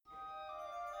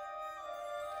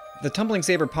The Tumbling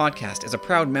Saber podcast is a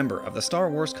proud member of the Star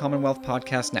Wars Commonwealth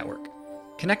Podcast Network.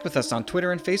 Connect with us on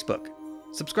Twitter and Facebook.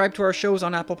 Subscribe to our shows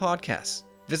on Apple Podcasts.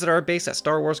 Visit our base at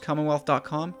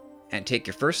StarWarsCommonwealth.com and take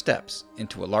your first steps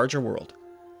into a larger world.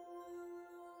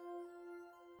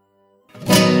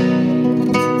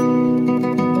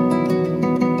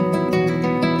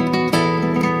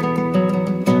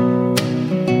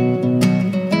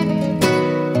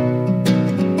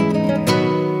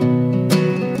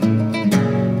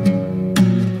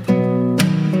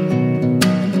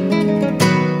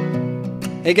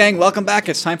 Hey gang, welcome back.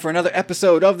 It's time for another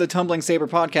episode of the Tumbling Saber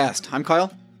podcast. I'm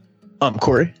Kyle. I'm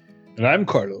Corey. And I'm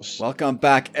Carlos. Welcome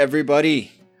back,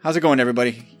 everybody. How's it going,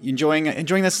 everybody? You enjoying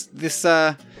this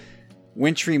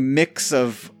wintry mix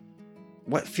of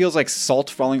what feels like salt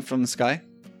falling from the sky?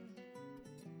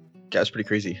 That's pretty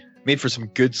crazy. Made for some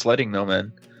good sledding, though,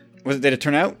 man. Did it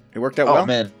turn out? It worked out well? Oh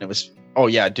man, it was. Oh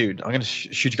yeah, dude. I'm gonna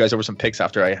shoot you guys over some pics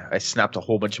after I snapped a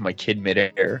whole bunch of my kid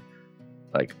midair,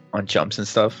 like on jumps and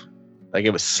stuff. Like,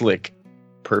 it was slick.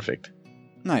 Perfect.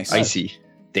 Nice. Icy.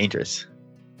 Dangerous.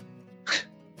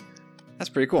 That's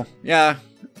pretty cool. Yeah,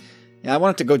 I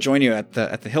wanted to go join you at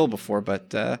the hill before,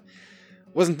 but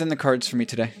wasn't in the cards for me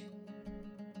today.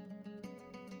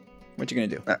 What you gonna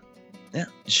do? Yeah,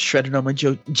 shredded on my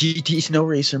GT Snow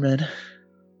Racer, man.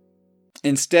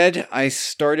 Instead, I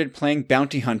started playing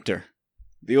Bounty Hunter,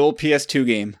 the old PS2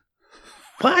 game.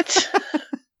 What?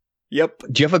 Yep.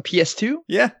 Do you have a PS2?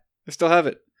 Yeah, I still have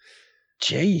it.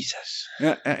 Jesus.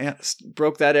 Yeah.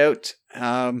 Broke that out.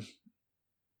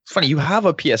 It's funny, you have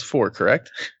a PS4, correct?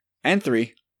 And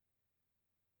 3.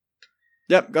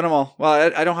 Yep, got them all.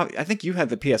 Well, I don't have. I think you had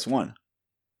the PS1.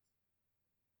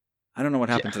 I don't know what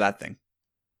happened to that thing.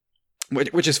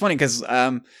 Which is funny because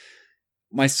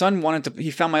my son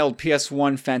he found my old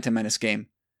PS1 Phantom Menace game,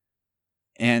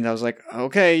 and I was like,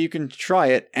 okay, you can try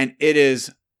it, and it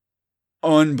is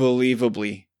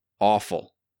unbelievably awful.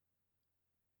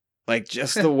 Like,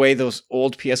 just the way those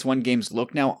old PS1 games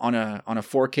look now on a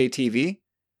 4K TV.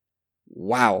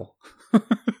 Wow.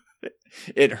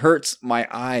 It hurts my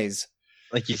eyes.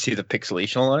 Like, you see the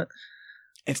pixelation on it?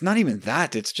 It's not even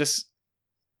that. It's just...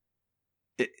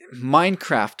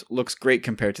 Minecraft looks great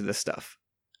compared to this stuff.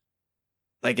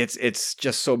 Like, it's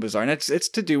just so bizarre. And it's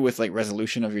to do with, like,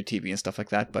 resolution of your TV and stuff like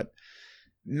that. But,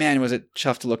 man, was it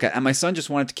tough to look at. And my son just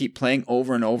wanted to keep playing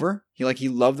over and over. He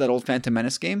loved that old Phantom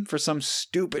Menace game for some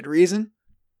stupid reason.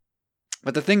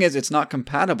 But the thing is, it's not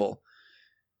compatible.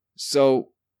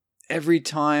 So every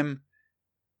time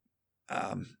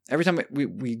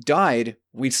we died,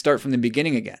 we'd start from the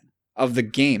beginning again of the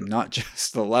game, not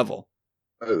just the level.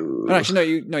 Oh. But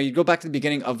actually, you go back to the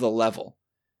beginning of the level.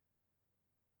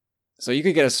 So you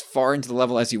could get as far into the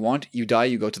level as you want. You die,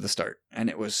 you go to the start.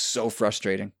 And it was so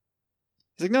frustrating.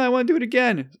 He's like, no, I want to do it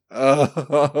again.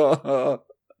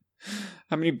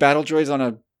 How many battle droids on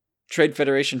a Trade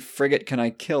Federation frigate can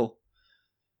I kill?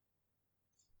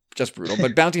 Just brutal.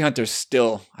 But Bounty Hunter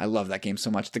still, I love that game so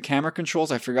much. The camera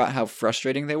controls, I forgot how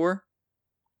frustrating they were.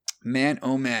 Man,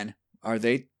 oh man, are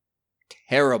they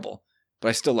terrible. But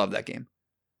I still love that game.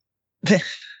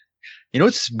 You know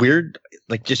what's weird?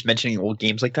 Like, just mentioning old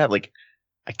games like that, like,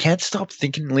 I can't stop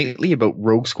thinking lately about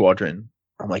Rogue Squadron.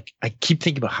 I'm like, I keep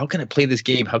thinking about how can I play this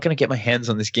game? How can I get my hands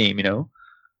on this game, you know?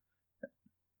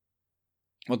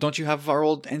 Well, don't you have our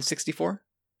old N64?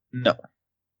 No.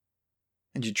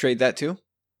 Did you trade that too?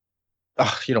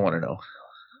 Oh, you don't want to know.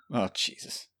 Oh,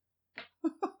 Jesus.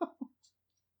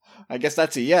 I guess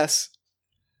that's a yes.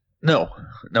 No,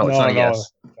 it's not a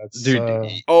yes. That's, dude.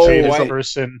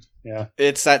 Person. Yeah.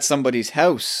 It's at somebody's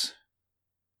house.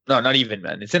 No, not even,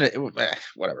 man. It's in it.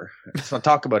 Whatever. Let's not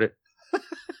talk about it.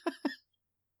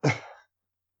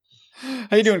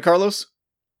 How you doing, Carlos?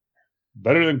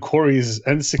 Better than Corey's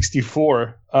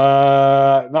N64.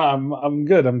 No, I'm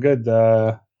good.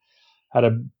 Had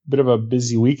a bit of a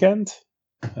busy weekend,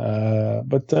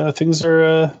 but things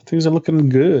are looking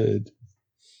good.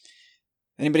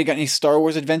 Anybody got any Star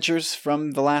Wars adventures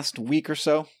from the last week or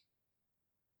so?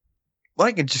 Well,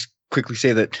 I can just quickly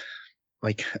say that,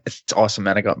 like, it's awesome,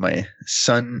 man. I got my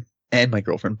son and my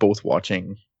girlfriend both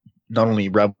watching not only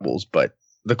Rebels, but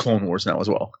the Clone Wars now as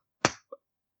well.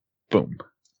 Boom.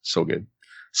 So good.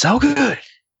 So good.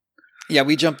 Yeah,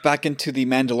 we jumped back into The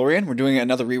Mandalorian. We're doing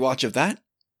another rewatch of that.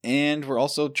 And we're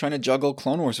also trying to juggle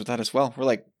Clone Wars with that as well. We're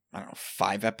like,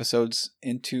 5 episodes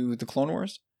into the Clone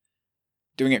Wars.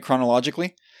 Doing it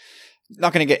chronologically.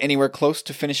 Not going to get anywhere close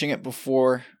to finishing it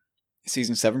before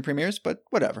Season 7 premieres, but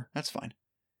whatever. That's fine.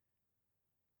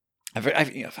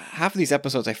 Half of these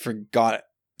episodes I forgot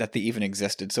that they even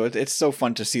existed, so it's so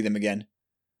fun to see them again.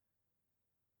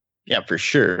 Yeah, for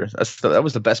sure. That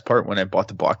was the best part when I bought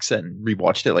the box set and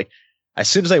rewatched it. Like, as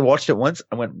soon as I watched it once,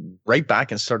 I went right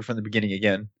back and started from the beginning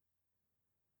again.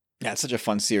 Yeah, it's such a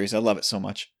fun series. I love it so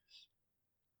much.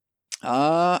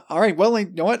 All right. Well, you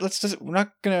know what? We're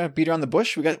not gonna beat around the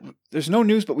bush. There's no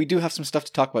news, but we do have some stuff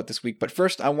to talk about this week. But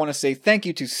first, I want to say thank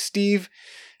you to Steve.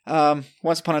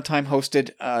 Once upon a time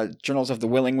hosted Journals of the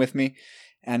Willing with me,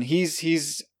 and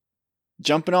he's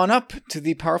jumping on up to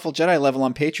the Powerful Jedi level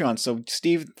on Patreon. So,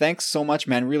 Steve, thanks so much,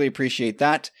 man. Really appreciate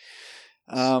that.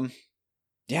 Yeah,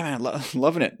 man,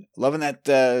 loving it. Loving that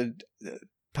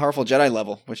Powerful Jedi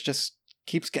level, which just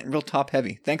keeps getting real top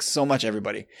heavy. Thanks so much,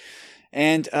 everybody.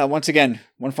 And once again,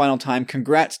 one final time,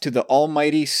 congrats to the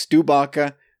almighty Stu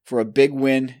Baca for a big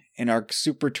win in our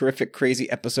super terrific, crazy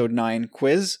episode 9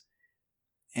 quiz.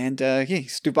 And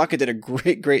Stu Baca did a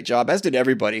great job, as did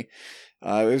everybody.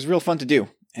 It was real fun to do,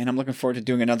 and I'm looking forward to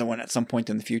doing another one at some point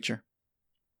in the future.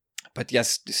 But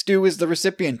yes, Stu is the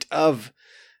recipient of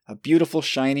a beautiful,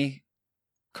 shiny,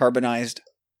 carbonized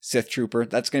Sith Trooper.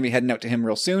 That's going to be heading out to him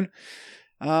real soon.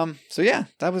 So yeah,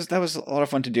 that was a lot of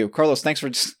fun to do. Carlos, thanks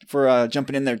for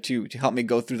jumping in there to help me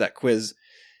go through that quiz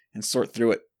and sort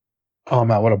through it. Oh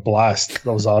man, what a blast.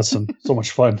 That was awesome. So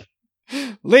much fun.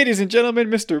 Ladies and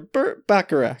gentlemen, Mr. Burt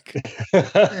Bacharach.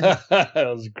 That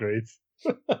was great.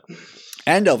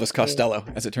 And Elvis Costello,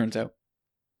 as it turns out.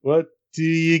 What do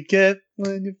you get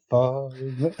when you fall?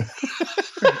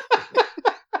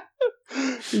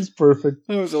 He's perfect.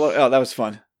 That was that was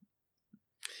fun.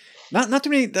 Not too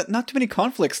many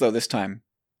conflicts though this time.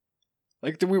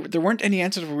 Like there weren't any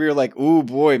answers where we were like, "Oh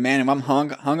boy, man, I'm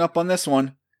hung up on this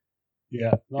one."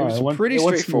 Yeah, no, it was pretty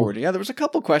straightforward. Yeah, there was a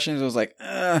couple questions. I was like,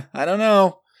 I don't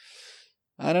know,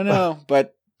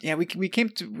 but yeah, we came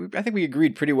to. I think we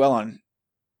agreed pretty well on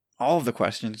all of the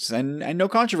questions and no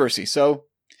controversy. So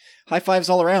high fives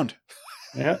all around.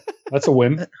 Yeah, that's a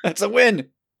win. That's a win.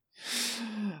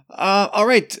 All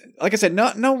right. Like I said,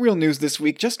 no real news this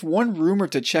week. Just one rumor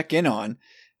to check in on.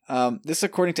 This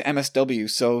according to MSW.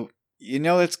 So,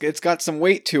 it's got some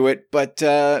weight to it. But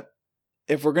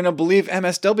if we're going to believe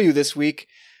MSW this week,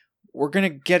 we're going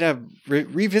to get a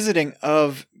revisiting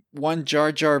of one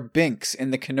Jar Jar Binks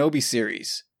in the Kenobi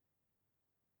series.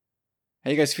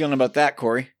 How you guys feeling about that,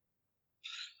 Corey?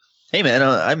 Hey, man,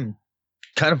 I'm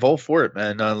kind of all for it,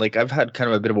 man. Like, I've had kind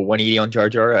of a bit of a 180 on Jar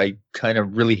Jar. I kind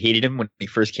of really hated him when he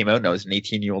first came out, and I was an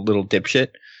 18-year-old little dipshit.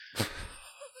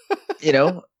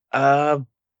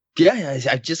 Yeah,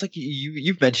 I just like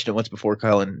you've mentioned it once before,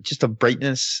 Kyle, and just the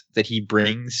brightness that he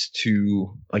brings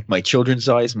to like my children's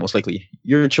eyes, most likely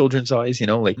your children's eyes,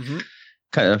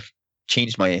 kind of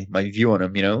changed my view on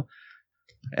him,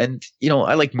 And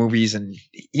I like movies, and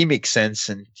he makes sense,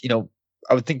 and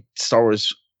I would think Star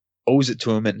Wars owes it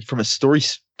to him, and from a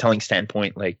storytelling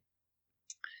standpoint, like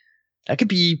that could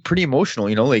be pretty emotional.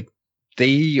 Like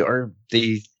they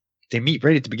meet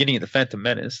right at the beginning of the Phantom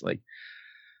Menace, like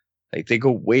they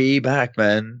go way back,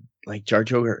 man. Like Jar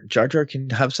Jar can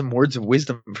have some words of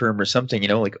wisdom for him or something.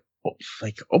 Like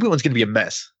Obi-Wan's gonna be a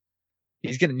mess.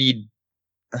 He's gonna need.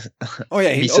 Oh yeah,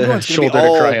 Obi-Wan's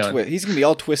gonna be he's gonna be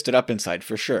all twisted up inside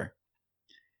for sure.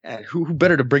 And who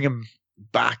better to bring him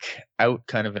back out,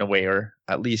 kind of in a way, or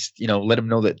at least let him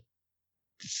know that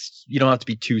you don't have to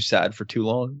be too sad for too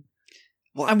long.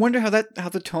 Well, I wonder how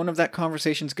the tone of that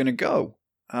conversation is going to go.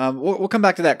 We'll come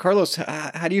back to that. Carlos,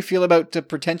 how do you feel about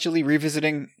potentially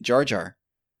revisiting Jar Jar?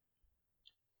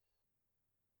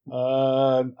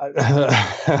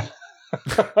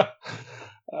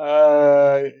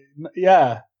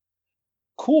 Yeah,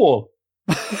 cool.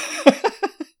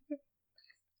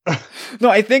 No,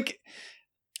 I think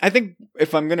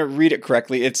if I'm going to read it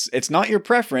correctly, it's not your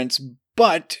preference,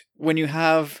 but when you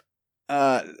have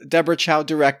Deborah Chow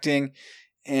directing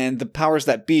and the powers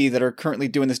that be that are currently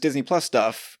doing this Disney Plus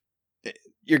stuff,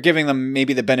 you're giving them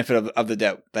maybe the benefit of the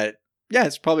doubt that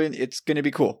it's going to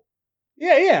be cool.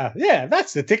 Yeah.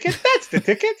 That's the ticket.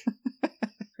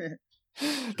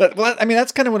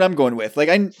 That's kind of what I'm going with. Like,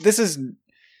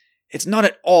 it's not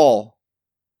at all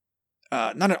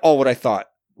what I thought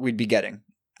we'd be getting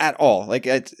at all. Like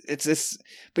it's this,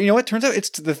 but you know what? Turns out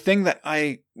it's the thing that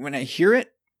when I hear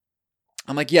it,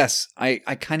 I'm like, yes, I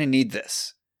kind of need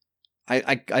this.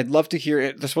 I'd love to hear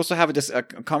it. They're supposed to have a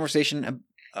conversation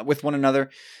with one another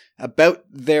about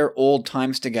their old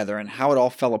times together and how it all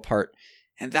fell apart.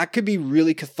 And that could be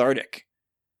really cathartic.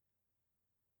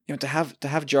 To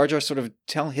have Jar Jar sort of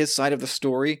tell his side of the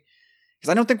story. Because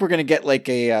I don't think we're going to get like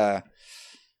he's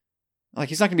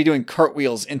not going to be doing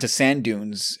cartwheels into sand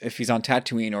dunes if he's on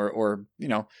Tatooine or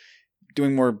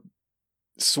doing more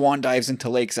swan dives into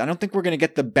lakes. I don't think we're going to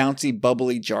get the bouncy,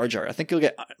 bubbly Jar Jar. I think you'll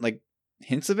get like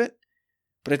hints of it.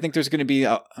 but I think there's going to be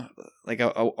a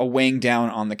weighing down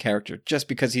on the character just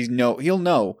because he'll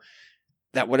know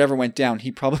that whatever went down,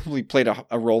 he probably played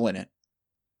a role in it.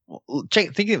 Well,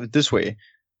 think of it this way: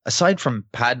 aside from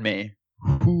Padme,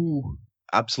 who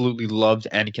absolutely loved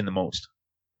Anakin the most?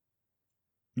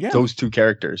 Yeah, Those two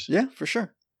characters. Yeah, for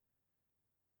sure.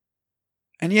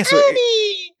 And yeah, so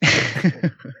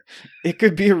it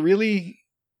could be a really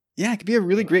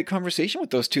great conversation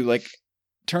with those two, like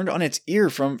turned on its ear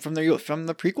from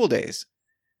the prequel days.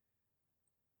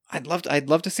 I'd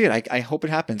love to see it. I hope it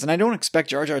happens, and I don't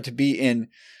expect Jar Jar to be in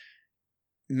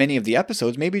many of the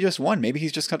episodes. Maybe just one. Maybe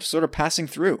he's just kind of sort of passing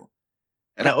through.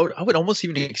 And I would almost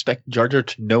even expect Jar Jar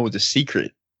to know the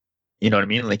secret. You know what I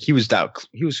mean? Like he was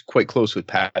quite close with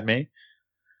Padme,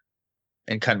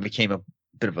 and kind of became a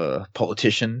bit of a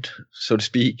politician, so to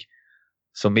speak.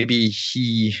 So maybe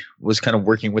he was kind of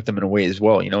working with them in a way as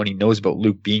well, and he knows about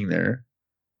Luke being there.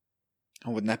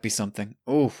 Oh, wouldn't that be something?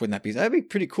 Oh, that'd be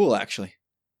pretty cool, actually.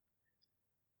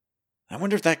 I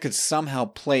wonder if that could somehow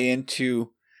play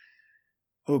into,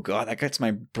 oh god, that gets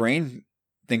my brain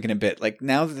thinking a bit. Like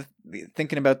now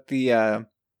thinking about the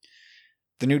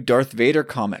new Darth Vader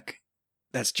comic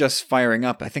that's just firing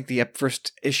up. I think the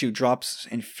first issue drops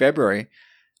in February,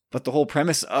 but the whole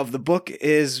premise of the book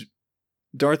is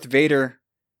Darth Vader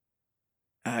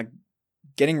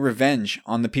getting revenge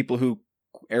on the people who,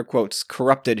 air quotes,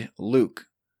 corrupted Luke.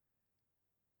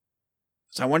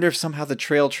 So I wonder if somehow the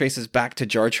trail traces back to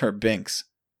Jar Jar Binks.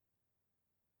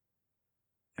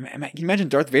 Can you imagine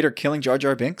Darth Vader killing Jar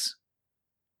Jar Binks?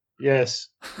 Yes.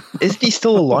 Isn't he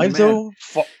still alive though?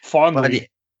 Fondly.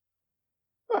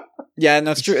 Yeah,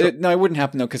 no, it's true. No, it wouldn't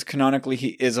happen though, because canonically he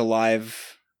is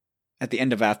alive at the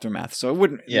end of Aftermath, so it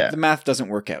wouldn't. Yeah. The math doesn't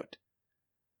work out.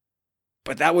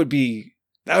 But that would be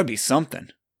something.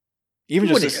 Even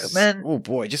just man, oh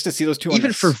boy, just to see those two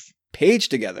even on the page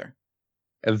together.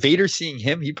 A Vader seeing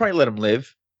him, he'd probably let him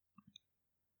live.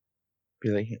 Be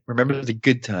like, remember the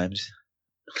good times.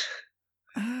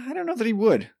 I don't know that he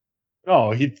would. No,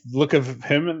 he'd look at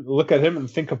him and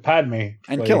think of Padme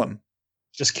and kill him.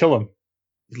 Just kill him.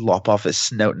 Lop off his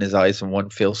snout and his eyes in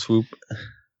one fell swoop.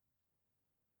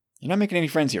 You're not making any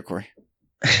friends here, Corey.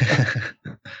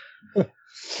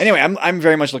 Anyway, I'm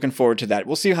very much looking forward to that.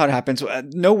 We'll see how it happens.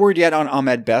 No word yet on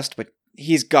Ahmed Best, but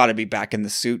he's got to be back in the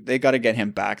suit. They got to get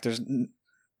him back.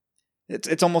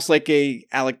 It's almost like a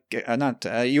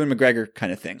Ewan McGregor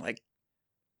kind of thing. Like,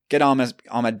 get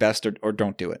Ahmed Best or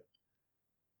don't do it.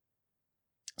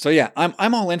 So yeah,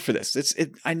 I'm all in for this.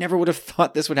 I never would have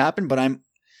thought this would happen, but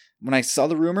when I saw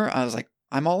the rumor, I was like,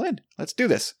 I'm all in. Let's do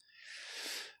this.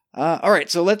 All right,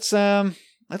 so let's we'll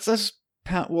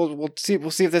see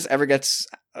if this ever gets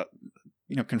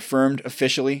confirmed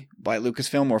officially by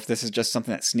Lucasfilm, or if this is just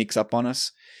something that sneaks up on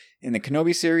us in the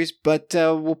Kenobi series. But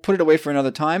we'll put it away for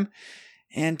another time,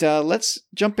 and let's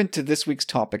jump into this week's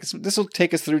topic. This will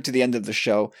take us through to the end of the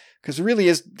show, because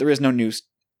there is no news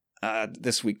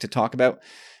this week to talk about.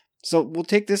 So we'll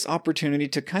take this opportunity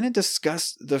to kind of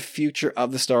discuss the future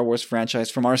of the Star Wars franchise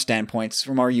from our standpoints,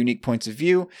 from our unique points of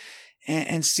view,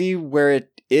 and see where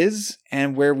it is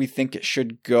and where we think it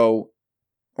should go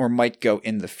or might go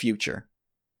in the future.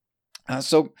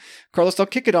 So, Carlos, I'll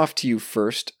kick it off to you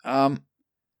first. How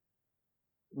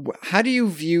do you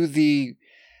view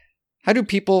how do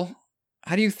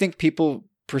you think people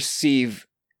perceive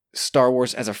Star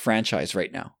Wars as a franchise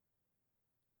right now?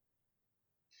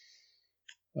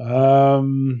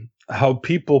 How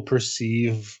people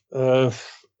perceive, there's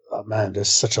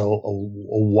such a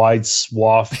wide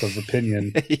swath of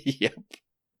opinion. Yep.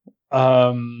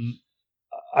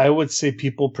 I would say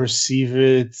people perceive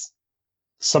it.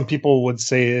 Some people would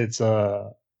say it's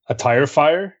a tire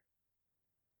fire,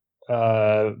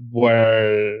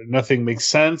 where nothing makes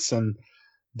sense and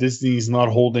Disney's not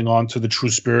holding on to the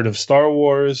true spirit of Star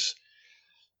Wars.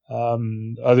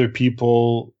 Other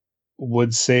people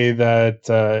would say that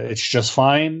it's just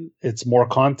fine. It's more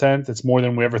content. It's more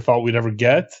than we ever thought we'd ever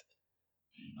get.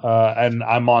 And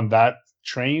I'm on that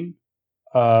train.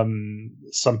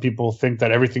 Some people think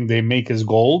that everything they make is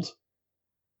gold.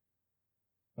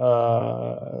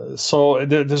 So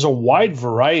there's a wide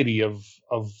variety of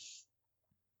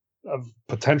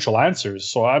potential answers.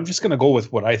 So I'm just going to go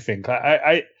with what I think.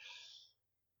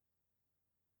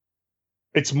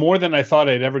 It's more than I thought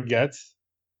I'd ever get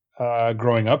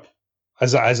growing up.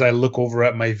 As I look over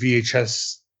at my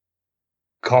VHS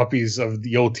copies of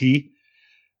the OT,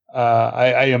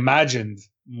 I imagined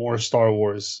more Star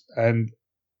Wars, and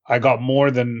I got more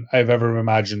than I've ever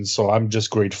imagined. So I'm just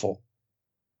grateful.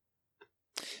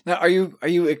 Now, are you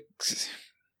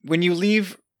when you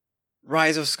leave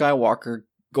Rise of Skywalker,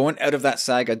 going out of that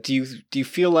saga, do you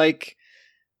feel like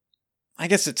I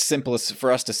guess it's simplest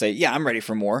for us to say, yeah, I'm ready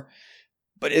for more.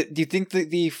 But do you think that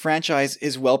the franchise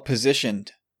is well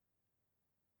positioned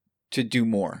to do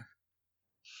more?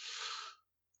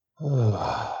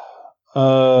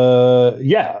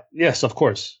 Yes, of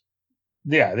course.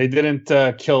 Yeah, they didn't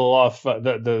kill off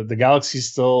the galaxy.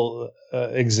 Still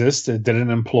exists. It didn't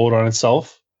implode on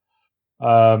itself.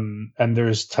 And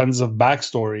there's tons of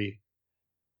backstory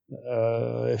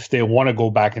if they want to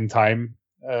go back in time.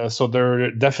 So they're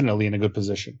definitely in a good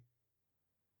position.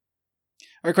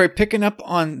 All right, Corey, picking up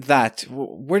on that,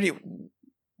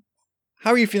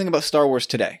 how are you feeling about Star Wars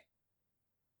today?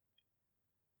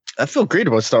 I feel great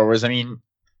about Star Wars. I mean,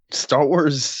 Star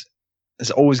Wars is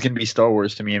always going to be Star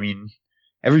Wars to me. I mean,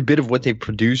 every bit of what they've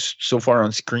produced so far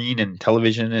on screen and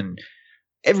television and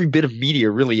every bit of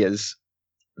media really is,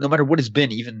 no matter what it's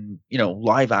been, even,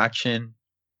 live action,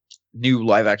 new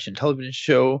live action television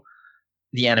show,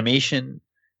 the animation,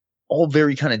 all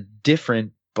very kind of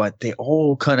different, but they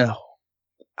all kind of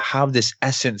have this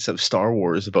essence of Star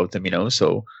Wars about them,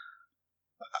 so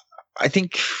I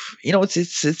think,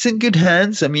 it's in good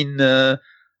hands. I mean,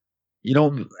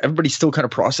 everybody's still kind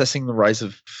of processing the rise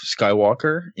of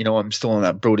Skywalker. I'm still on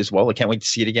that boat as well. I can't wait to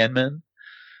see it again, man.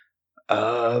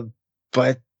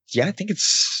 But yeah, I think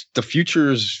the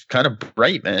future is kind of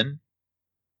bright, man.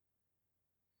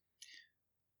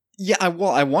 Yeah, I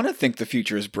want to think the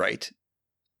future is bright.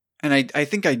 And I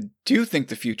think I do think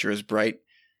the future is bright.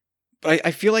 But I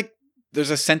feel like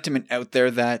there's a sentiment out there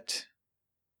that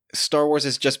Star Wars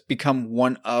has just become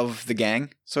one of the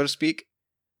gang, so to speak.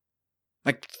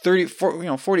 Like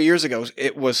 40 years ago,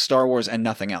 it was Star Wars and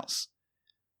nothing else.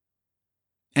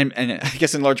 And I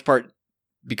guess in large part,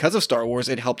 because of Star Wars,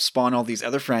 it helped spawn all these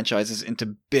other franchises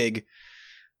into big,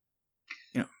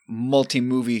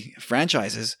 multi-movie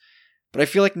franchises. But I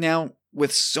feel like now,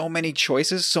 with so many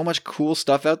choices, so much cool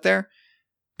stuff out there,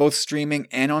 both streaming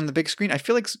and on the big screen, I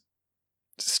feel like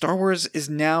Star Wars is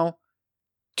now,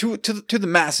 to the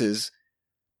masses,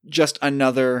 just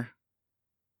another,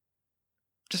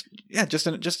 just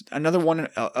another one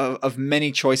of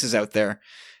many choices out there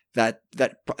that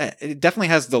it definitely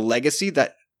has the legacy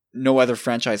that no other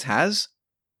franchise has.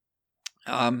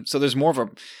 So there's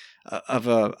more of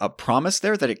a promise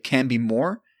there that it can be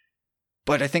more.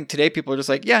 But I think today people are just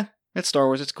like, yeah, it's Star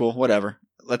Wars, it's cool, whatever.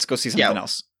 Let's go see something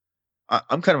else.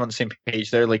 I'm kind of on the same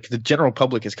page there. Like, the general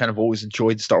public has kind of always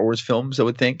enjoyed Star Wars films, I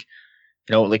would think.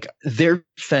 Like, they're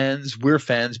fans, we're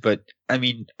fans, but I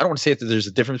mean, I don't want to say that there's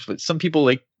a difference, but some people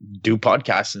do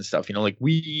podcasts and stuff, like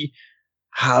we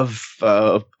have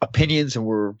opinions and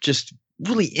we're just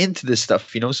really into this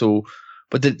stuff, so,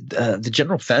 but the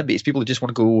general fan base, people that just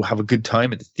want to go have a good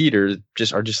time at the theater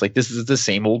are just like, this is the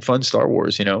same old fun Star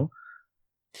Wars,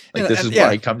 this is why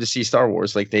I come to see Star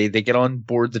Wars. Like, they get on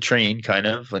board the train kind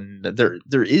of, and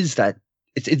there is that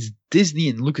it's Disney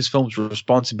and Lucasfilm's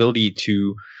responsibility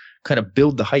to kind of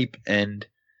build the hype, and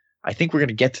I think we're going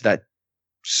to get to that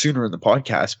sooner in the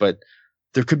podcast, but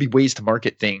there could be ways to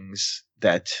market things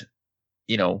that,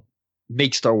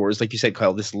 make Star Wars, like you said,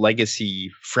 Kyle, this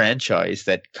legacy franchise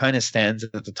that kind of stands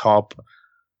at the top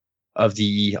of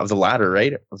the ladder,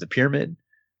 right? Of the pyramid.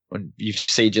 When you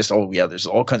say just, oh yeah, there's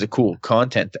all kinds of cool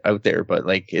content out there, but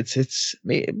it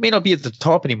may not be at the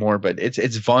top anymore, but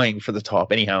it's vying for the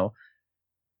top anyhow.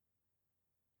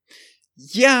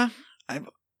 Yeah,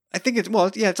 I think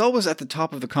it's always at the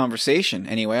top of the conversation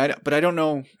anyway. But I don't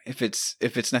know if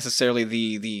it's necessarily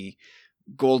the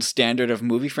gold standard of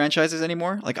movie franchises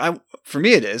anymore. For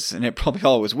me it is, and it probably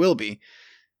always will be.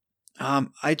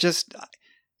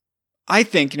 I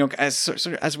think,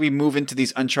 as we move into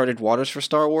these uncharted waters for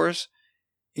Star Wars,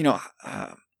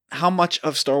 how much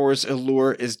of Star Wars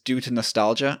allure is due to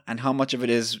nostalgia, and how much of it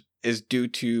is due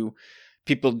to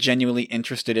people genuinely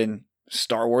interested in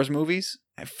Star Wars movies,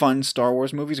 fun Star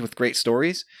Wars movies with great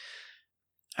stories.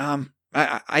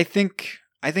 I think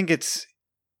it's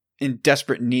in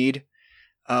desperate need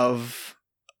of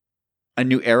a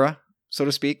new era, so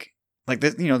to speak. Like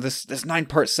this, this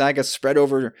 9-part saga spread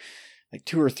over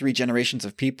 2 or 3 generations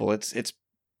of people. It's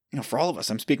for all of us.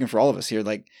 I'm speaking for all of us here.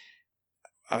 Like,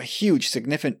 a huge,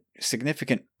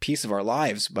 significant piece of our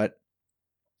lives, but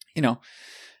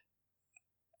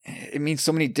it means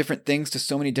so many different things to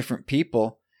so many different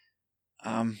people.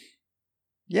 I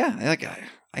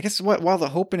guess while the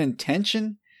hope and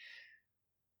intention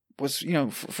was,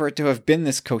 for it to have been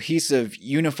this cohesive,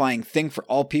 unifying thing for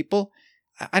all people,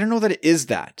 I don't know that it is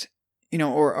that,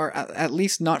 or at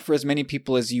least not for as many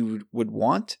people as you would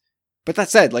want. But that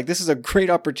said, this is a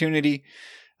great opportunity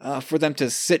for them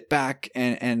to sit back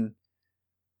and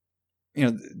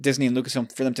Disney and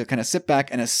Lucasfilm, for them to kind of sit back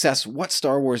and assess what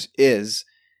Star Wars is,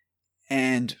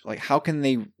 and like how can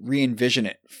they re-envision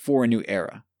it for a new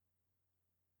era?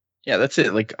 Yeah, that's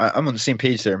it. Like I'm on the same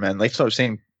page there, man. Like I was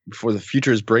saying before, the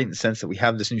future is bright in the sense that we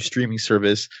have this new streaming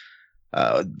service.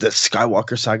 The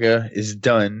Skywalker saga is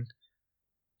done.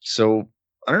 So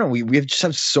I don't know. We just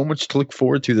have so much to look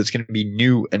forward to that's going to be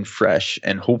new and fresh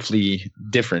and hopefully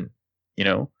different. You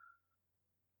know?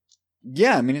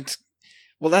 Yeah, I mean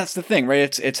that's the thing,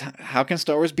 right? It's how can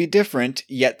Star Wars be different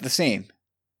yet the same?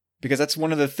 Because that's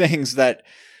one of the things that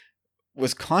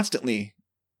was constantly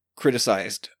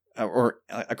criticized, or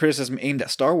a criticism aimed at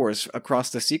Star Wars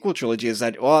across the sequel trilogy, is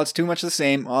that, oh, it's too much the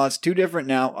same. Oh, it's too different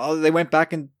now. Oh, they went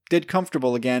back and did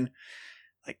comfortable again.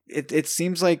 Like it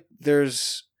seems like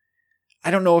there's, I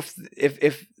don't know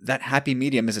if that happy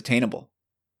medium is attainable.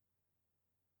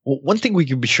 Well, one thing we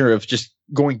can be sure of, just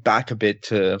going back a bit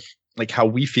to like how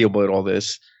we feel about all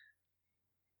this,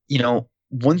 you know,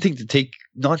 one thing to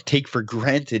not take for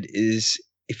granted is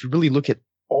if you really look at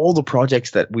all the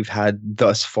projects that we've had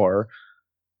thus far,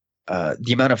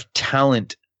 the amount of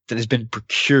talent that has been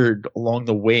procured along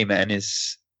the way, man,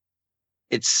 it's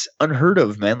unheard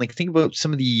of, man. Like think about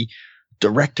some of the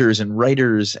directors and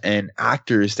writers and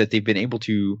actors that they've been able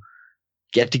to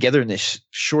get together in this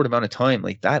short amount of time.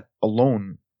 Like that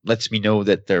alone lets me know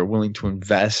that they're willing to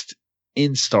invest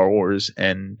in Star Wars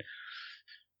and,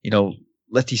 you know,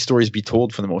 let these stories be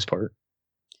told for the most part.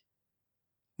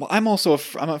 Well, I'm also,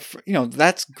 you know,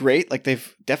 that's great. Like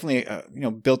they've definitely, you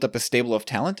know, built up a stable of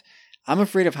talent. I'm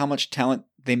afraid of how much talent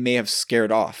they may have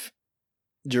scared off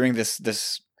during this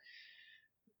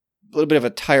little bit of a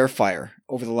tire fire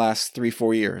over the last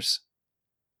 3-4 years.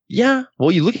 Yeah.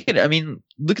 Well, you look at it. I mean,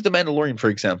 look at The Mandalorian, for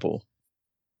example.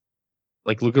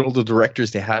 Like, look at all the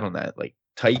directors they had on that. Like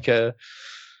Taika,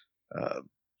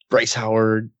 Bryce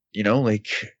Howard, you know, like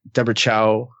Deborah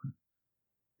Chow.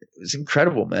 It was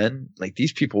incredible, man. Like,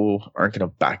 these people aren't going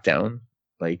to back down.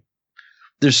 Like,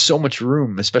 there's so much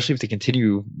room, especially if they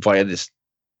continue via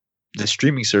the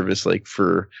streaming service, like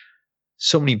for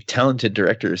so many talented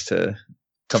directors to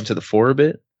come to the fore a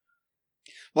bit.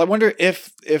 Well, I wonder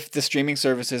if the streaming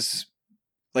services,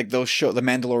 like those shows, The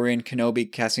Mandalorian,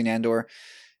 Kenobi, Cassian Andor,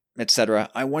 etc.,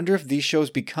 I wonder if these shows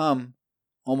become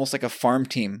almost like a farm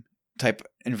team type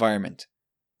environment.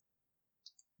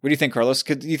 What do you think, Carlos?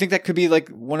 Do you think that could be like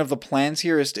one of the plans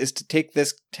here is to take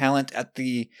this talent at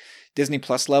the Disney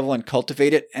Plus level and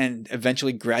cultivate it and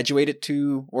eventually graduate it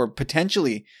to, or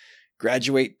potentially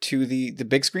graduate to the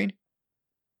big screen?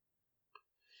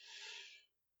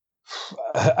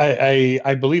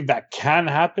 I believe that can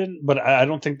happen, but I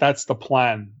don't think that's the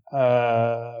plan.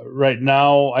 Right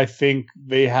now, I think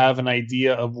they have an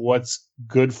idea of what's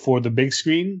good for the big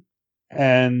screen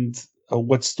and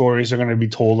what stories are going to be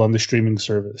told on the streaming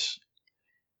service.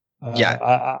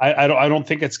 I don't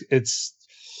think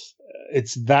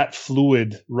it's that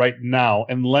fluid right now,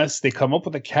 unless they come up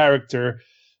with a character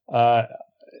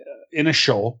in a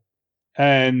show,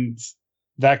 and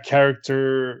that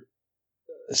character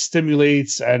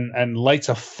stimulates and lights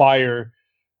a fire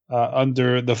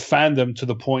under the fandom to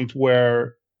the point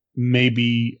where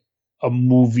maybe a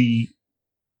movie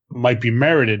might be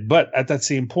merited. But at that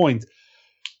same point,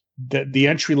 the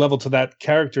entry level to that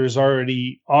character is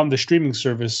already on the streaming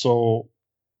service, so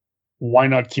why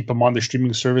not keep them on the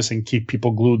streaming service and keep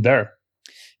people glued there?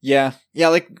 Yeah,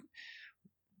 like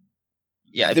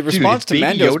the response to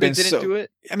Mando has been so. Do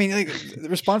it? I mean, like the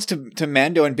response to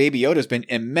Mando and Baby Yoda has been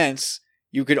immense.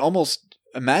 You could almost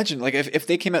imagine, like, if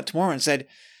they came out tomorrow and said,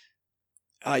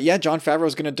 "Yeah, Jon Favreau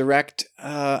is going to direct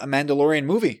a Mandalorian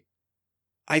movie,"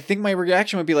 I think my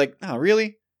reaction would be like, "Oh,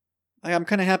 really? Like, I'm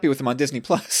kind of happy with him on Disney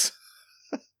Plus."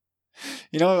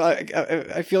 You know,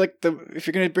 I feel like if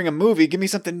you're going to bring a movie, give me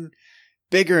something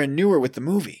bigger and newer with the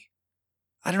movie.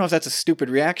 I don't know if that's a stupid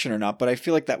reaction or not, but I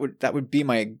feel like that would be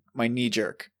my knee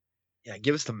jerk. Yeah,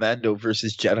 give us the Mando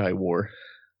versus Jedi war.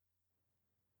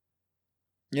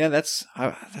 Yeah, that's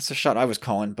a shot I was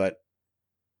calling, but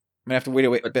I'm gonna have to wait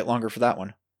a bit longer for that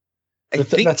one. I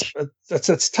think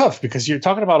that's tough, because you're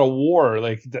talking about a war.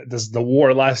 Like, does the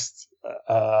war last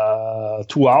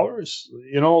 2 hours?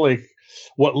 You know, like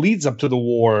what leads up to the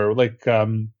war? Like,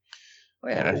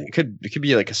 it could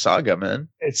be like a saga, man.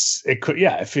 It could,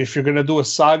 yeah. If you're gonna do a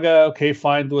saga, okay,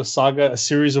 fine, do a saga, a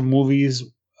series of movies.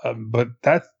 But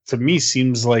that to me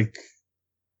seems like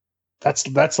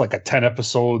that's like a 10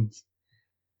 episode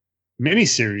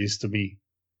miniseries to me.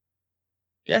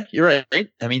 Yeah, you're right.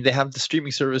 I mean, they have the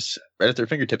streaming service right at their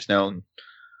fingertips now, and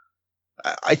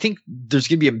I think there's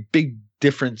going to be a big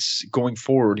difference going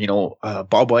forward. You know,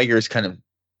 Bob Iger has kind of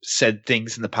said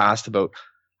things in the past about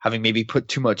having maybe put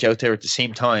too much out there at the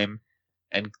same time,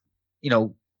 and you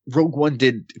know, Rogue One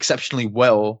did exceptionally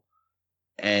well,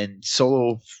 and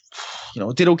Solo,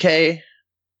 did okay,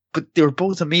 but they were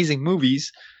both amazing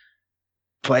movies.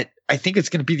 But I think it's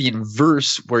going to be the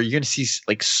inverse, where you're going to see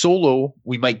like Solo,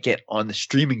 we might get on the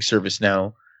streaming service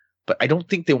now, but I don't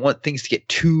think they want things to get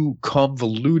too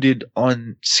convoluted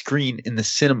on screen in the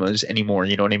cinemas anymore.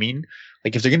 You know what I mean?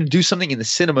 Like if they're going to do something in the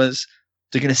cinemas,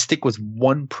 they're going to stick with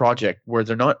one project where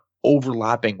they're not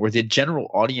overlapping, where the general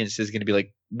audience is going to be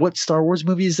like, what Star Wars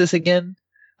movie is this again?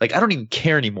 Like, I don't even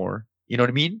care anymore. You know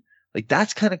what I mean? Like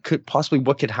that's kind of possibly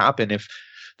what could happen if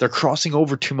they're crossing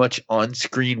over too much on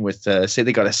screen with, say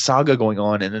they got a saga going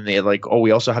on, and then they're like, oh,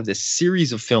 we also have this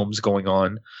series of films going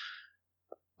on.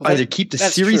 Well, either keep the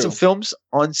series of films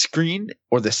on screen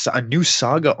or a new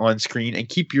saga on screen, and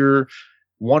keep your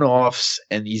one-offs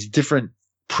and these different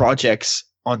projects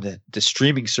on the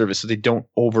streaming service so they don't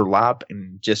overlap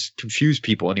and just confuse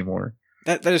people anymore.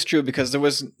 That is true, because there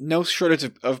was no shortage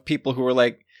of people who were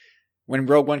like, when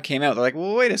Rogue One came out, they're like,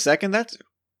 well, wait a second,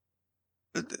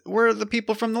 we're the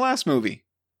people from the last movie.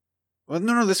 Well,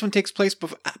 no, this one takes place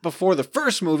before the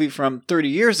first movie from 30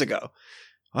 years ago.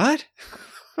 What?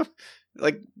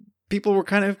 Like, people were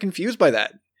kind of confused by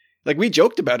that. Like, we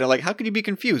joked about it, like, how could you be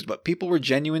confused? But people were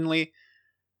genuinely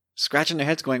scratching their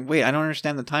heads going, wait, I don't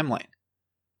understand the timeline.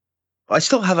 I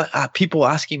still have people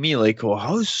asking me, like, well,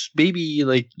 how's baby,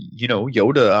 like,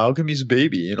 Yoda? How come he's a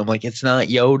baby? And I'm like, it's not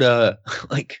Yoda.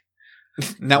 Like,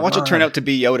 now watch it turn out to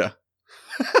be Yoda.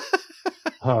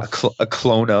 A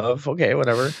clone of. Okay,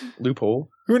 whatever. Loophole.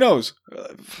 Who knows?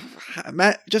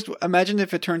 Just imagine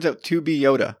if it turns out to be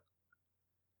Yoda.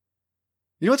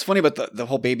 You know what's funny about the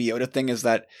whole Baby Yoda thing is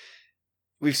that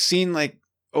we've seen, like,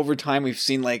 over time,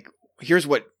 here's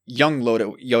what young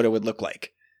Yoda would look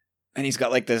like. And he's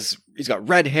got he's got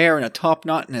red hair and a top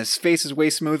knot, and his face is way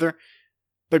smoother.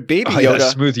 But Baby Yoda... Yeah,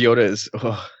 smooth Yoda is...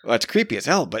 Oh. Well, it's creepy as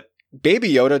hell, but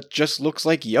Baby Yoda just looks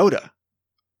like Yoda.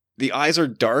 The eyes are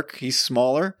dark, he's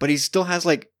smaller, but he still has,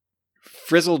 like,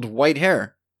 frizzled white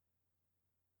hair.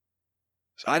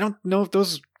 So I don't know if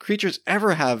those creatures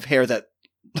ever have hair that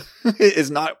is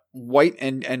not white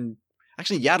and...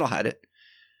 Actually, Yaddle had it.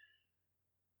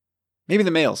 Maybe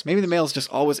the males. Maybe the males just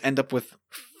always end up with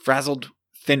frazzled,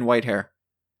 thin white hair.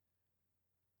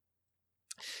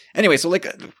 Anyway, so like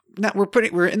now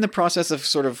we're in the process of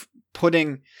sort of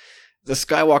putting the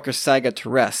Skywalker saga to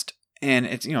rest, and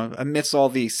it's amidst all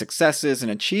the successes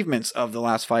and achievements of the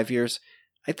last 5 years,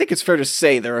 I think it's fair to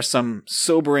say there are some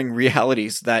sobering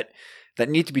realities that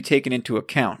need to be taken into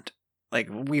account. Like,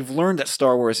 we've learned that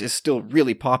Star Wars is still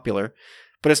really popular,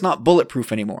 but it's not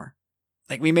bulletproof anymore.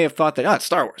 Like, we may have thought that, it's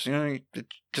Star Wars,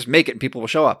 just make it and people will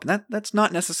show up. And that's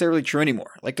not necessarily true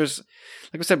anymore. Like I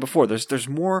said before, there's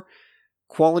more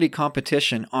quality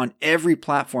competition on every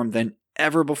platform than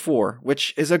ever before,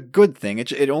 which is a good thing.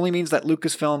 It only means that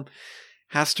Lucasfilm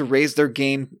has to raise their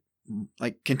game,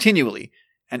 like, continually,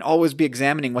 and always be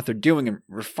examining what they're doing and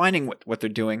refining what they're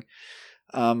doing.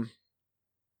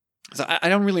 So I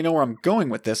don't really know where I'm going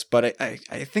with this, but I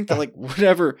think that, like,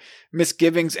 whatever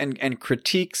misgivings and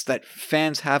critiques that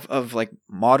fans have of, like,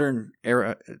 modern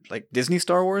era, like Disney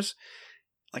Star Wars,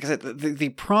 like I said, the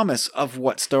promise of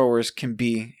what Star Wars can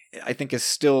be, I think, is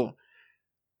still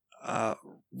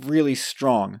really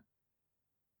strong.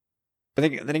 But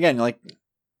then again, like,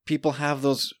 people have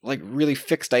those, like, really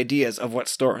fixed ideas of what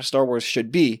Star Wars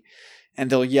should be, and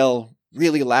they'll yell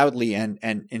really loudly and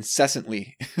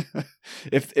incessantly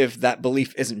if that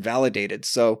belief isn't validated.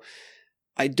 So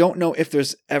I don't know if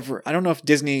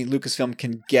Disney Lucasfilm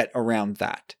can get around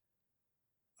that.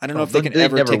 I don't know if they can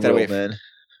ever take that away. Man.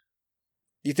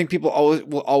 You think people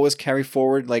will always carry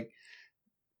forward, like,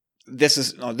 this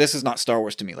is not Star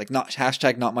Wars to me, like, not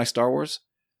my Star Wars?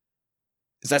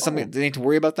 Is that something they need to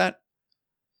worry about that?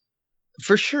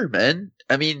 For sure, man.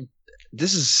 I mean,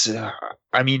 this is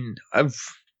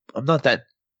I'm not that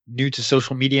new to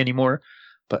social media anymore,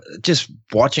 but just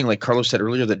watching, like Carlos said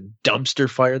earlier, the dumpster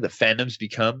fire that fandoms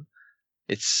become.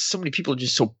 It's so many people are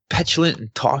just so petulant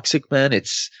and toxic, man.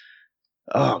 It's,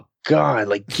 oh God,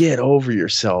 like, get over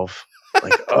yourself.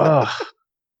 Like,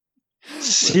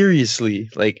 seriously,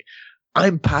 like,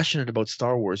 I'm passionate about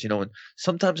Star Wars, and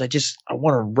sometimes I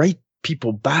want to write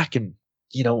people back and,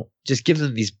 just give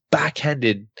them these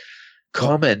backhanded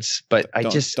comments, but I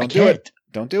can't.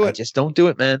 Don't do it. I just don't do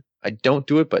it, man. I don't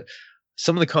do it. But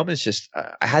some of the comments just,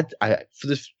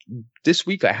 for this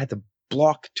week, I had to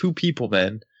block 2 people,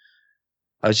 man.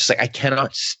 I was just like, I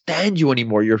cannot stand you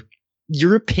anymore.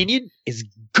 Your opinion is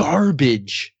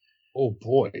garbage. Oh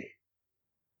boy.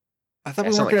 I thought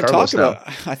we weren't going to talk about.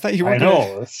 I thought you were. I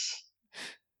know.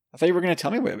 I thought you were going to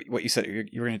tell me what you said.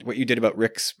 What you did about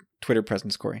Rick's Twitter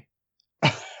presence, Corey.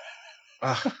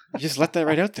 Ah, You just let that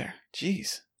right out there.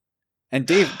 Jeez. And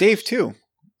Dave too.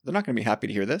 They're not going to be happy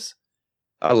to hear this.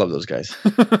 I love those guys.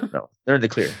 No, they're in the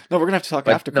clear. No, we're gonna have to talk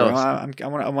But after. no, I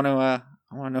want to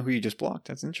know who you just blocked.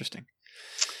 That's interesting.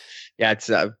 Yeah, it's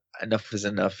enough is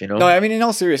enough, you know. No, I mean in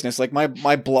all seriousness, like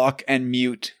my block and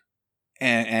mute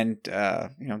and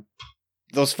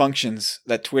those functions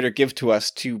that Twitter give to us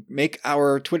to make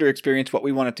our Twitter experience what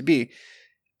we want it to be,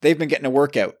 they've been getting a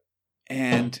workout,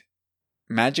 and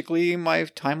magically my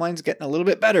timeline's getting a little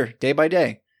bit better day by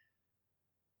day.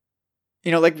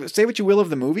 You know, like say what you will of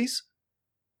the movies.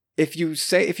 If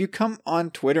you come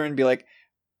on Twitter and be like,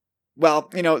 well,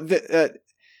 the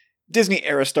Disney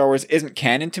era Star Wars isn't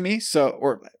canon to me,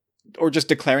 so or just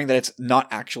declaring that it's not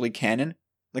actually canon,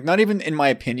 like not even in my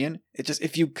opinion, it's just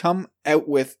if you come out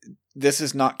with this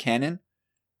is not canon,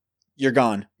 you're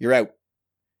gone, you're out.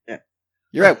 Yeah,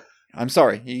 you're out. I'm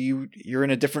sorry, you're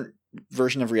in a different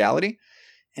version of reality,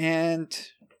 and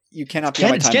you cannot be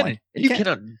on my timeline. Canon. You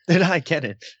cannot deny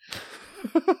canon.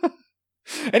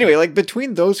 Anyway, like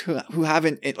between those who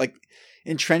haven't like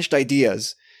entrenched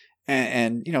ideas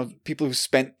and people who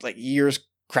spent like years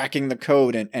cracking the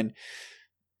code and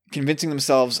convincing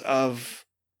themselves of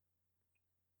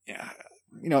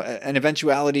an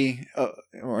eventuality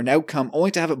or an outcome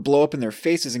only to have it blow up in their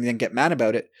faces and then get mad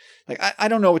about it. Like I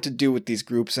don't know what to do with these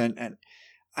groups, and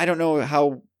I don't know if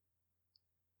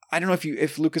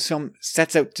Lucasfilm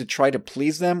sets out to try to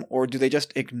please them, or do they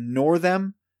just ignore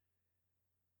them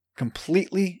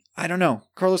completely? I don't know.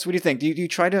 Carlos, what do you think? Do you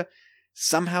try to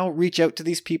somehow reach out to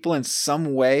these people in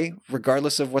some way,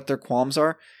 regardless of what their qualms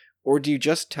are? Or do you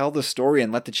just tell the story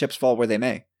and let the chips fall where they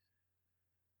may?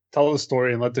 Tell the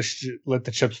story and let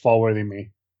the chips fall where they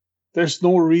may. There's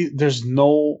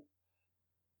no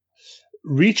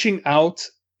reaching out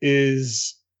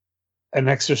is an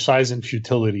exercise in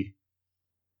futility.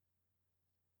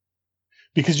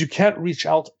 Because you can't reach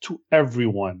out to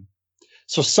everyone.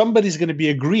 So somebody's going to be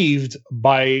aggrieved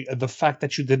by the fact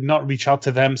that you did not reach out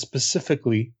to them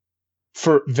specifically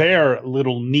for their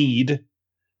little need.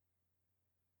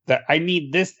 That I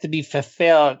need this to be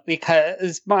fulfilled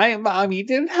because my mommy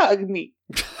didn't hug me.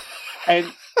 And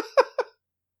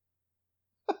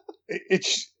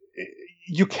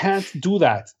you can't do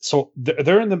that. So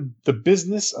they're in the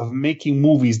business of making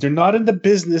movies. They're not in the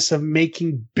business of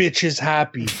making bitches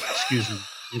happy. Excuse me.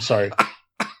 I'm sorry.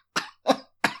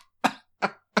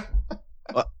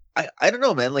 I don't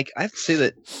know, man. Like, I have to say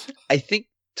that I think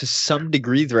to some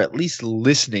degree they're at least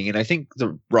listening, and I think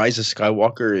the Rise of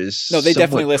Skywalker is they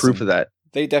definitely listen. Proof of that.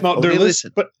 They definitely they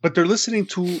listen, but they're listening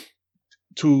to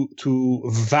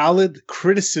valid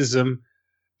criticism,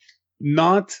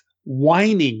 not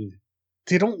whining.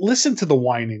 They don't listen to the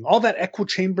whining, all that echo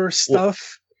chamber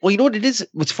stuff. Well, you know what it is?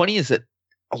 What's funny is that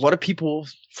a lot of people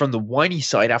from the whiny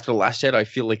side after The Last Jedi, I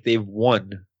feel like they've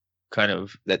won. Kind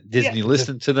of that Disney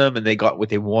listened to them and they got what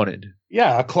they wanted.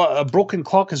 Yeah, a broken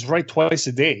clock is right twice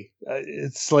a day.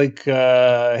 It's like,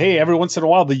 hey, every once in a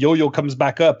while the yo-yo comes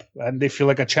back up and they feel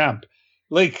like a champ.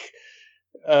 Like,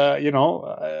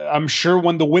 I'm sure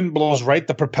when the wind blows right,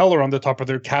 the propeller on the top of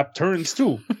their cap turns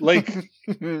too. Like,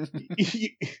 yeah,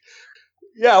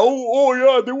 oh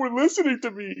yeah, they were listening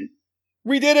to me.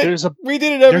 We did it. We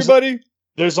did it, everybody.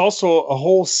 There's also a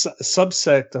whole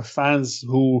subsect of fans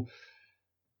who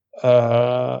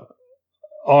are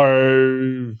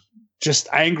just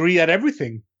angry at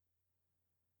everything.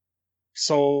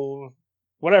 So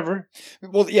whatever.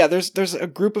 Well, yeah, there's a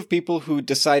group of people who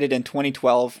decided in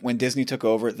 2012 when Disney took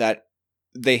over that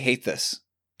they hate this.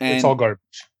 And it's all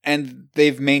garbage. And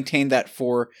they've maintained that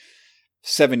for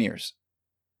 7 years.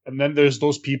 And then there's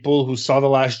those people who saw The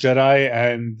Last Jedi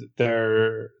and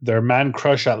their man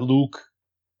crush at Luke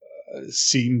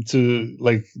seemed to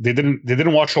like they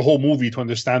didn't watch the whole movie to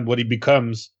understand what he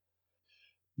becomes.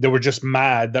 They were just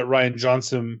mad that Rian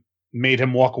Johnson made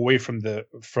him walk away from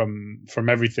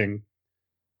everything.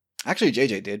 Actually,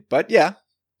 JJ did, but yeah.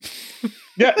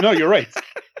 Yeah, no, you're right.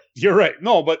 You're right.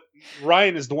 No, but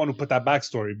Ryan is the one who put that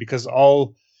backstory because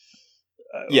all.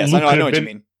 Yes, I know what you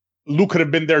mean. Luke could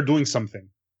have been there doing something,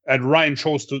 and Ryan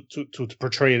chose to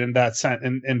portray it in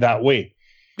that way.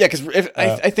 Yeah, because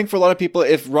I think for a lot of people,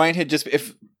 if Ryan had just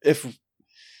if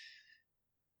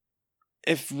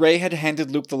Rey had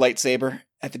handed Luke the lightsaber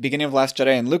at the beginning of Last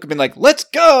Jedi and Luke had been like, "Let's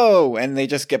go," and they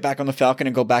just get back on the Falcon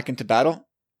and go back into battle,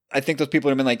 I think those people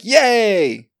would have been like,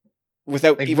 "Yay!"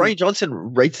 Without like Rian Johnson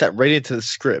writes that right into the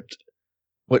script.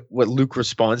 What Luke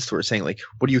responds to her saying, like,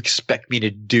 "What do you expect me to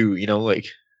do?" You know, like.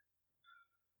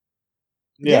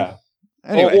 Yeah.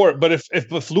 Anyway. But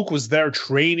if Luke was there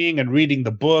training and reading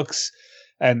the books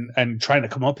and trying to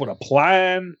come up with a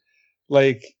plan,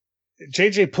 like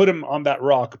JJ put him on that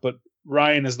rock, but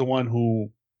Ryan is the one who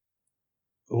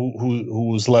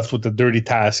was left with the dirty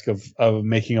task of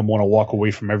making him want to walk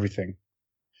away from everything.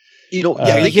 You know,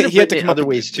 Yeah, they he could had have to been come in up other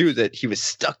with- ways too. That he was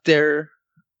stuck there,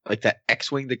 like that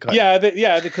X-wing that got.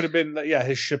 They could have been. Yeah,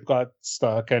 his ship got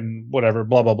stuck and whatever,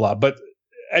 blah blah blah. But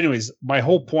anyways, my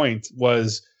whole point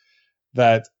was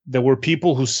that there were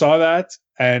people who saw that,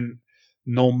 and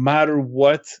no matter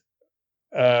what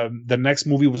the next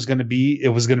movie was going to be, it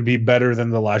was going to be better than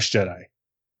The Last Jedi.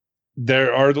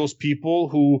 There are those people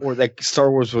who, Or like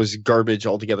Star Wars was garbage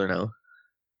altogether now.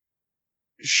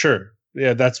 sure,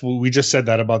 yeah, that's what we just said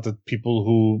that about the people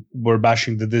who were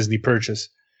bashing the Disney purchase.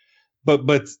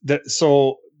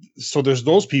 So there's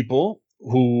those people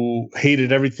who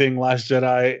hated everything Last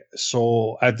Jedi.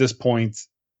 So at this point,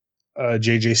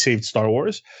 JJ saved Star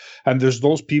Wars, and there's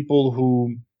those people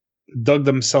who dug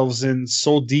themselves in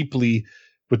so deeply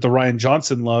with the Rian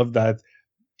Johnson love that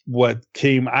what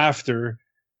came after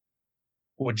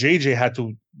what JJ had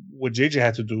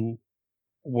to do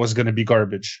was going to be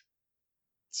garbage.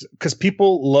 Because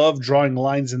people love drawing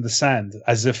lines in the sand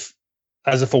as if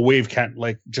a wave can't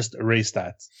like just erase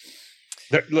that.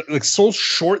 They're like so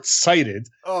short-sighted.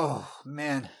 Oh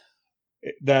man.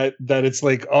 That it's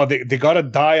like, oh, they gotta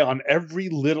die on every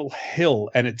little hill,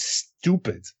 and it's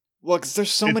stupid. Well, because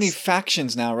there's so many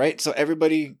factions now, right? So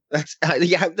everybody. That's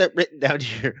you have that written down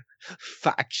here.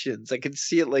 Factions. I can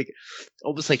see it like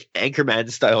almost like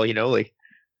Anchorman style. You know, like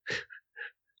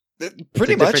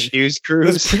Pretty the much. different news That's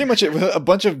crews. pretty much it. With a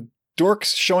bunch of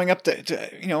dorks showing up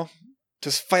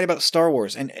to fight about Star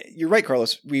Wars. And you're right,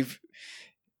 Carlos.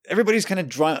 Everybody's kind of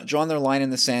drawn their line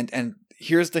in the sand, and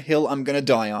here's the hill I'm going to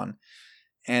die on.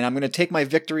 And I'm going to take my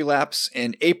victory laps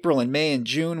in April and May and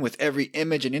June with every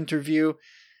image and interview.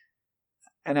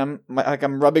 And I'm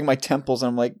rubbing my temples, and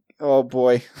I'm like, oh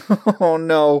boy, oh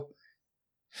no.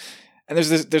 And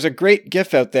there's a great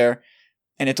GIF out there,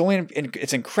 and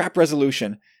it's in crap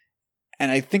resolution. And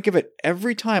I think of it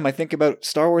every time I think about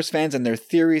Star Wars fans and their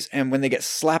theories, and when they get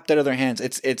slapped out of their hands.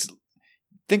 It's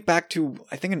think back to,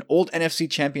 I think, an old NFC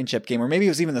Championship game, or maybe it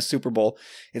was even the Super Bowl.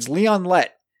 It's Leon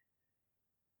Lett.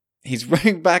 He's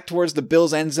running back towards the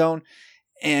Bills' end zone,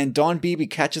 and Don Beebe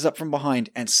catches up from behind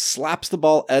and slaps the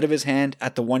ball out of his hand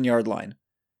at the 1 yard line.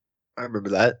 I remember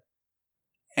that.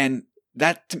 And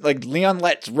that, like, Leon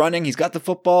Lett's running, he's got the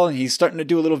football, and he's starting to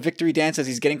do a little victory dance as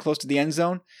he's getting close to the end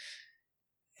zone.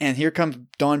 And here comes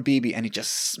Don Beebe, and he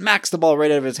just smacks the ball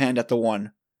right out of his hand at the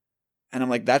 1. And I'm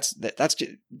like, that's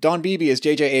Don Beebe is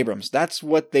J.J. Abrams. That's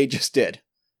what they just did.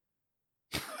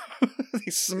 They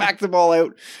smacked the ball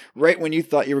out right when you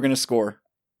thought you were going to score.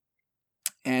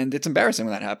 And it's embarrassing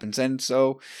when that happens. And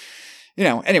so,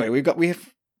 anyway,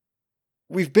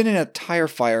 we've been in a tire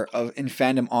fire in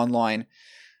fandom online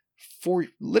for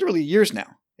literally years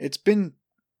now. It's been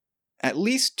at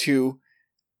least 2,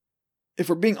 if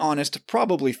we're being honest,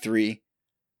 probably 3.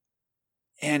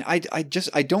 And I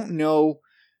don't know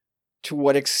to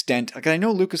what extent. Like, I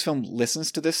know Lucasfilm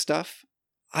listens to this stuff.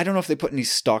 I don't know if they put any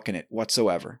stock in it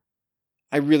whatsoever.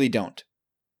 I really don't.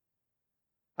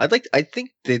 I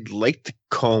think they'd like to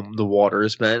calm the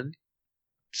waters, man,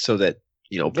 so that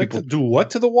Like people to do what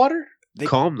to the water?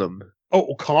 calm them.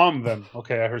 Oh, calm them.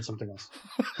 Okay, I heard something else.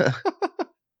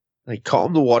 Like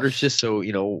calm the waters, just so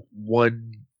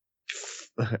one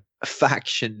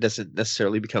faction doesn't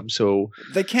necessarily become so.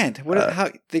 They can't.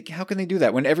 How can they do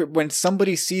that when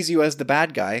somebody sees you as the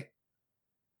bad guy?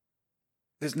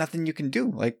 There's nothing you can do.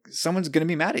 Like, someone's gonna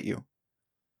be mad at you.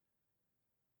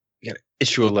 You gotta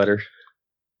issue a letter.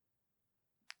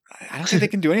 I don't think they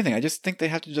can do anything. I just think they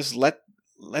have to just let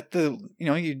the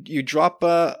you drop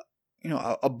a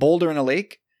boulder in a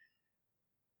lake,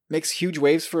 makes huge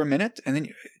waves for a minute, and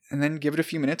then give it a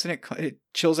few minutes and it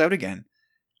chills out again.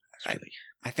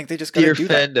 I think they just gotta Dear do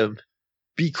that. fandom,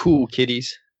 be cool,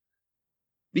 kiddies.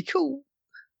 Be cool.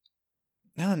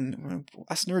 No,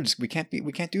 us nerds, we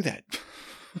can't do that.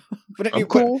 But I'm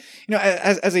cool.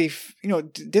 as a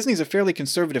Disney's a fairly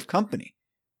conservative company,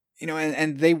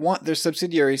 and they want their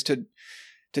subsidiaries to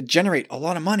generate a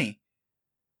lot of money.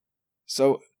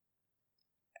 So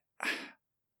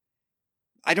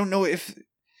I don't know if,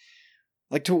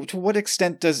 like, to what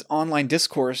extent does online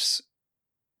discourse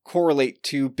correlate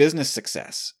to business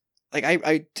success? Like,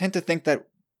 I tend to think that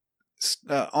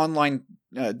online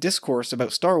discourse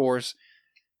about Star Wars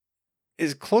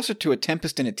is closer to a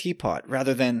tempest in a teapot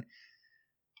rather than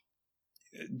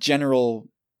general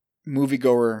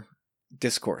moviegoer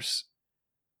discourse.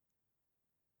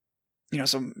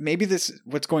 So maybe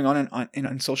what's going on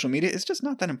on social media is just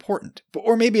not that important,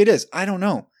 or maybe it is. I don't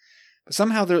know. But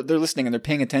somehow they're listening and they're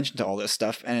paying attention to all this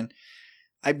stuff, and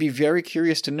I'd be very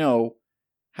curious to know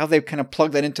how they kind of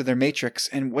plug that into their matrix,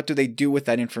 and what do they do with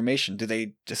that information? Do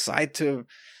they decide to,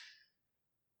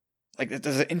 like,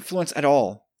 does it influence at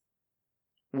all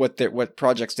what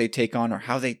projects they take on, or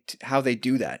how they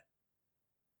do that?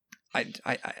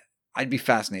 I'd be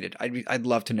fascinated. I'd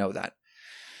love to know that.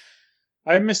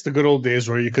 I miss the good old days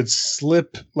where you could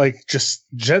just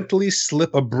gently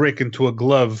slip a brick into a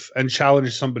glove and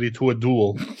challenge somebody to a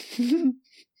duel.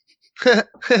 Like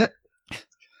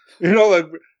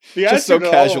the Just answer so to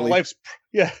casually.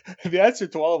 the answer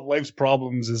to all of life's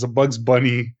problems is a Bugs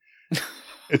Bunny.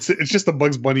 It's just a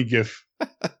Bugs Bunny gif.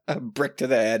 A brick to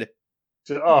the head.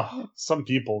 Some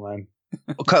people, man.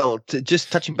 Well, Kyle,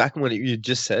 just touching back on what you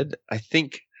just said, I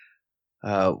think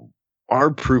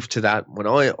our proof to that, when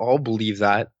I all believe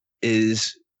that,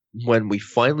 is when we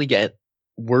finally get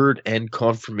word and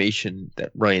confirmation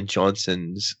that Rian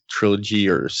Johnson's trilogy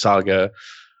or saga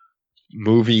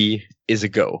movie is a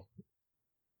go.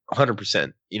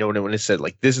 100%. When it said,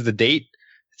 like, this is the date,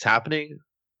 it's happening,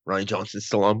 Rian Johnson's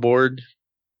still on board,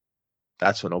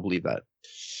 that's when I'll believe that.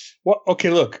 Well, okay,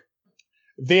 look.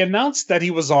 They announced that he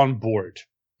was on board.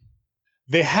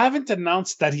 They haven't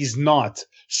announced that he's not.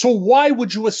 So why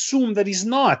would you assume that he's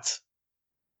not?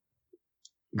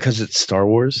 Because it's Star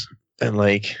Wars,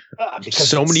 and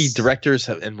so many directors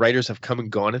and writers have come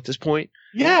and gone at this point.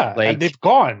 Yeah, and they've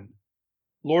gone.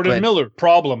 Lord and Miller,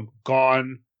 problem,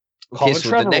 gone. Colin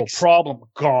Trevorrow, problem,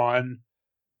 gone.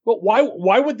 But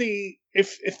why would they?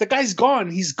 If the guy's gone,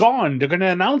 he's gone. They're going to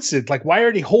announce it. Like, why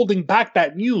are they holding back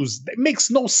that news? It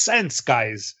makes no sense,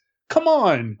 guys. Come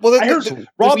on. Well, I heard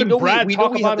Rob and Brad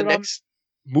talk about it. Next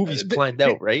movies planned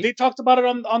out, right? They talked about it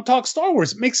on Talk Star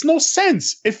Wars. It makes no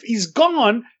sense. If he's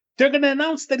gone, they're going to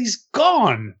announce that he's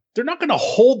gone. They're not going to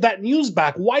hold that news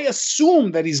back. Why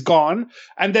assume that he's gone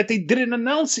and that they didn't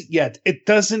announce it yet? It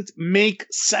doesn't make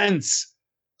sense.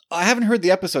 I haven't heard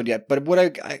the episode yet, but what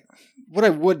I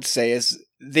would say is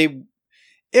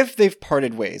if they've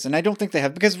parted ways, and I don't think they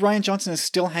have, because Rian Johnson is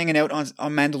still hanging out on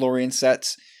Mandalorian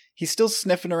sets, he's still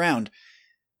sniffing around.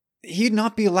 He'd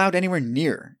not be allowed anywhere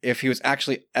near if he was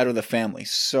actually out of the family.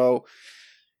 So,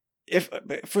 if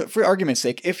for argument's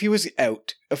sake, if he was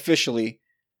out officially,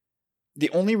 the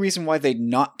only reason why they'd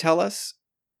not tell us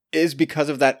is because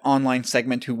of that online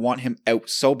segment who want him out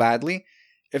so badly.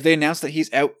 If they announce that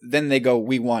he's out, then they go,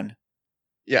 "We won."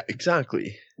 Yeah,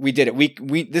 exactly. We did it. We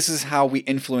this is how we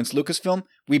influence Lucasfilm.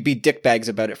 We be dickbags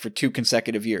about it for 2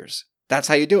 consecutive years. That's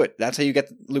how you do it. That's how you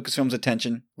get Lucasfilm's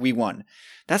attention. We won.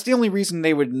 That's the only reason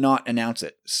they would not announce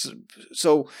it.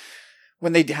 So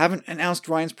when they haven't announced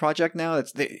Ryan's project now,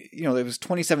 it was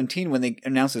 2017 when they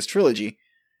announced his trilogy.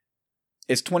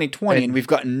 It's 2020 and we've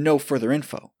gotten no further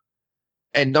info.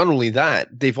 And not only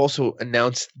that, they've also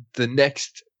announced the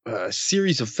next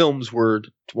series of films were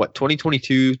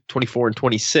 2022, 24, and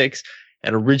 26,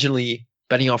 and originally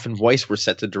Benioff and Weiss were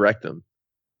set to direct them.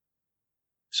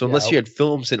 So unless you had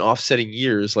films in offsetting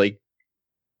years, like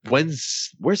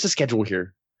where's the schedule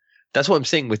here? That's what I'm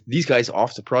saying. With these guys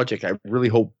off the project, I really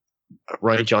hope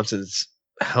Rian Johnson's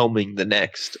helming the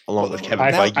next, along with Kevin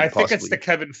Feige. I think it's the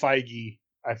Kevin Feige.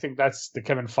 I think that's the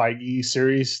Kevin Feige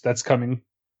series that's coming.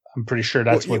 I'm pretty sure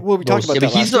that's we talked about that.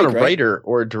 But he's not week, a writer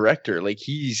or a director. Like,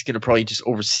 he's gonna probably just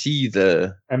oversee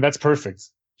the. And that's perfect.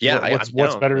 Yeah,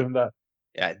 what's better than that?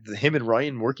 Yeah, him and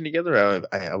Ryan working together,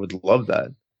 I would love that.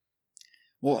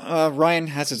 Well, Ryan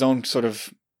has his own sort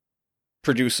of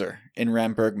producer in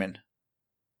Ram Bergman.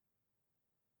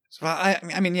 So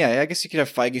I mean, yeah, I guess you could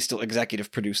have Feige still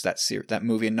executive produce that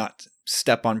movie and not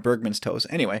step on Bergman's toes.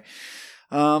 Anyway,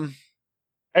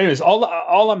 anyways,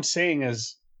 all I'm saying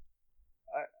is.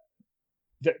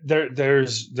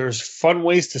 There's fun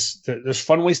ways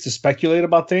to speculate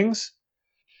about things,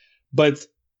 but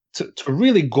to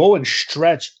really go and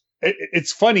stretch,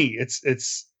 it's funny.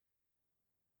 It's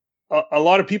a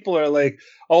lot of people are like,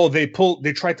 oh, they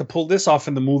tried to pull this off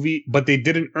in the movie, but they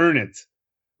didn't earn it.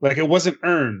 Like, it wasn't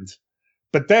earned.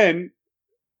 But then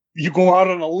you go out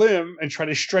on a limb and try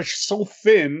to stretch so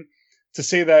thin to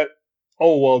say that,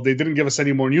 oh, well, they didn't give us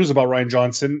any more news about Rian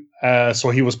Johnson,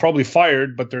 so he was probably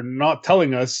fired, but they're not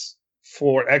telling us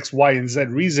for X, Y, and Z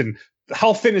reason.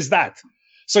 How thin is that?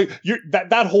 So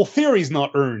that whole theory is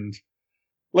not earned.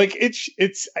 Like,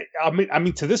 I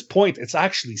mean, to this point, it's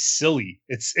actually silly.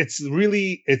 It's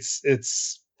really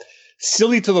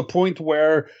silly to the point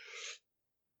where,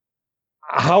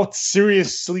 how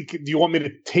seriously do you want me to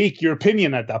take your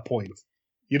opinion at that point?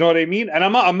 You know what I mean? And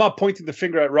I'm not pointing the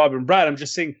finger at Rob and Brad. I'm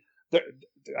just saying.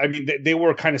 I mean, they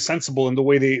were kind of sensible in the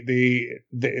way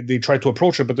they tried to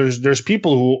approach it, but there's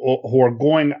people who are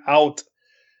going out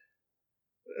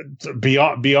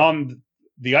beyond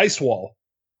the ice wall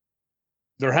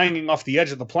they're hanging off the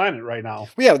edge of the planet right now.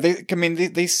 Well, yeah,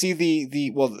 they see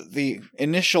the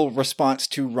initial response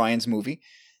to Ryan's movie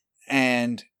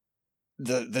and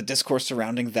the discourse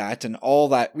surrounding that and all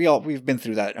that. We've been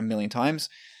through that a million times.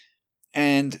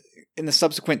 And in the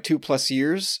subsequent 2+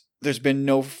 years, there's been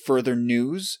no further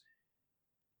news.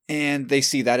 And they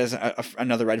see that as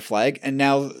another red flag. And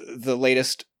now the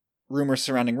latest rumor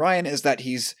surrounding Ryan is that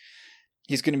he's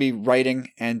going to be writing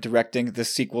and directing the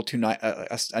sequel to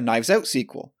a Knives Out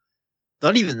sequel.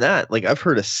 Not even that. Like, I've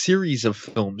heard a series of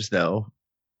films now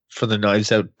for the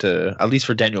Knives Out, at least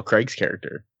for Daniel Craig's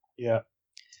character. Yeah.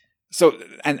 So,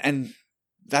 and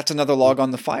that's another log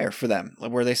on the fire for them,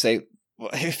 where they say, well,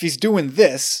 if he's doing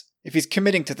this, if he's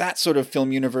committing to that sort of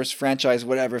film universe, franchise,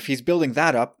 whatever, if he's building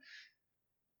that up,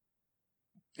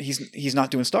 he's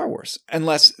not doing Star Wars,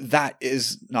 unless that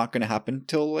is not going to happen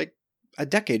till like a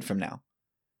decade from now.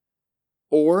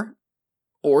 Or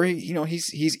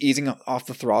he's easing off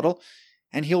the throttle,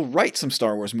 and he'll write some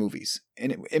Star Wars movies.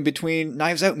 In between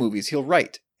Knives Out movies, he'll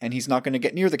write, and he's not going to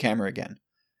get near the camera again.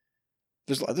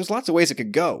 There's lots of ways it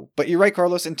could go, but you're right,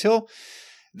 Carlos. Until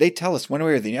they tell us one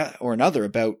way or another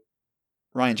about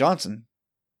Rian Johnson,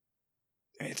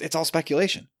 it's all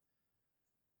speculation.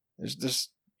 There's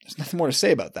nothing more to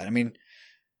say about that. I mean,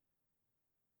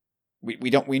 we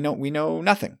know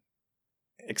nothing.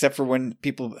 Except for when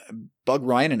people bug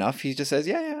Ryan enough, he just says,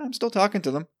 "Yeah, I'm still talking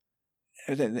to them."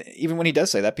 Even when he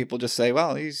does say that, people just say,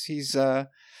 "Well, he's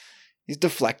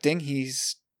deflecting.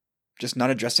 He's just not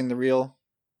addressing the real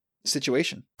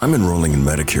situation." I'm enrolling in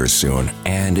Medicare soon,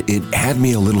 and it had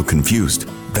me a little confused.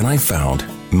 Then I found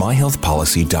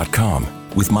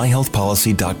myhealthpolicy.com. With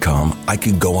myhealthpolicy.com, I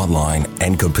could go online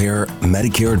and compare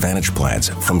Medicare Advantage plans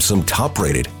from some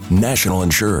top-rated national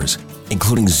insurers,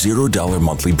 including $0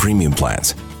 monthly premium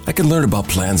plans. I can learn about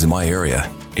plans in my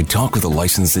area and talk with a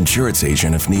licensed insurance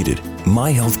agent if needed.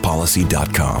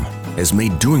 MyHealthPolicy.com has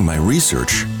made doing my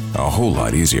research a whole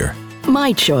lot easier.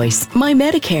 My choice, my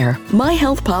Medicare,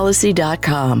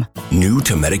 myhealthpolicy.com. New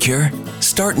to Medicare?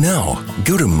 Start now.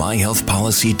 Go to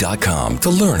myhealthpolicy.com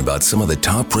to learn about some of the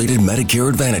top-rated Medicare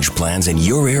Advantage plans in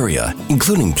your area,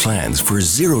 including plans for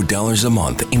 $0 a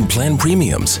month in plan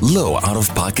premiums, low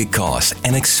out-of-pocket costs,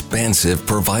 and expansive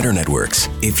provider networks.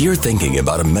 If you're thinking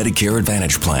about a Medicare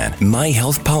Advantage plan,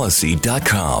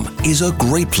 myhealthpolicy.com is a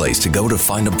great place to go to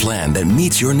find a plan that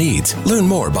meets your needs. Learn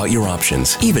more about your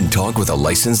options. Even talk with a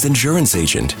licensed insurance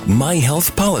agent.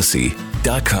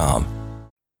 myhealthpolicy.com.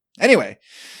 Anyway,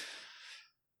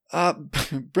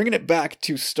 bringing it back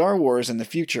to Star Wars and the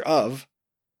future of,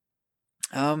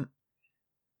 I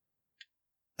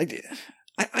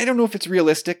don't know if it's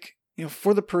realistic,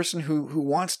 for the person who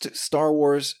wants Star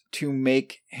Wars to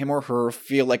make him or her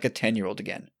feel like a 10-year-old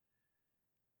again.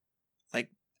 Like,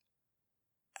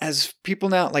 as people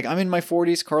now, like I'm in my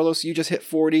 40s, Carlos, you just hit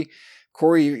 40,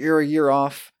 Corey, you're a year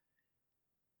off.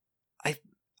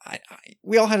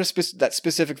 We all had that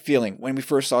specific feeling when we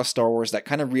first saw Star Wars that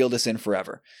kind of reeled us in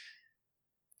forever.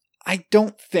 I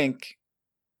don't think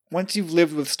once you've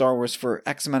lived with Star Wars for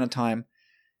X amount of time,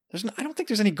 I don't think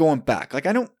there's any going back. Like,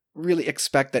 I don't really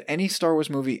expect that any Star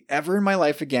Wars movie ever in my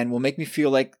life again will make me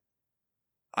feel like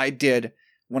I did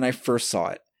when I first saw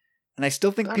it. And I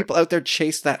still think people out there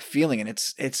chase that feeling, and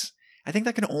it's I think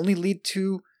that can only lead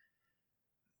to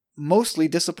mostly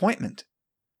disappointment.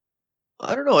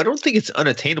 I don't know. I don't think it's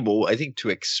unattainable. I think to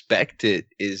expect it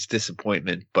is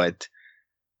disappointment, but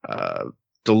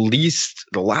the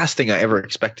last thing I ever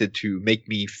expected to make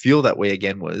me feel that way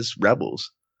again was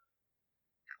Rebels.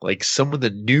 Like, some of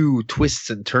the new twists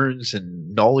and turns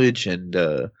and knowledge and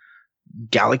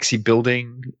galaxy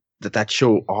building that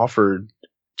show offered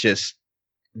just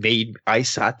made I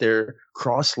sat there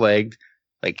cross-legged,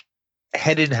 like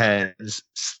head in hands,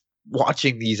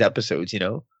 watching these episodes,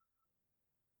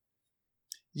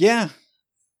 Yeah,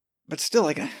 but still,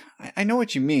 like, I know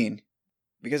what you mean,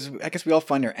 because I guess we all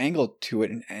find our angle to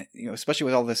it, and especially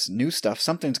with all this new stuff,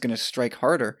 something's going to strike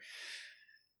harder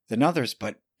than others.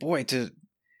 But boy, to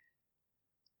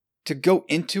go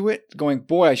into it going,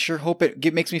 boy, I sure hope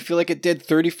it makes me feel like it did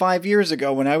 35 years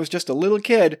ago when I was just a little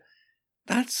kid.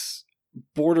 That's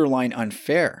borderline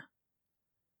unfair.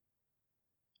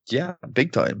 Yeah,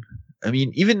 big time. I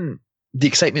mean, even the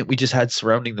excitement we just had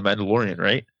surrounding The Mandalorian,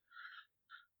 right?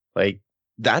 Like,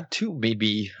 that too made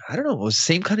me, I don't know, it was the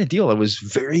same kind of deal. I was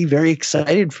very, very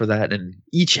excited for that. And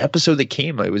each episode that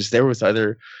came, I was there with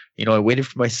either, I waited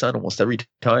for my son almost every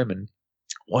time and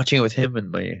watching it with him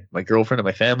and my girlfriend and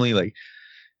my family. Like,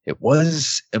 it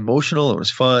was emotional. It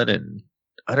was fun. And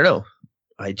I don't know.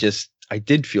 I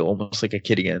did feel almost like a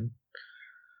kid again.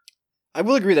 I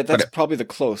will agree that's probably the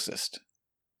closest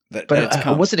But it's I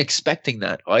come. wasn't expecting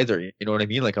that either. You know what I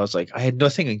mean? Like I was like, I had no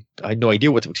idea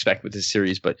what to expect with this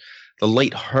series, but the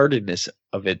lightheartedness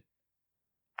of it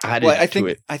added Well, to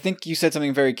it. I think you said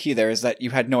something very key there, is that you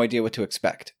had no idea what to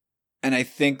expect. And I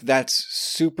think that's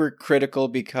super critical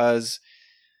because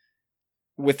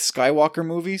with Skywalker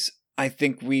movies, I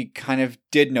think we kind of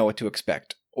did know what to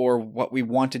expect, or what we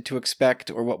wanted to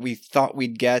expect, or what we thought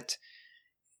we'd get.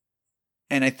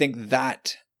 And I think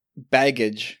that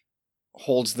baggage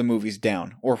holds the movies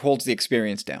down, or holds the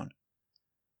experience down.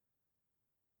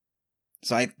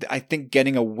 So I think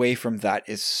getting away from that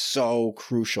is so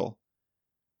crucial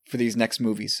for these next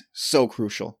movies. So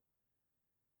crucial.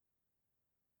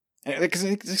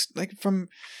 Because like from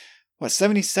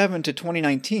 77 to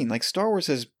 2019, like Star Wars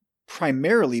has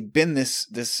primarily been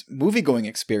this movie going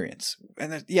experience.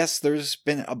 And yes, there's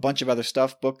been a bunch of other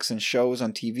stuff, books and shows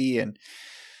on TV and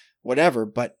whatever,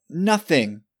 but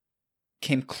nothing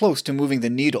came close to moving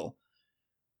the needle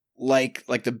like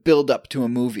the build up to a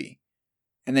movie,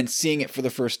 and then seeing it for the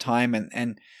first time,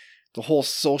 and the whole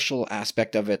social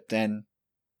aspect of it. Then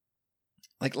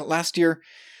like last year,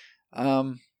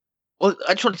 Well,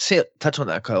 I just want to touch on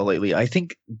that, Kyle. Lately, I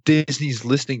think Disney's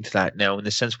listening to that now, in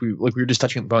the sense we were just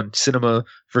touching upon cinema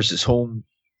versus home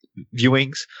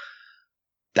viewings.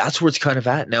 That's where it's kind of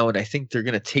at now, and I think they're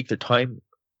going to take their time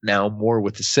now more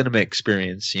with the cinema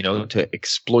experience, to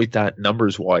exploit that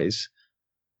numbers wise.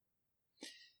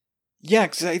 Yeah,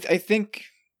 because I think,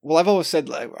 well, I've always said,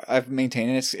 I've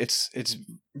maintained, and it's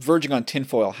verging on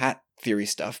tinfoil hat theory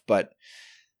stuff, but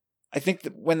I think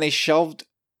that when they shelved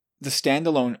the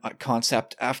standalone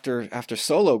concept after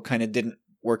Solo kind of didn't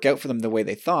work out for them the way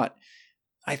they thought,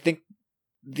 I think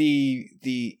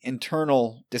the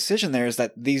internal decision there is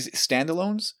that these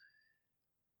standalones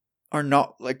are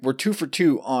not, like, we're 2 for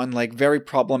 2 on like very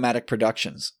problematic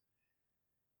productions.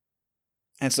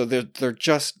 And so they're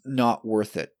just not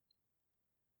worth it.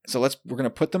 So we're going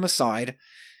to put them aside,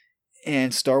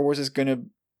 and Star Wars is going to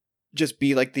just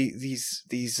be like these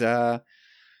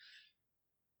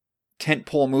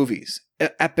tentpole movies,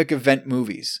 epic event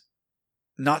movies,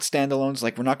 not standalones.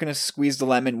 Like, we're not going to squeeze the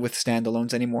lemon with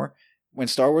standalones anymore. When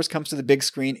Star Wars comes to the big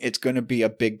screen, it's going to be a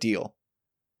big deal.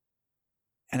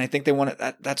 And I think they want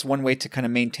to, that's one way to kind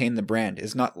of maintain the brand,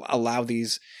 is not allow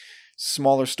these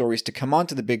smaller stories to come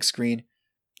onto the big screen.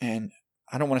 And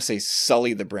I don't want to say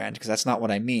sully the brand, because that's not what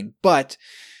I mean, but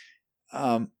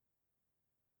allow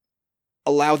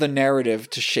the narrative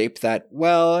to shape that.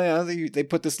 Well, they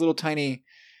put this little tiny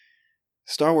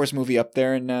Star Wars movie up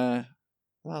there, and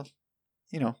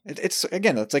it's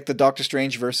again, it's like the Doctor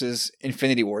Strange versus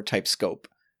Infinity War type scope.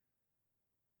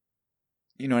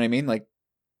 You know what I mean? Like,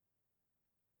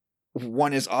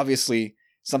 one is obviously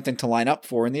something to line up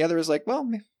for, and the other is like, well,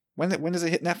 when does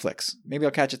it hit Netflix? Maybe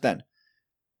I'll catch it then.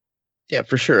 Yeah,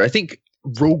 for sure. I think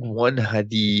Rogue One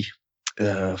had the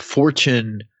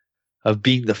fortune of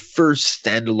being the first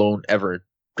standalone ever.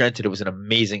 Granted, it was an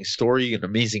amazing story, an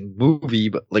amazing movie,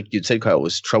 but like you'd said, Kyle, it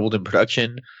was troubled in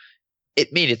production.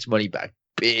 It made its money back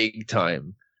big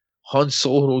time. Han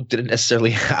Solo didn't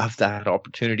necessarily have that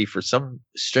opportunity for some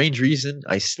strange reason.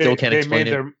 I still can't explain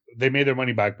it. They made their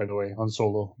money back, by the way, on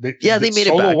Solo. They made it back.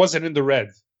 Solo wasn't in the red.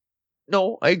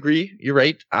 No, I agree. You're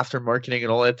right. After marketing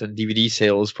and all that, and DVD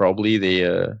sales, probably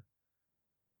they've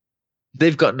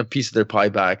gotten a piece of their pie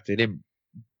back. They didn't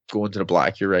go into the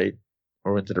black. You're right,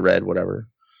 or into the red, whatever.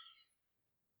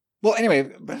 Well,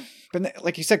 anyway, but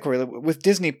like you said, Corey, with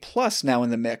Disney Plus now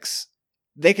in the mix,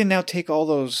 they can now take all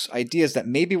those ideas that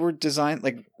maybe were designed,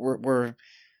 like were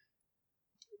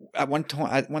at one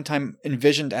time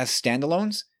envisioned as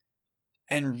standalones,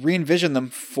 and re-envision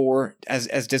them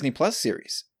as Disney Plus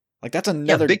series. Like, that's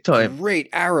another big time. Great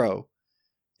arrow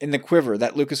in the quiver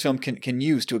that Lucasfilm can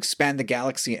use to expand the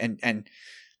galaxy and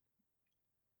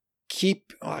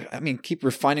keep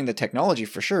refining the technology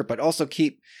for sure, but also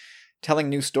keep telling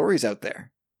new stories out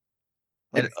there.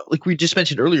 And like we just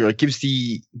mentioned earlier, it gives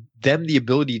them the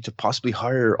ability to possibly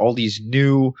hire all these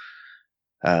new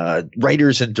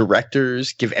writers and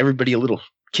directors, give everybody a little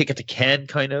kick at the can,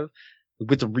 kind of.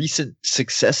 With the recent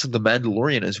success of The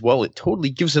Mandalorian as well, it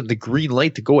totally gives them the green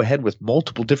light to go ahead with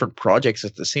multiple different projects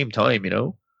at the same time,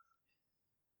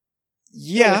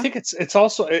 Yeah, I think it's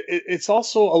also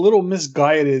a little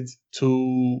misguided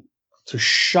to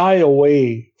shy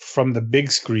away from the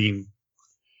big screen,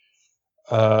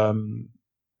 and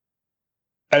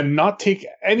not take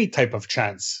any type of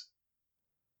chance.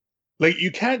 Like, you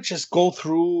can't just go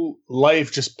through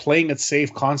life just playing it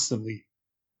safe constantly.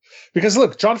 Because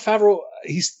look, Jon Favreau,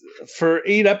 he's for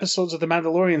 8 episodes of The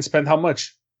Mandalorian spent how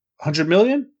much? 100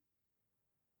 million?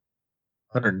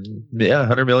 100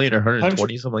 million or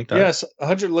 120, something like that. Yes,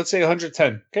 100. Let's say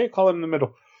 110. Okay, call it in the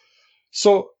middle.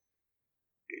 So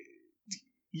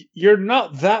you're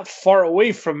not that far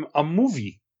away from a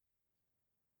movie,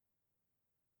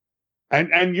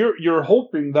 and you're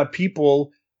hoping that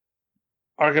people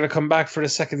are going to come back for the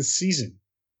second season,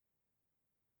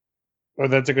 or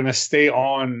that they're going to stay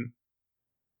on.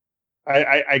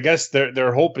 I guess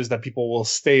their hope is that people will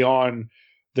stay on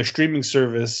the streaming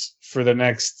service for the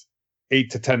next 8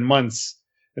 to 10 months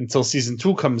until season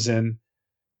 2 comes in,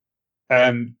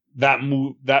 and that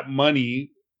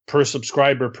money per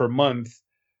subscriber per month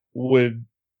would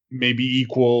maybe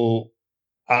equal.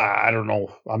 I don't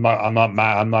know. I'm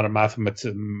not a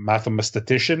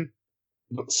mathematician,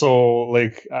 so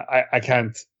like I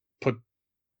can't put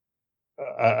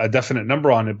a definite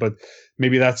number on it, but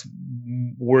maybe that's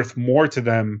worth more to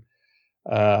them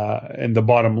in the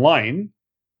bottom line.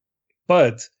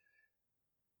 But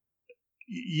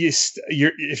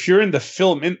if you're in the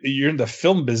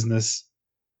film business,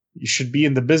 you should be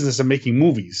in the business of making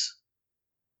movies.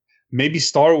 Maybe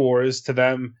Star Wars to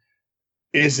them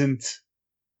isn't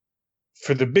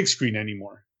for the big screen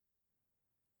anymore.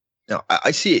 No,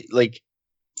 I see it like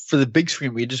for the big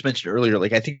screen. We just mentioned earlier.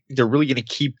 Like I think they're really going to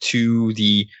keep to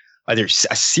the either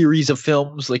a series of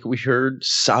films, like we heard,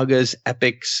 sagas,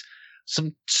 epics,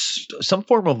 some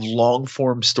form of long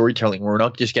form storytelling. Where we're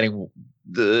not just getting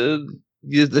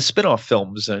the spin-off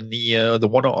films and the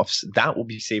one-offs. That will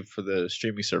be saved for the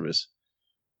streaming service.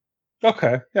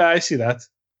 Okay, yeah, I see that.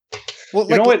 Well,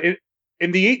 you know what?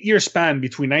 In the 8-year span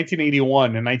between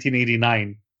 1981 and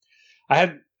 1989, I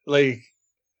had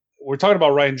we're talking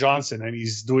about Rian Johnson, and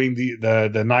he's doing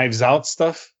the Knives Out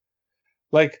stuff.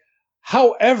 Like,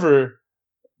 however,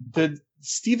 did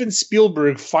Steven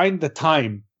Spielberg find the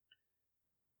time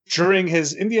during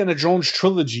his Indiana Jones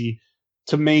trilogy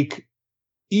to make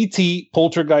E.T.,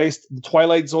 Poltergeist, the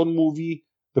Twilight Zone movie,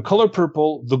 The Color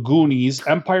Purple, The Goonies,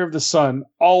 Empire of the Sun,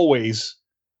 Always,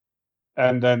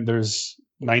 and then there's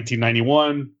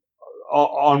 1991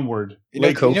 onward.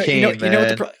 Cocaine,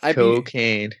 man.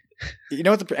 Cocaine. You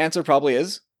know what the answer probably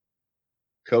is?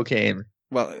 Cocaine.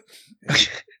 Well,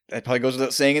 that probably goes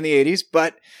without saying in the 80s,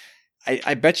 but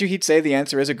I bet you he'd say the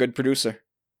answer is a good producer.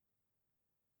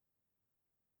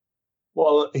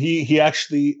 Well, he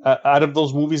actually, out of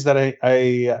those movies that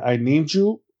I named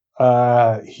you,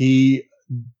 the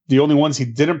only ones he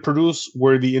didn't produce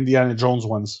were the Indiana Jones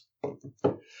ones,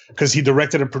 because he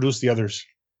directed and produced the others.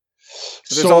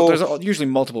 So there's usually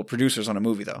multiple producers on a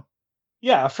movie, though.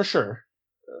 Yeah, for sure.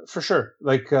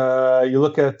 Like you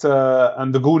look at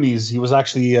on the Goonies, he was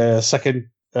actually a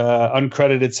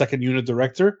uncredited second unit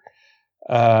director,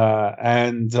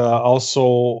 and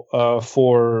also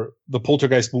for the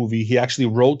Poltergeist movie, he actually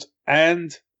wrote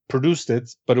and produced it,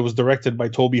 but it was directed by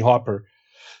Toby Hopper.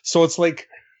 So it's like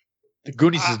the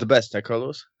Goonies is the best,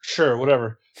 Carlos? Sure,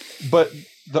 whatever. But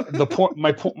the point,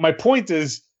 my point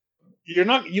is,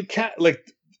 you can't like.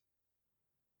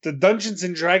 The Dungeons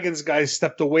and Dragons guys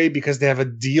stepped away because they have a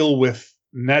deal with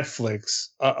Netflix,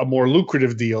 a more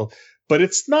lucrative deal. But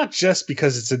it's not just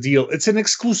because it's a deal; it's an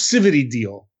exclusivity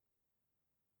deal.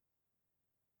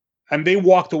 And they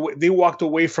walked away. They walked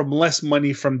away from less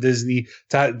money from Disney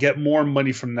to get more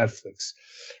money from Netflix.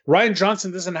 Rian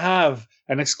Johnson doesn't have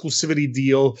an exclusivity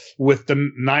deal with the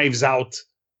Knives Out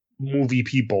movie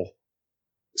people,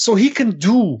 so he can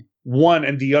do one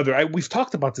and the other. We've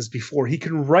talked about this before. He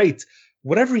can write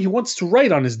whatever he wants to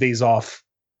write on his days off,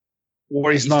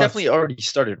 or he's not. Definitely already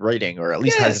started writing, or at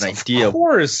least has an idea. Of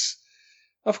course.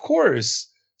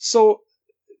 So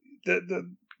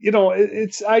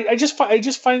it's I just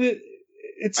find it.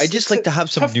 I just like to have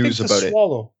some news about it.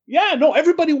 Yeah, no,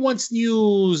 everybody wants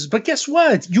news, but guess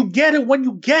what? You get it when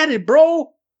you get it,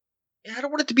 bro. Yeah, I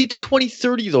don't want it to be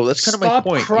 2030 though. That's kind of my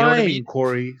point. Stop crying, you know what I mean?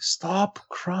 Corey. Stop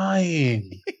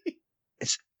crying.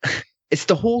 It's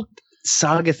the whole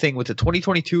saga thing with the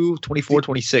 2022, 24,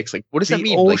 26. Like, what does that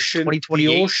mean?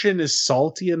 The ocean is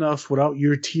salty enough without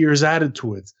your tears added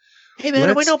to it. Hey man,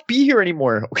 I might not be here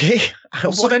anymore. Okay,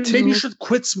 so then maybe you should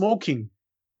quit smoking.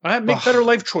 Make better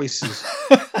life choices.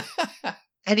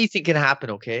 Anything can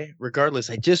happen. Okay, regardless,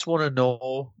 I just want to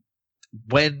know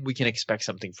when we can expect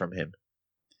something from him.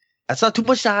 That's not too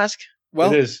much to ask.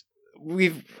 Well, it is.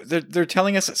 They're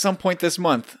telling us at some point this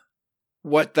month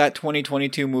what that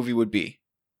 2022 movie would be.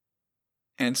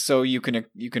 And so you can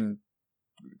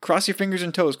cross your fingers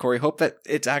and toes, Corey. Hope that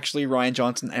it's actually Rian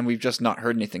Johnson, and we've just not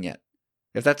heard anything yet.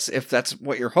 If that's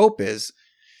what your hope is,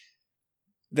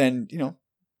 then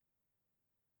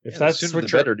if that's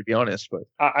what you're better, to be honest. But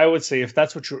I would say if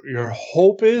that's what your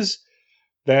hope is,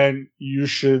 then you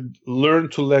should learn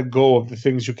to let go of the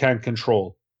things you can't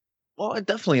control. Well,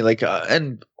 definitely.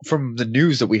 And from the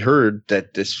news that we heard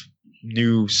that this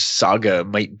new saga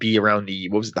might be around the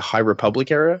High Republic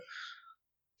era,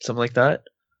 something like that.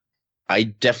 I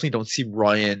definitely don't see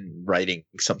Ryan writing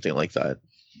something like that.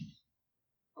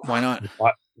 Why not?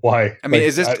 Why? I mean,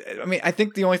 I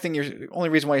think the only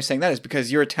reason why you're saying that is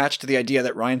because you're attached to the idea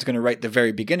that Ryan's going to write the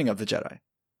very beginning of the Jedi.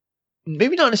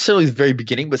 Maybe not necessarily the very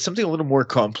beginning, but something a little more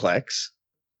complex.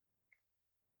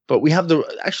 But we have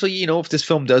if this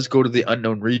film does go to the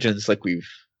unknown regions, like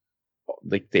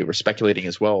they were speculating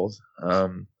as well,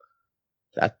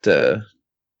 that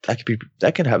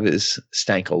could have his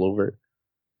stank all over it.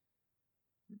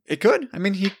 It could. I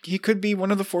mean, he could be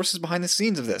one of the forces behind the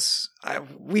scenes of this.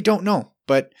 We don't know,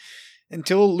 but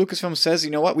until Lucasfilm says,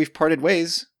 you know what, we've parted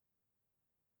ways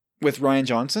with Rian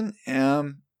Johnson,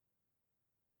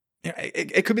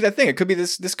 it could be that thing. It could be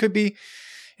this. This could be,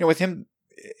 with him.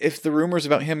 If the rumors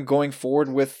about him going forward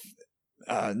with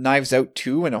Knives Out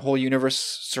 2 and a whole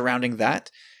universe surrounding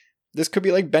that, this could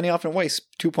be like Benioff and Weiss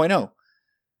 2.0,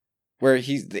 where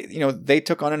they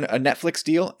took on a Netflix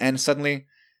deal and suddenly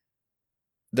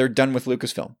they're done with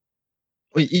Lucasfilm.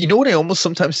 You know what I almost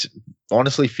sometimes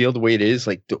honestly feel the way it is,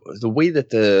 like the way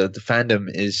that the fandom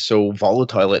is so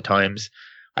volatile at times.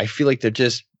 I feel like they're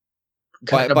just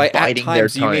kind of biding their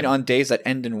time. You mean on days that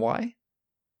end in Y?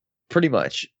 Pretty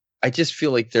much. I just feel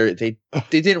like they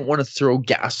didn't want to throw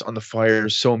gas on the fire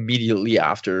so immediately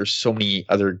after so many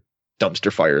other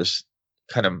dumpster fires,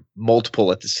 kind of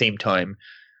multiple at the same time.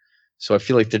 So I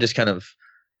feel like they're just kind of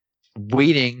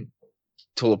waiting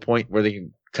till a point where they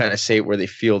can kind of say where they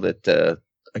feel that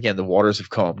again the waters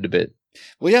have calmed a bit.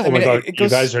 Well, yeah. Oh my God, you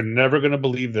guys are never going to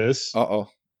believe this.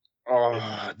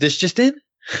 This just in?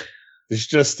 This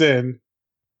just in.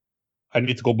 I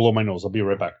need to go blow my nose. I'll be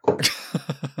right back.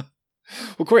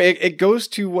 Well, Corey, it goes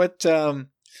to what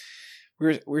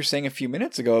we were saying a few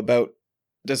minutes ago about,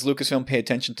 does Lucasfilm pay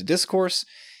attention to discourse?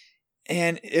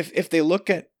 And if they look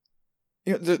at,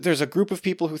 there's a group of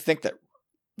people who think that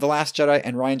The Last Jedi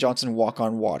and Rian Johnson walk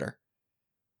on water.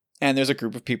 And there's a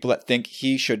group of people that think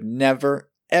he should never,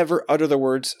 ever utter the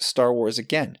words Star Wars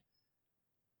again.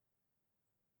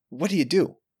 What do you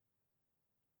do?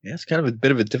 Yeah, it's kind of a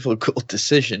bit of a difficult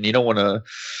decision. You don't want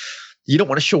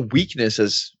to show weakness,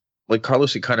 as like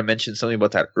Carlos had kind of mentioned something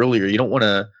about that earlier. You don't want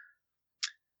to.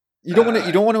 You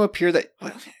don't want to appear that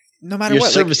no matter what, you're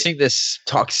servicing this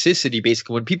toxicity.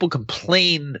 Basically, when people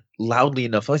complain loudly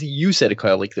enough, I think you said it,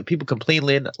 Kyle. Like the people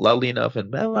complain loudly enough,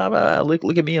 and blah, blah, blah,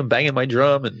 look at me, I'm banging my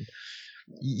drum, and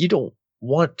you don't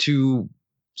want to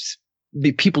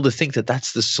be people to think that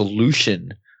that's the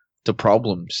solution to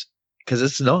problems, because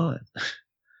it's not.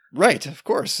 Right, of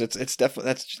course. It's definitely,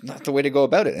 that's not the way to go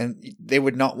about it. And they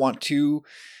would not want to.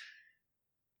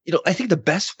 I think the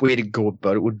best way to go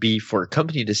about it would be for a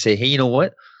company to say, hey, you know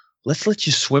what? Let's let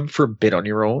you swim for a bit on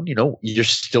your own. You're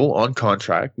still on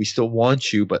contract. We still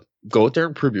want you, but go out there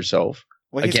and prove yourself.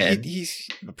 Well, he doesn't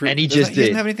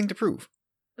have anything to prove.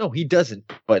 No, he doesn't.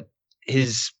 But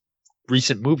his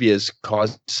recent movie has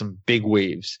caused some big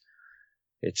waves.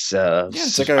 It's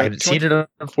like I haven't seen it,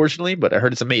 unfortunately, but I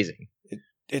heard it's amazing.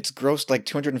 It's grossed like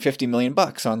 $250 million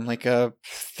on like a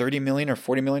 $30 million or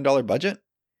 $40 million budget.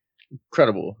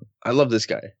 Incredible. I love this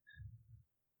guy.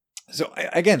 So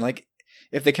again, like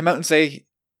if they come out and say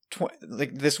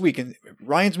like this week and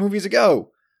Ryan's movie's a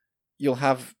go, you'll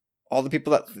have all the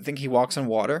people that think he walks on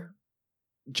water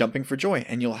jumping for joy,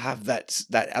 and you'll have that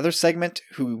other segment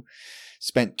who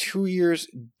spent 2 years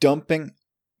dumping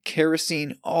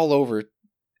kerosene all over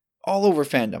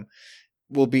fandom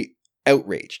will be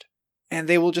outraged. And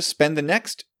they will just spend the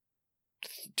next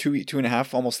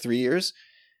 2.5, almost 3 years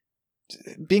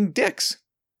being dicks.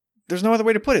 There's no other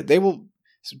way to put it. They will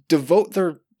devote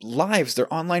their lives,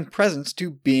 their online presence,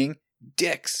 to being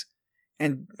dicks.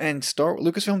 And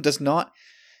Lucasfilm does not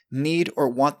need or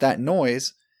want that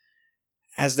noise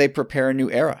as they prepare a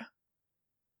new era.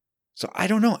 So I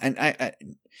don't know. And I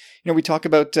we talk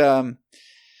about JJ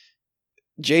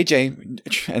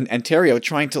and Terrio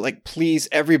trying to like please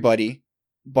everybody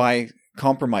by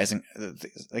compromising,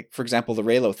 like for example the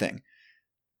Reylo thing.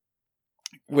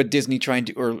 Would Disney try and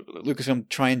do, or Lucasfilm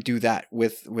try and do that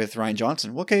with Rian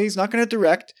Johnson? Well, okay, he's not going to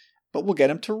direct, but we'll get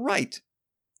him to write.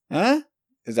 Huh?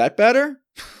 Is that better?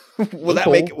 Will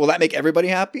that make everybody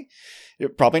happy?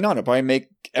 Probably not. It'll probably make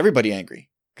everybody angry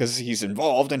because he's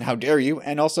involved, and how dare you?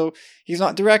 And also, he's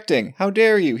not directing. How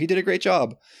dare you? He did a great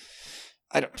job.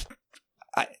 I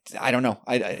don't know.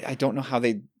 I don't know how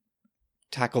they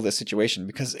tackle this situation,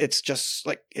 because it's just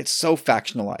like, it's so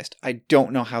factionalized. I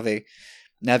don't know how they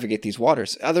navigate these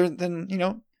waters, other than,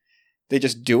 They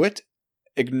just do it,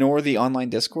 ignore the online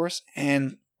discourse,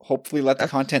 and hopefully let the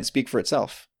content speak for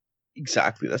itself.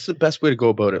 Exactly. That's the best way to go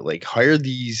about it. Like, hire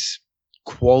these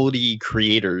quality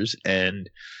creators, and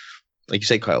like you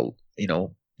say, Kyle,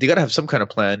 they got to have some kind of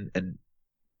plan and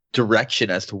direction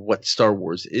as to what Star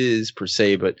Wars is per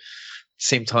se. But at the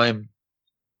same time,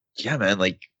 yeah, man,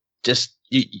 like, just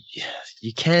you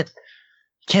can't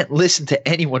listen to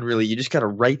anyone really. You just got to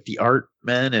write the art,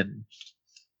 man, and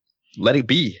let it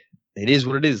be. It is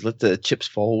what it is. Let the chips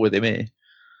fall where they may.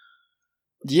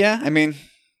 Yeah, I mean,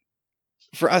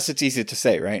 for us, it's easy to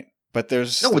say, right? But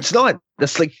there's... No, it's not.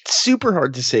 That's like super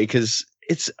hard to say because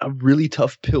it's a really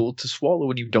tough pill to swallow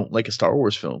when you don't like a Star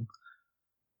Wars film.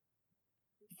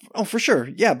 Oh, for sure.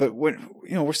 Yeah, but when,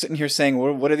 we're sitting here saying,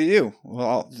 well, what do they do?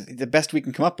 Well, the best we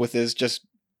can come up with is just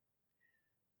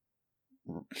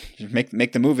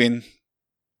make the movie and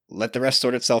let the rest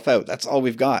sort itself out. That's all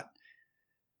we've got.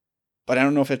 But I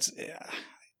don't know if it's,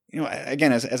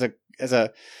 again, as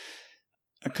a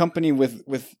company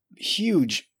with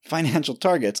huge financial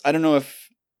targets, I don't know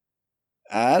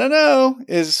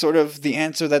is sort of the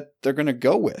answer that they're going to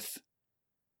go with.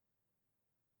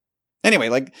 Anyway,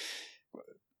 like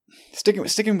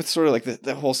sticking with sort of like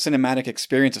the whole cinematic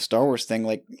experience of Star Wars thing,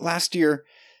 like last year,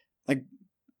 like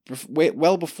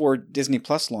well before Disney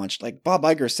Plus launched, like Bob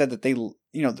Iger said that they,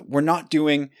 we're not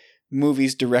doing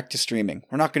movies direct to streaming.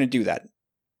 We're not going to do that.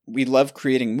 We love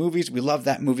creating movies. We love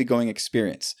that movie-going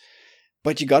experience.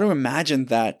 But you got to imagine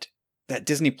that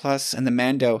Disney Plus and the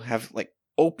Mando have like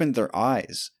opened their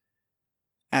eyes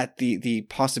at the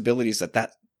possibilities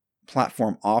that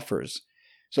platform offers.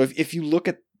 So if you look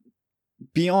at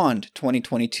beyond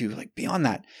 2022, like beyond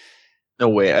that. No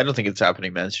way. I don't think it's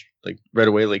happening, man. Like right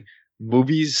away, like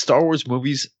movies, Star Wars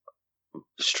movies,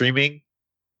 streaming,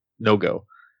 no go.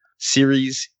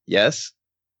 Series, yes.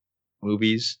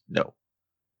 Movies, no.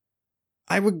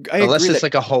 Unless it's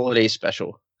like a holiday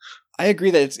special. I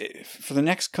agree that it's for the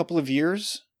next couple of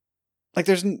years. Like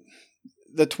there's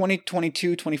the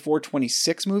 2022, 24,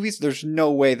 26 movies. There's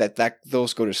no way that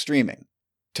those go to streaming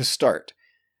to start.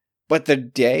 But the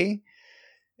day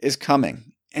is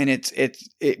coming, and it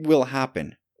will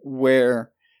happen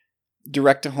where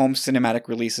direct-to-home cinematic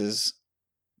releases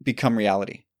become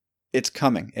reality. It's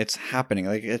coming. It's happening.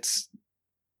 Like it's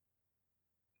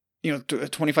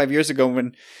 25 years ago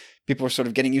when people were sort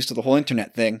of getting used to the whole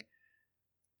internet thing,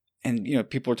 and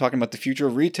people were talking about the future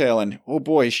of retail, and oh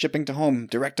boy, shipping to home,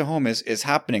 direct to home is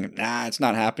happening. Nah, it's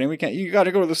not happening. We can't. You got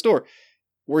to go to the store.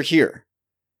 We're here.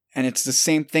 And it's the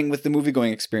same thing with the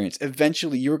movie-going experience.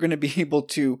 Eventually, you're going to be able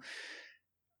to,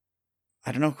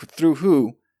 I don't know through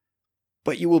who,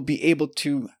 but you will be able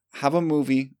to have a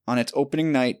movie on its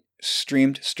opening night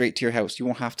streamed straight to your house. You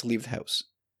won't have to leave the house.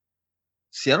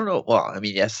 See, I don't know. Well, I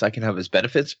mean, yes, I can have its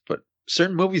benefits, but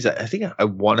certain movies, I think I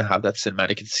want to have that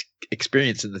cinematic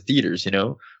experience in the theaters,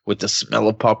 with the smell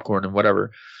of popcorn and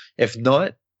whatever. If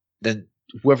not, then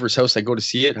whoever's house I go to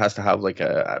see it has to have like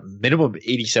a minimum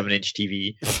 87-inch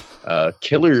TV,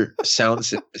 killer sound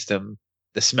system,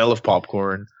 the smell of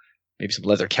popcorn, maybe some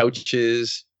leather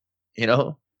couches,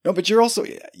 No, but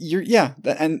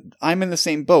and I'm in the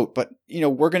same boat, but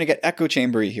we're going to get echo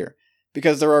chambery here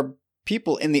because there are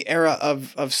people in the era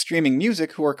of streaming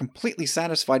music who are completely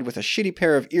satisfied with a shitty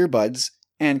pair of earbuds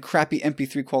and crappy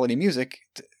MP3 quality music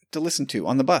to listen to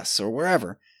on the bus or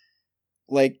wherever.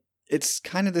 Like, it's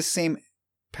kind of the same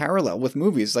parallel with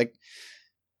movies. Like,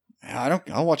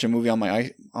 I'll watch a movie on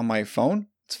my phone.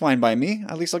 It's fine by me.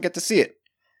 At least I'll get to see it.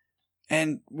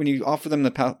 And when you offer them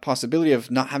the possibility of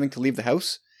not having to leave the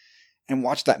house and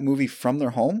watch that movie from their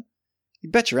home, you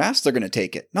bet your ass they're going to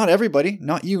take it. Not everybody,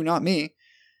 not you, not me.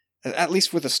 At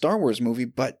least with a Star Wars movie,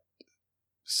 but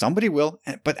somebody will.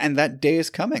 And that day is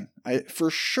coming.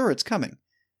 For sure it's coming.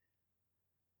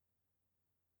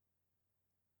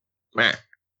 Man.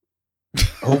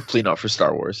 Hopefully not for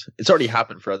Star Wars. It's already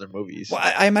happened for other movies. Well,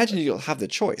 I imagine you'll have the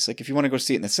choice. Like, if you want to go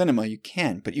see it in the cinema, you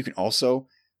can. But you can also,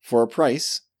 for a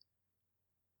price,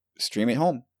 stream it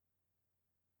home.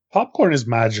 Popcorn is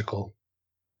magical.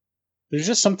 There's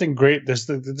just something great. There's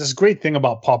this great thing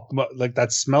about like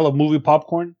that smell of movie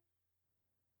popcorn.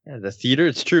 Yeah, the theater,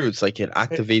 it's true. It's like it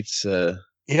activates...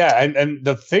 Yeah, and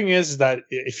the thing is that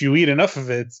if you eat enough of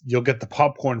it, you'll get the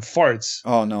popcorn farts.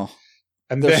 Oh, no.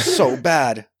 And they're so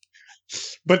bad.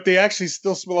 But they actually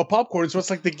still smell of popcorn, so it's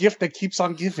like the gift that keeps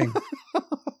on giving.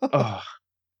 Oh.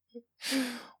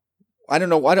 I don't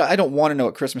know. I don't want to know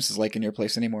what Christmas is like in your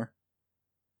place anymore.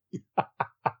 We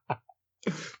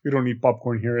don't eat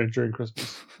popcorn here during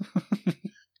Christmas.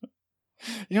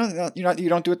 You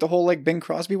don't do it the whole like Bing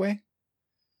Crosby way?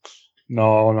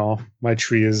 No. My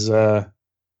tree is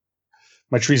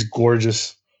My tree's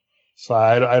gorgeous. So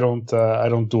I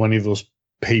don't do any of those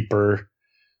paper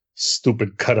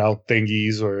stupid cutout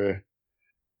thingies or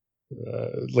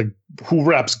like who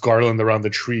wraps garland around the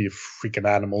tree, freaking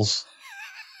animals.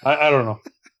 I don't know.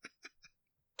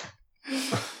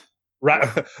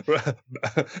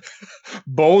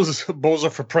 Bows are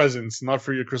for presents, not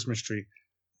for your Christmas tree.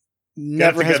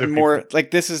 Never has been more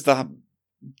like this is the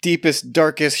deepest,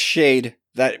 darkest shade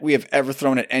that we have ever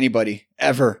thrown at anybody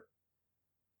ever.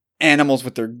 Animals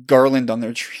with their garland on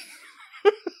their tree.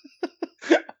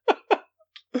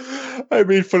 I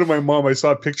made fun of my mom. I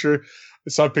saw a picture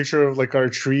of like our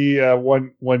tree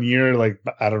one year, like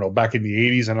I don't know, back in the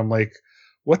 80s, and I'm like,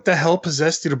 what the hell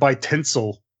possessed you to buy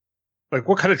tinsel? Like,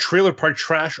 what kind of trailer park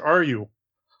trash are you?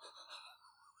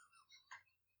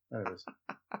 There it is.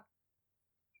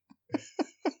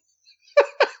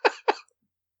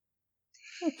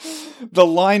 The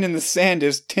line in the sand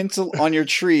is tinsel on your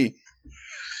tree.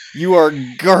 You are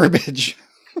garbage.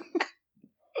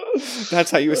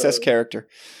 That's how you assess character.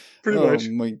 Pretty much.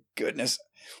 Oh my goodness.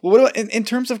 Well, what about in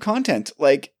terms of content?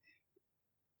 Like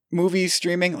movies,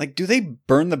 streaming, like do they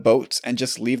burn the boats and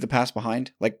just leave the past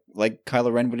behind? Like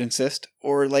Kylo Ren would insist?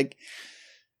 Or like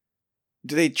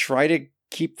do they try to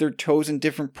keep their toes in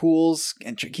different pools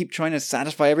and keep trying to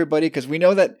satisfy everybody? Because we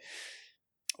know that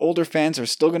older fans are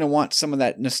still going to want some of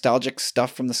that nostalgic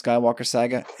stuff from the Skywalker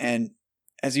saga. And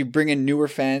as you bring in newer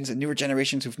fans and newer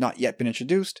generations who've not yet been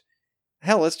introduced,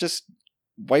 hell, let's just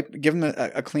give them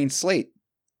a clean slate.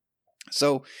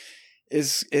 So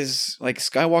is like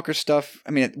Skywalker stuff,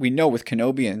 I mean, we know with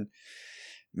Kenobi and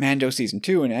Mando Season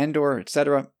 2 and Andor,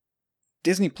 etc.,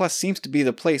 Disney Plus seems to be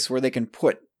the place where they can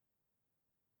put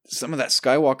some of that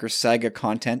Skywalker saga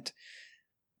content.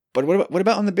 But what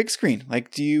about on the big screen?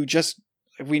 Like, do you just,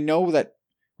 we know that,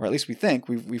 or at least we think,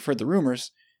 we've heard the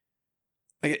rumors,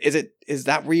 like, is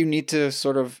that where you need to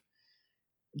sort of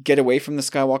get away from the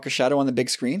Skywalker shadow on the big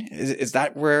screen? Is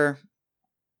that where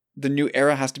the new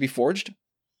era has to be forged?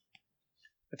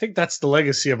 I think that's the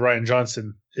legacy of Rian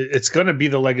Johnson. It's going to be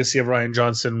the legacy of Rian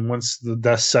Johnson once the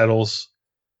dust settles.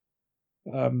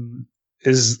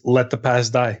 Is let the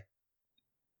past die.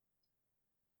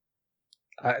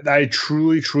 I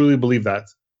truly, truly believe that.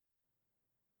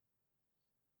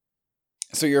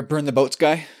 So you're a burn the boats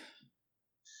guy?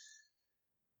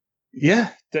 Yeah.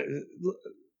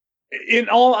 In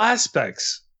all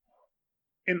aspects.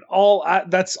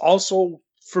 That's also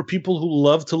for people who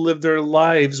love to live their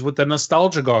lives with the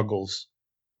nostalgia goggles.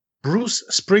 Bruce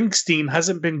Springsteen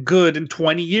hasn't been good in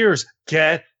 20 years.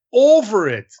 Get over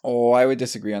it. Oh, I would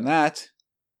disagree on that.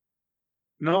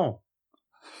 No.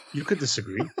 You could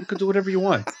disagree. You could do whatever you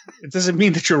want. It doesn't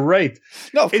mean that you're right.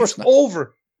 No, of course it's not.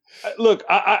 Over. Look,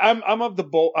 I'm of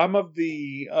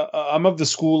the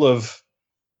school of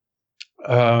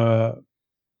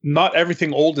not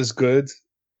everything old is good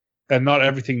and not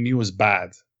everything new is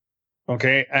bad.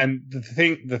 Okay? And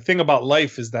the thing about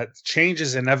life is that change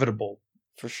is inevitable.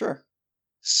 For sure.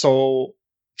 So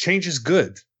change is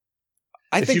good.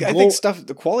 I think stuff,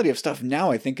 the quality of stuff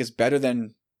now, I think, is better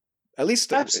than, at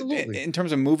least absolutely, in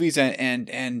terms of movies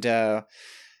and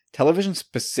television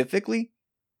specifically.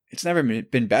 It's never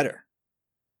been better.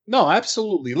 No,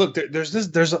 absolutely. Look, there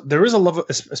is a love,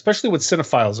 especially with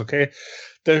cinephiles. Okay,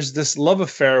 there's this love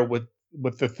affair with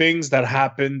the things that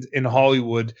happened in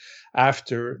Hollywood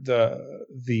after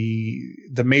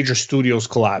the major studios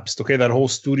collapsed. Okay, that whole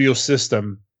studio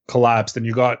system collapsed, and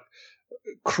you got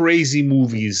crazy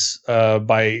movies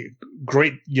by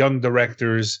great young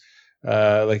directors.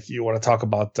 Like you want to talk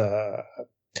about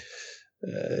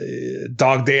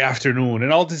Dog Day Afternoon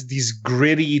and all these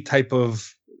gritty type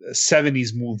of 70s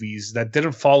movies that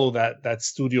didn't follow that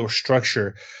studio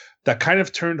structure, that kind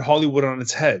of turned Hollywood on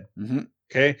its head. Mm-hmm.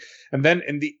 Okay, and then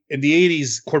in the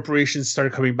 80s, corporations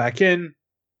started coming back in,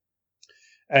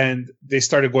 and they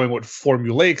started going with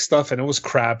formulaic stuff, and it was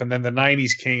crap. And then the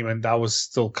 90s came, and that was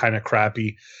still kind of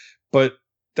crappy, but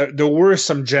there were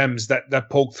some gems that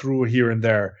poked through here and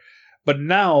there. But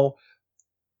now,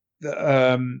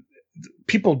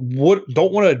 people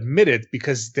don't want to admit it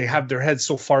because they have their heads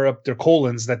so far up their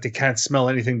colons that they can't smell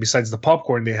anything besides the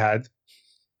popcorn they had.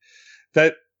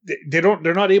 That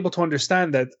they're not able to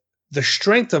understand that the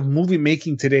strength of movie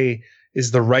making today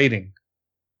is the writing.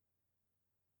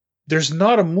 There's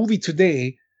not a movie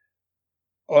today,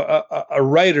 a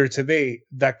writer today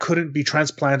that couldn't be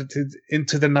transplanted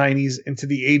into the 90s, into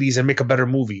the 80s, and make a better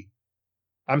movie.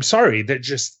 I'm sorry,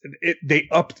 they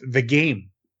upped the game.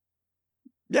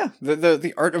 Yeah,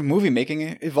 the art of movie making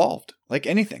evolved like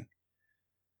anything.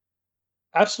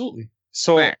 Absolutely.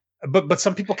 So, but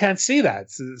some people can't see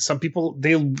that. Some people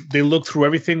they look through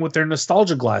everything with their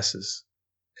nostalgia glasses.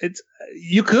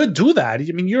 you could do that.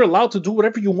 I mean, you're allowed to do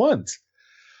whatever you want,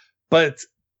 but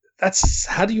that's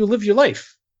how do you live your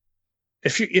life?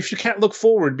 If you can't look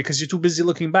forward because you're too busy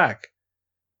looking back,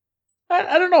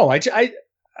 I don't know.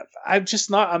 I'm just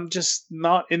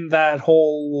not in that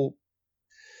whole.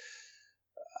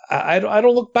 I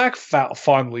don't look back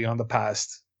fondly on the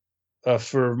past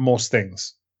for most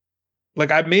things. Like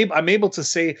I'm able to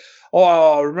say,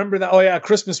 oh, remember that? Oh yeah,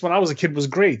 Christmas when I was a kid was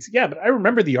great. Yeah, but I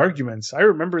remember the arguments. I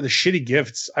remember the shitty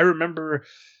gifts. I remember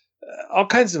all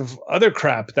kinds of other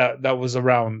crap that was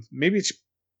around. Maybe it's,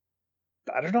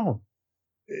 I don't know.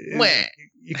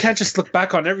 You can't just look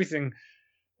back on everything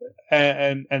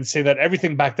and say that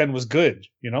everything back then was good.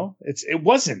 You know, it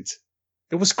wasn't.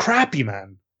 It was crappy,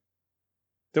 man.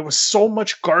 There was so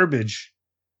much garbage.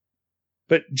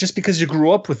 But just because you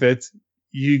grew up with it,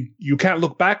 you can't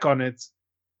look back on it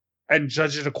and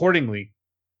judge it accordingly.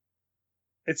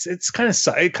 It kind of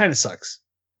sucks.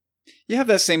 You have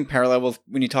that same parallel with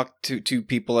when you talk to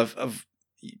people of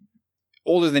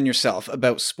older than yourself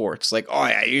about sports. Like, oh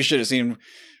yeah, you should have seen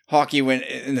hockey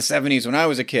in the 70s when I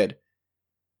was a kid.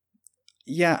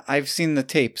 Yeah, I've seen the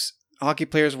tapes. Hockey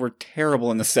players were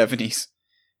terrible in the 70s.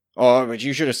 Oh, but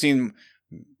you should have seen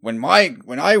when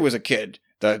I was a kid.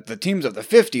 The teams of the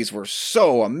 50s were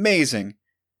so amazing.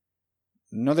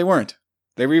 No, they weren't.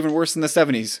 They were even worse in the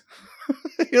 70s.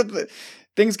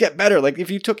 Things get better. Like if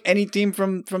you took any team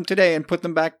from today and put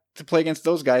them back to play against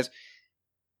those guys,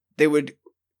 they would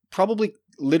probably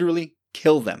literally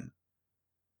kill them.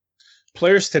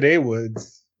 Players today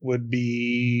would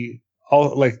be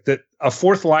all like that. A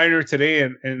fourth liner today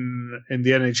in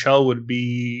the NHL would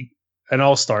be an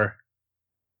all-star.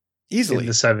 Easily. In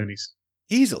the 70s.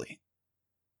 Easily.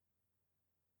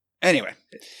 Anyway.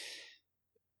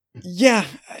 Yeah,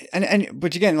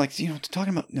 but again, like, you know,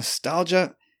 talking about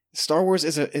nostalgia, Star Wars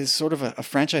is sort of a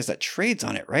franchise that trades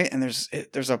on it, right? And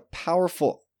there's a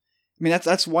powerful. I mean,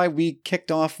 that's why we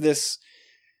kicked off this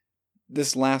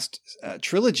last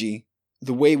trilogy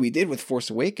the way we did with Force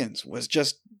Awakens, was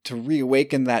just to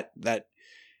reawaken that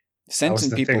sense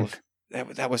in people.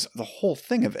 That was the whole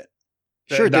thing of it.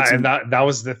 Sure, that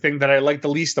was the thing that I liked the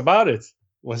least about it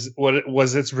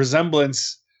was its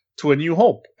resemblance to A New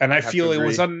Hope, and I feel it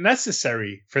was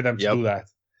unnecessary for them to do that.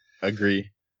 Agree.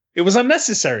 It was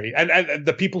unnecessary, and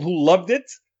the people who loved it,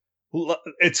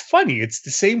 it's funny. It's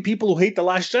the same people who hate The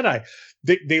Last Jedi.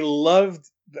 They loved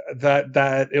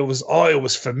that it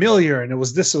was familiar and it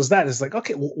was this, it was that. It's like,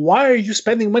 okay, why are you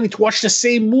spending money to watch the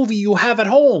same movie you have at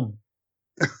home?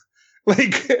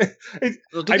 Like,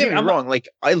 don't get me wrong. Like,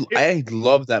 I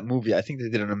love that movie. I think they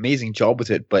did an amazing job with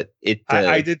it, but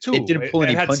I did too. It didn't pull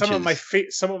any punches.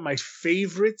 Some of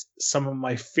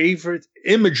my favorite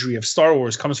imagery of Star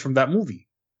Wars comes from that movie.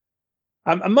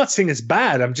 I'm not saying it's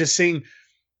bad. I'm just saying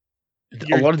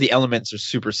a lot of the elements are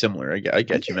super similar. I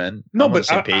get you, man. No, I'm on but the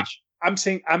same page.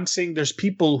 I'm saying there's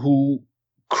people who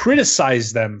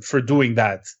criticize them for doing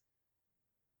that.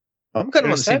 I'm kind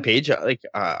of on the same page. Like,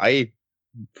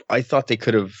 I thought they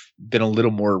could have been a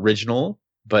little more original,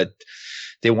 but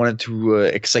they wanted to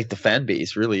excite the fan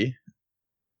base, really,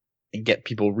 and get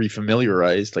people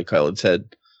refamiliarized, like Kyle had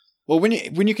said. Well, when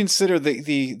you consider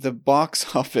the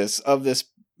box office of this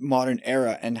modern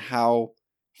era and how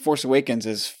Force Awakens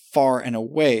is far and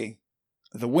away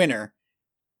the winner,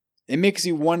 it makes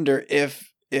you wonder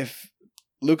if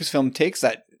Lucasfilm takes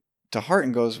that to heart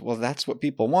and goes, well, that's what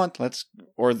people want.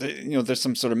 There's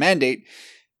some sort of mandate.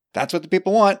 That's what the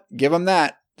people want. Give them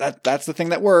that. That's the thing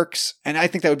that works. And I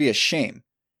think that would be a shame.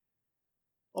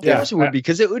 Well, yeah, it would be,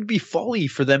 because it would be folly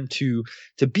for them to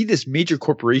be this major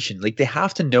corporation. Like, they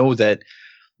have to know that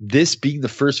this being the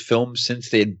first film since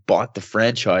they had bought the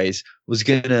franchise was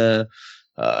going to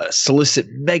solicit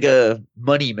mega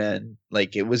money, man.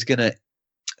 Like, it was going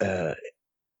to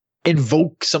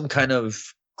invoke some kind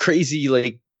of crazy,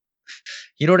 like,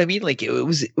 you know what I mean? Like, it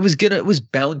was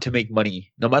bound to make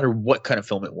money no matter what kind of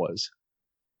film it was.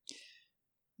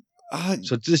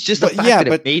 So it's just the fact that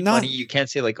it made money. You can't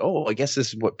say like, oh, I guess this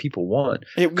is what people want.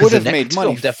 It would have made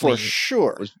money for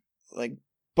sure.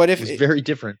 But if it was very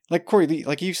different, like Corey,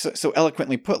 like you so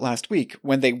eloquently put last week,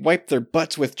 when they wiped their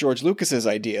butts with George Lucas's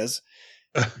ideas,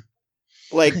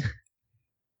 like,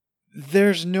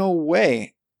 there's no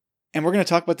way. And we're going to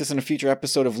talk about this in a future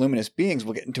episode of Luminous Beings.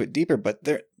 We'll get into it deeper, but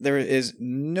there is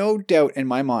no doubt in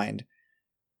my mind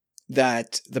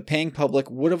that the paying public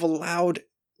would have allowed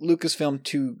Lucasfilm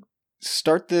to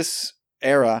start this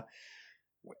era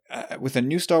with a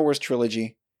new Star Wars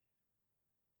trilogy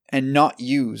and not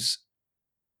use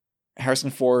Harrison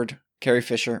Ford, Carrie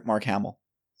Fisher, Mark Hamill.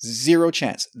 Zero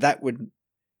chance. That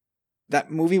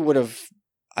movie would have,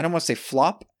 I don't want to say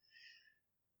flop,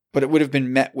 but it would have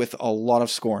been met with a lot of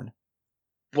scorn.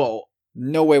 Well,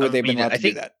 No way would I they have been mean, allowed I to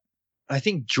think- do that. I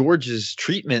think George's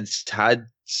treatments had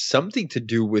something to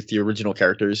do with the original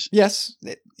characters. Yes,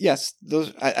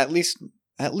 those at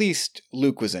least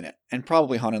Luke was in it, and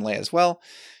probably Han and Leia as well.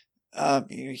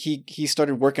 He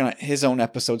started working on his own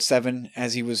episode 7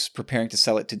 as he was preparing to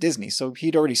sell it to Disney, so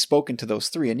he'd already spoken to those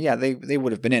 3, and yeah, they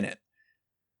would have been in it.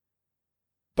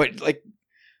 But like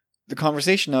the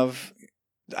conversation of,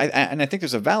 I think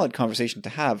there's a valid conversation to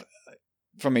have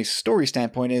from a story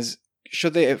standpoint is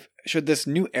should this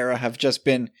new era have just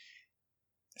been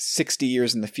 60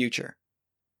 years in the future,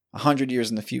 100 years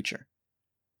in the future?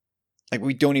 Like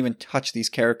we don't even touch these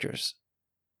characters.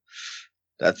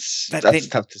 That's They-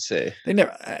 tough to say. They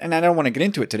never, and I don't want to get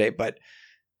into it today, but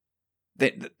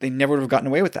they never would have gotten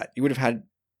away with that. You would have had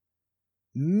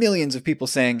millions of people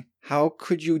saying, "How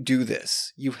could you do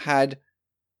this? You had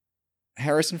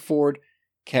Harrison Ford,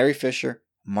 Carrie Fisher,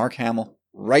 Mark Hamill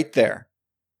right there,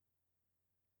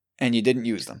 and you didn't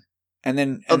use them." And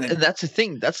then And that's the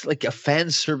thing. That's like a fan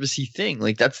servicey thing.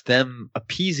 Like that's them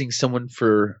appeasing someone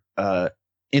for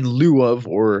in lieu of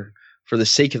or for the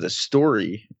sake of the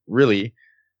story, really.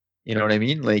 You know what I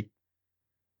mean? Like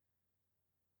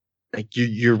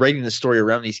you're writing the story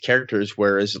around these characters,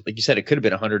 whereas, like you said, it could have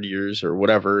been 100 years or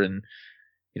whatever, and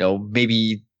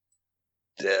maybe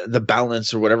the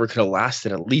balance or whatever could have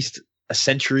lasted at least a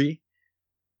century,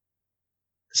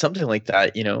 something like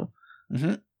that.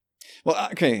 Mm-hmm. Well,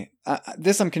 okay,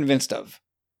 this I'm convinced of.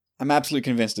 I'm absolutely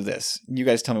convinced of this. You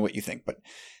guys tell me what you think, but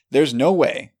there's no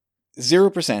way,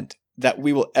 0%, that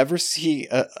we will ever see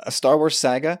a Star Wars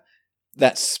saga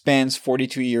that spans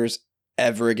 42 years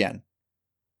ever again.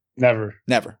 Never.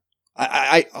 Never.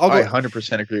 I I'll go,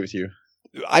 100% agree with you.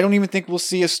 I don't even think we'll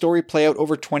see a story play out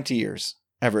over 20 years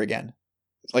ever again.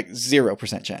 Like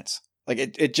 0% chance. Like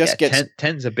it just gets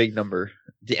 10's a big number.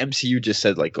 The MCU just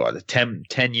said like, the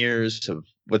 10 years of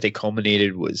what they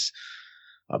culminated was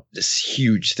this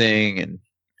huge thing, and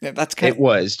that's kind it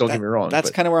was. Don't get me wrong. That's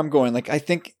kind of where I'm going. Like I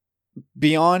think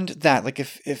beyond that, like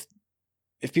if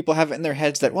people have it in their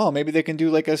heads that, well, maybe they can do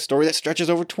like a story that stretches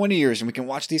over 20 years and we can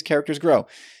watch these characters grow.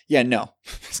 Yeah, no,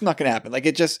 it's not going to happen. Like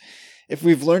if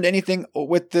we've learned anything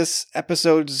with this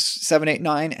episodes 7, 8,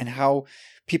 9 and how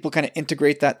people kind of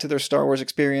integrate that to their Star Wars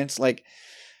experience, like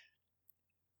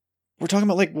we're talking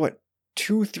about like what,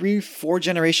 2, 3, 4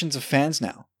 generations of fans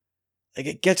now. Like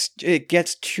it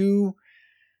gets too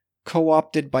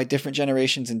co-opted by different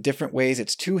generations in different ways.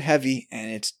 It's too heavy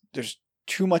and there's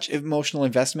too much emotional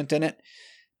investment in it.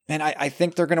 And I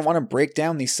think they're going to want to break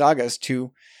down these sagas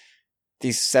to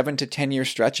these 7 to 10 year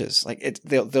stretches. Like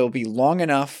they'll be long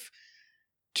enough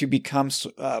to become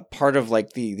part of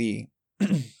like the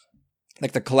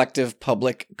like the collective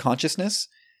public consciousness,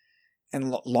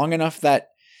 and long enough that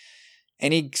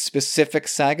any specific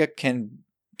saga can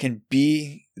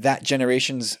be that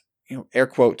generation's, air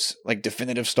quotes, like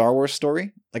definitive Star Wars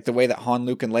story, like the way that Han,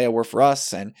 Luke, and Leia were for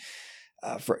us, and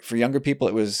for younger people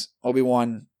it was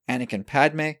Obi-Wan, Anakin,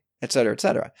 Padme, etc.,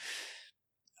 etc.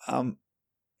 And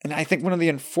I think one of the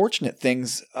unfortunate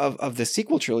things of the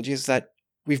sequel trilogy is that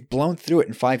we've blown through it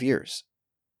in 5 years.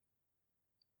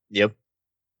 Yep.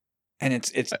 And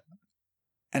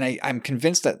I'm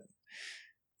convinced that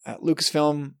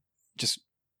Lucasfilm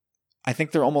I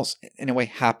think they're almost in a way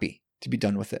happy to be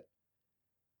done with it.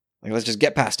 Like, let's just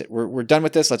get past it. We're done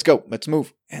with this. Let's go. Let's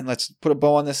move. And let's put a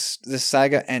bow on this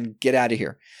saga and get out of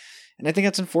here. And I think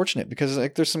that's unfortunate because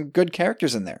like there's some good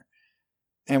characters in there.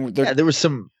 And there was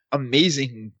some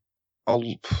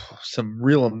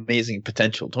real amazing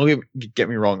potential. Don't get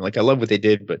me wrong. Like I love what they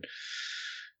did, but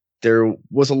there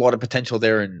was a lot of potential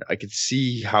there, and I could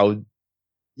see how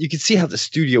the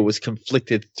studio was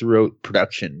conflicted throughout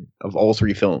production of all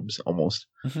 3 films almost.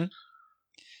 Mm-hmm.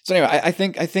 So anyway, I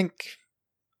think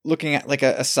looking at like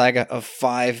a saga of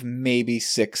 5, maybe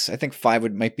 6, I think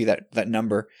 5 might be that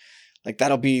number. Like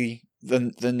that'll be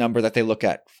the number that they look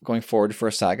at going forward for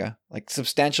a saga, like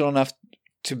substantial enough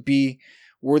to be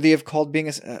worthy of called being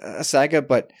a saga,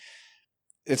 but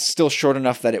it's still short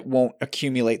enough that it won't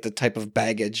accumulate the type of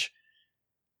baggage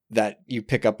that you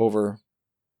pick up over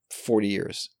 40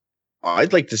 years.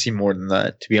 I'd like to see more than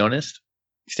that, to be honest.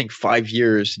 You think 5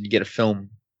 years and you get a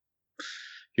film,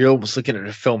 you're almost looking at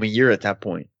a film a year at that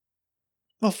point.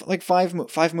 Well, like five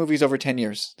movies over 10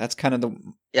 years. That's kind of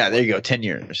yeah, there you go, 10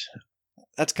 years.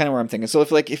 That's kind of where I'm thinking. So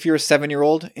if you're a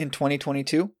 7-year-old in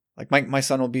 2022, like my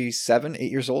son will be 7,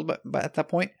 8 years old, but at that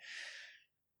point,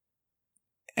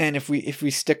 and if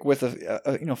we stick with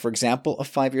a for example, a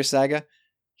 5-year saga,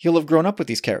 he'll have grown up with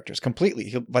these characters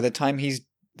completely. By the time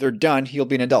they're done, he'll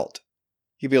be an adult.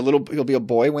 He'll be a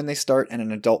boy when they start and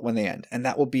an adult when they end, and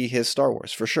that will be his Star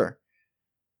Wars for sure.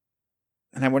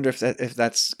 And I wonder if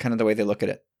that's kind of the way they look at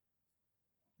it.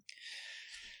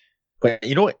 But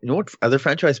you know what other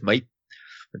franchise might?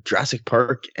 Jurassic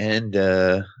Park and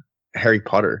Harry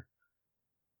Potter.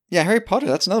 Yeah, Harry Potter,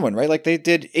 that's another one, right? Like they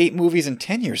did 8 movies in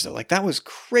 10 years though. Like that was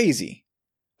crazy.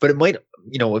 But it might,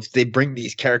 if they bring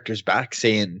these characters back,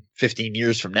 say in 15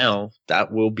 years from now,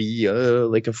 that will be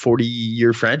like a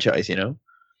 40-year franchise, In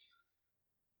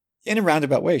a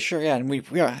roundabout way, sure, yeah. And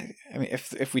we are, I mean,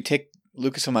 if we take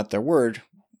Lucasfilm at their word,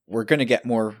 we're going to get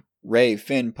more Rey,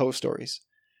 Finn, Poe stories.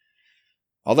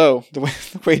 Although the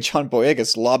way John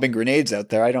Boyega's lobbing grenades out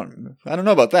there, I don't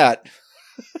know about that.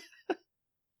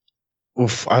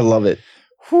 Oof, I love it.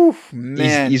 Whew,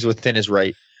 man, he's within his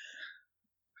right.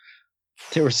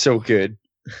 They were so good,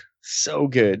 so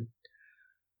good.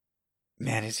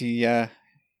 Man, is he?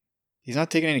 He's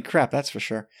not taking any crap, that's for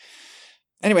sure.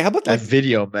 Anyway, how about that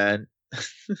video, man?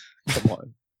 Come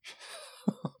on.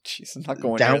 Oh, jeez, I'm not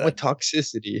going down near with that.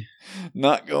 Toxicity.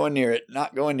 Not going near it.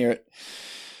 Not going near it.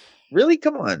 Really?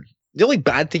 Come on. The only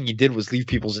bad thing you did was leave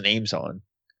people's names on.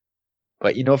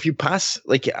 But if you pass,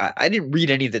 like I didn't read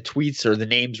any of the tweets or the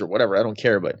names or whatever. I don't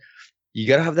care. But you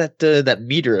gotta have that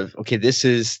meter of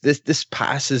this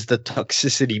passes the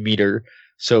toxicity meter.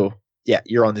 So yeah,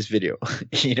 you're on this video.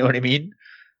 You know what I mean?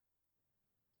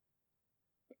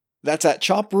 That's at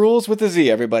Chop Rules with a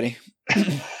Z, everybody.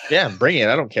 Yeah, bring it.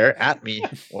 I don't care. At me,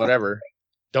 whatever.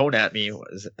 Don't at me.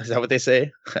 Is that what they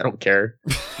say? I don't care.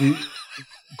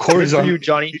 Corey's on you,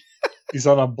 Johnny. He's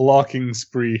on a blocking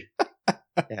spree.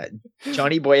 Yeah,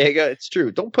 Johnny Boyega. It's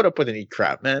true. Don't put up with any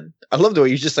crap, man. I love the way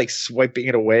he's just like swiping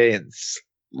it away and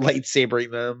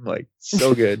lightsabering them. Like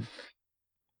so good.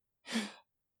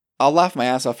 I'll laugh my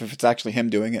ass off if it's actually him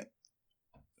doing it.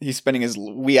 He's spending his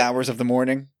wee hours of the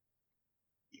morning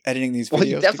editing these videos. Well,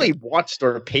 he definitely watched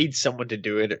or paid someone to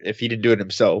do it if he didn't do it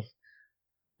himself.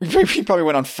 He probably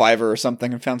went on Fiverr or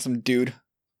something and found some dude,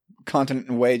 continent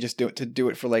away, just do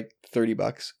it for like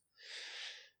 $30.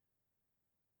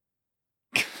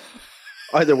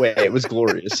 Either way, it was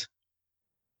glorious.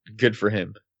 Good for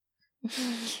him.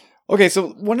 Okay, so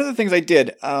one of the things I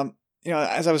did,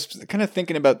 as I was kind of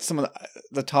thinking about some of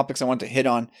the topics I wanted to hit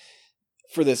on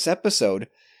for this episode,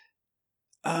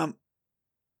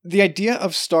 the idea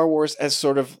of Star Wars as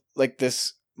sort of like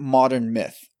this modern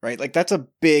myth, right? Like that's a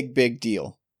big, big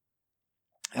deal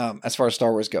as far as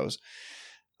Star Wars goes.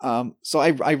 So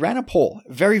I ran a poll,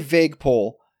 a very vague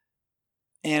poll,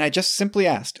 and I just simply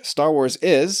asked, Star Wars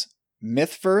is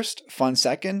myth first, fun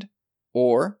second,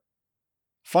 or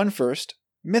fun first,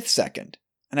 myth second.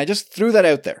 And I just threw that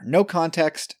out there, no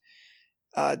context,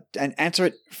 and answer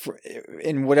it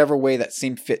in whatever way that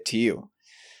seemed fit to you.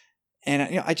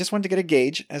 And I just wanted to get a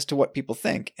gauge as to what people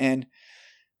think. And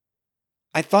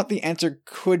I thought the answer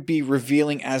could be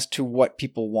revealing as to what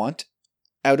people want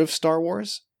out of Star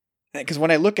Wars. Because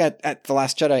when I look at The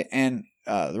Last Jedi and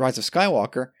The Rise of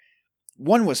Skywalker,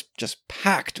 one was just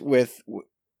packed with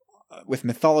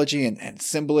mythology and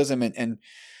symbolism and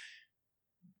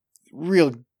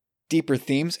real deeper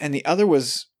themes. And the other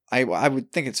was, I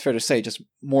would think it's fair to say, just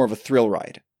more of a thrill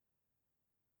ride.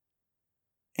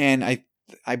 And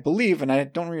I believe, and I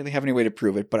don't really have any way to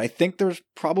prove it, but I think there's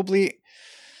probably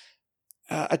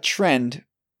a trend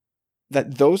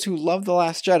that those who love The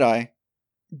Last Jedi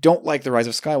don't like The Rise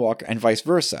of Skywalker and vice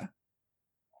versa.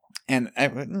 And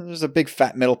there's a big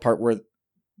fat middle part where,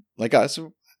 like us,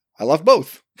 I love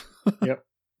both. Yep.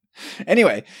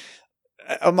 Anyway,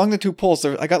 among the two polls,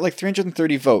 I got like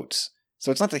 330 votes.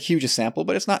 So it's not the hugest sample,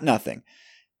 but it's not nothing.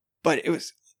 But it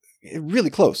was really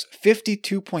close.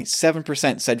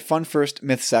 52.7% said fun first,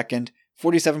 myth second.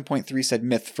 47.3% said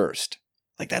myth first.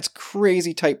 Like that's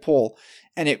crazy tight poll.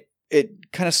 And it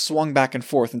kind of swung back and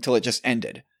forth until it just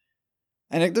ended.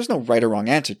 And there's no right or wrong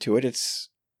answer to it.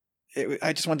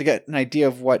 I just wanted to get an idea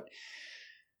of what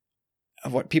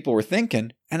people were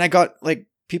thinking. And I got like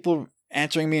people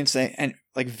answering me and saying, and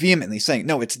like vehemently saying,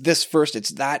 no, it's this first,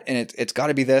 it's that, and it's got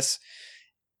to be this.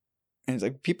 And it's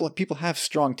like people have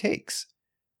strong takes.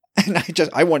 And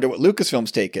I wonder what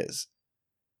Lucasfilm's take is.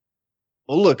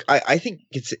 Well, look, I think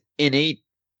it's innate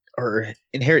or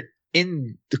inherent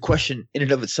in the question in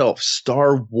and of itself.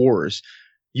 Star Wars,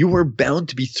 you are bound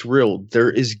to be thrilled. There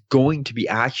is going to be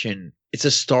action. It's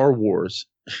a Star Wars.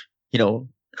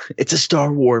 It's a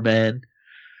Star War, man.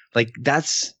 Like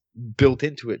that's built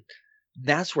into it.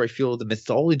 That's where I feel the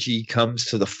mythology comes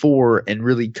to the fore and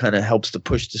really kind of helps to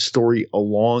push the story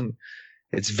along.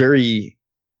 It's very,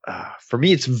 for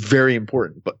me, it's very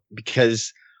important, but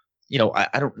because,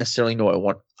 I don't necessarily know what I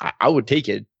want. I would take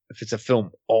it if it's a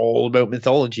film all about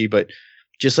mythology, but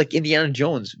just like Indiana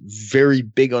Jones, very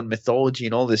big on mythology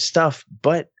and all this stuff,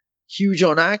 but huge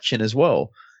on action as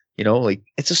well. You know, like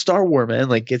it's a Star Wars, man.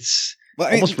 Like it's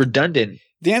almost redundant.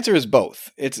 The answer is both.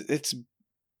 It's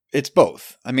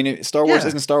both. I mean, Star Wars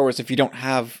isn't Star Wars if you don't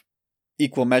have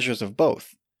equal measures of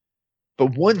both.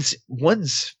 But one's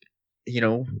you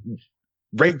know,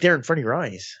 right there in front of your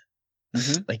eyes.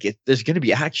 Mm-hmm. Like there's going to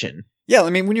be action. Yeah, I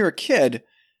mean, when you're a kid,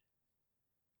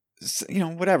 you know,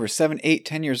 whatever, 7, 8,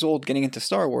 10 years old, getting into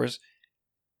Star Wars,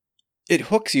 it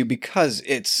hooks you because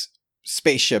it's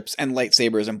spaceships and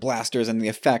lightsabers and blasters and the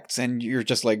effects, and you're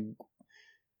just like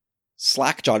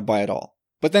slack-jawed by it all.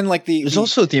 But then, like there's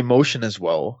also the emotion as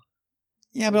well.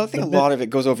 Yeah, but I think a lot of it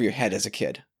goes over your head as a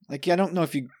kid. Like, I don't know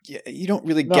if you don't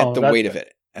really get the weight of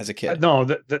it as a kid. No,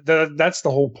 that's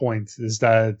the whole point. Is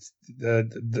that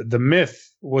the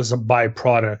myth was a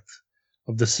byproduct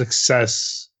of the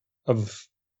success of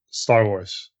Star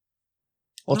Wars.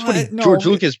 Well, it's what George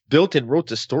Lucas built and wrote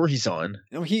the stories on.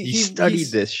 No, he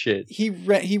studied this shit.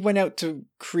 He went out to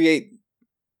create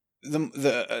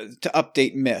to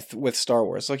update myth with Star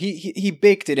Wars. So he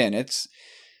baked it in. It's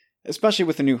especially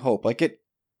with A New Hope. Like it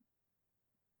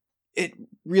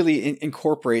really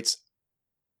incorporates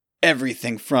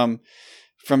everything from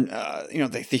you know,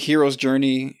 the hero's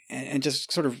journey and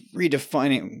just sort of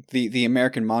redefining the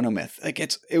American monomyth. Like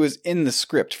it was in the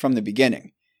script from the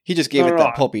beginning. He just gave it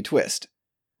that pulpy twist.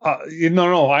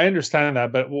 No, I understand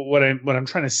that, but what I'm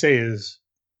trying to say is,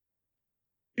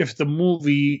 if the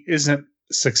movie isn't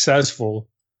successful,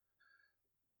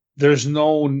 there's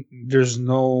no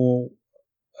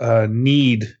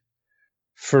need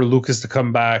for Lucas to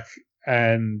come back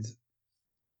and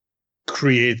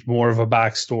create more of a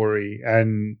backstory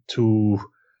and to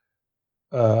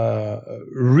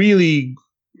really,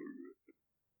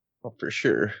 for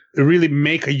sure, really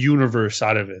make a universe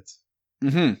out of it.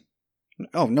 Mm-hmm.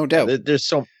 Oh, no doubt.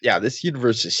 This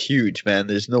universe is huge, man.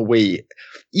 There's no way.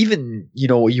 Even, you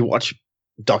know, you watch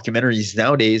documentaries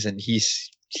nowadays, and he's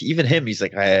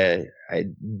like, I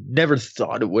never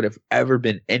thought it would have ever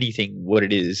been anything what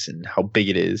it is and how big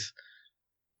it is.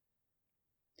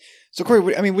 So,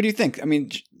 Corey, I mean, what do you think? I mean,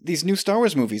 these new Star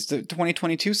Wars movies, the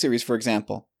 2022 series, for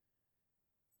example,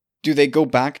 do they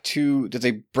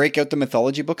break out the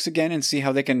mythology books again and see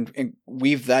how they can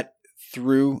weave that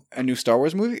through a new Star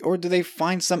Wars movie, or do they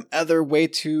find some other way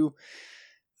to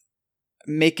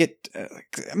make it?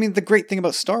 I mean, the great thing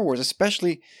about Star Wars,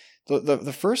 especially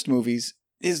the first movies,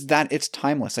 is that it's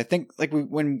timeless. I think, like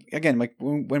when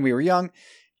we were young,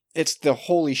 it's the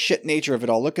holy shit nature of it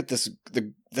all. Look at this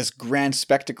grand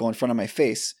spectacle in front of my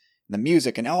face, the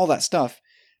music and all that stuff.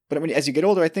 But I mean, as you get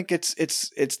older, I think it's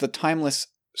the timeless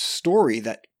story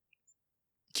that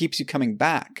keeps you coming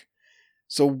back.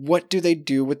 So what do they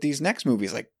do with these next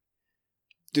movies? Like,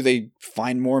 do they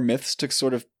find more myths to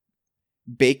sort of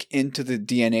bake into the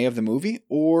DNA of the movie,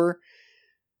 or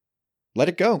let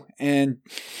it go? And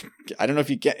I don't know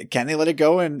if can they let it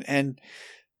go and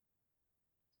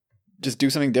just do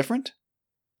something different?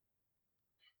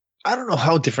 I don't know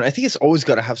how different. I think it's always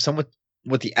got to have somewhat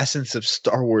what the essence of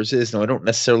Star Wars is. No, I don't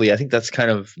necessarily. I think that's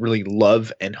kind of really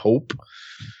love and hope.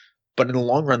 But in the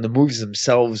long run, the movies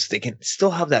themselves, they can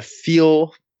still have that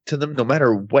feel to them, no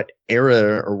matter what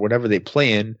era or whatever they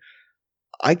play in.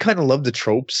 I kind of love the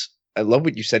tropes. I love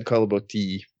what you said, Kyle, about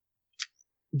the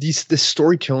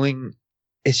storytelling.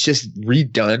 It's just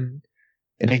redone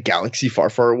in a galaxy far,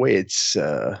 far away. It's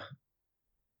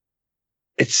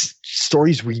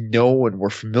stories we know and we're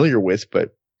familiar with, but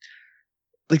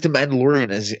like The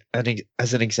Mandalorian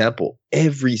as an example,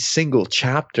 every single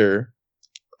chapter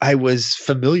I was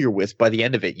familiar with by the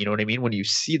end of it. You know what I mean? When you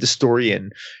see the story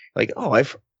and like, oh,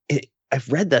 I've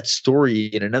read that story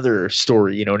in another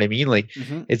story. You know what I mean? Like,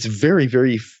 It's very,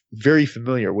 very, very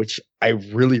familiar, which I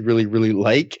really, really, really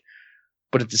like.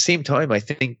 But at the same time, I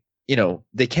think, you know,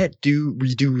 they can't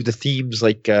redo the themes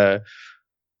like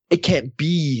it can't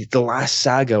be the last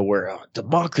saga where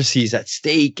democracy is at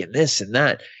stake and this and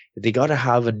that. They got to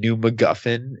have a new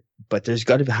MacGuffin, but there's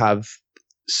got to have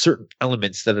certain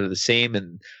elements that are the same,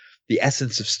 and the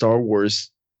essence of Star Wars,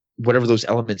 whatever those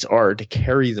elements are, to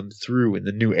carry them through in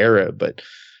the new era. But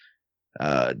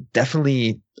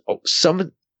definitely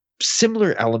some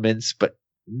similar elements, but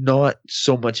not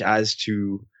so much as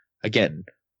to, again,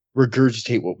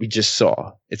 regurgitate what we just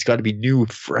saw. It's got to be new,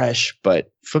 fresh,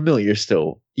 but familiar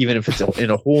still, even if it's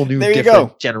in a whole new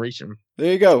different generation.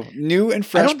 There you go. New and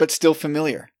fresh, but still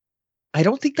familiar. I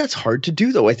don't think that's hard to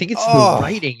do, though. I think it's the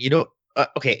writing. You know,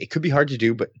 okay, it could be hard to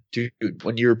do, but dude,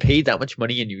 when you're paid that much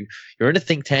money and you're in a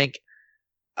think tank,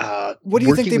 what do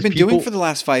you think they've been doing for the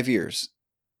last 5 years?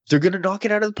 They're going to knock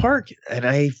it out of the park, and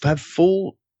I have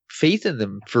full faith in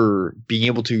them for being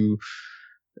able to,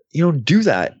 do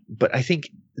that. But I think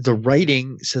the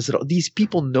writing says that these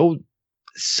people know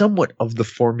somewhat of the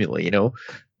formula,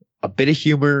 a bit of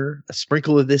humor, a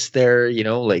sprinkle of this there,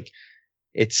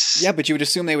 it's. Yeah, but you would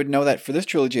assume they would know that for this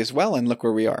trilogy as well, and look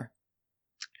where we are.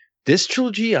 This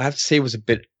trilogy, I have to say, was a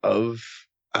bit of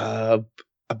a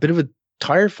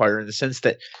tire fire in the sense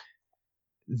that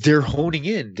they're honing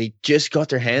in. They just got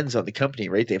their hands on the company,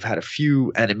 right? They've had a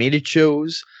few animated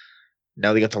shows.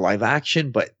 Now they got the live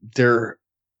action, but they're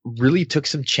really took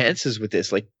some chances with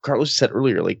this. Like Carlos said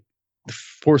earlier, like The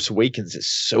Force Awakens is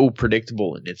so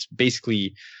predictable, and it's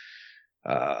basically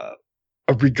a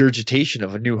regurgitation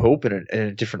of A New Hope in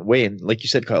a different way. And like you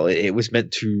said, Kyle, it was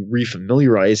meant to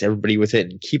refamiliarize everybody with it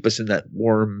and keep us in that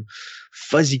warm,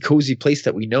 fuzzy, cozy place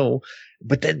that we know.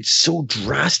 But then so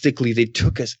drastically, they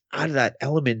took us out of that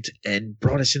element and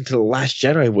brought us into The Last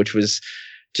Jedi, which was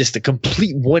just a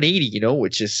complete 180,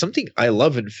 which is something I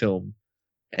love in film.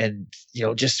 And,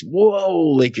 just, whoa,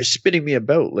 like you're spinning me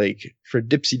about like for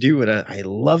Dipsy Doo. And I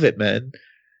love it, man.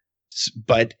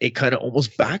 But it kind of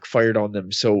almost backfired on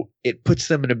them. So it puts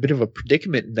them in a bit of a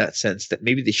predicament in that sense that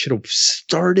maybe they should have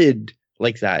started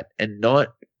like that and not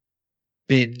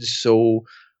been so,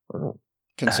 I don't know,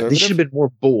 conservative. They should have been more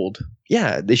bold.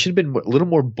 Yeah, they should have been a little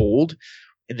more bold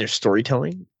in their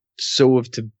storytelling so as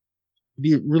to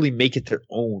really make it their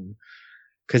own.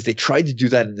 Because they tried to do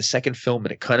that in the second film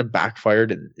and it kind of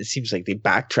backfired, and it seems like they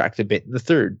backtracked a bit in the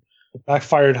third.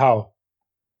 Backfired how?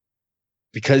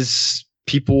 Because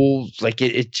people like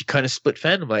it kind of split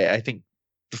fandom. I think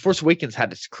The Force Awakens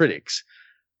had its critics,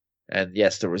 and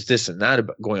yes, there was this and that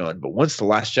going on. But once The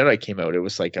Last Jedi came out, it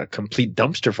was like a complete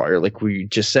dumpster fire. Like we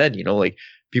just said, like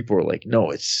people were like, "No,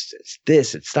 it's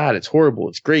this, it's that, it's horrible,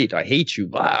 it's great. I hate you.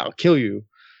 Blah, I'll kill you."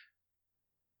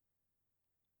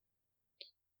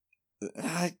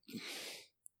 I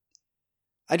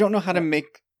don't know how to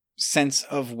make sense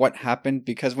of what happened,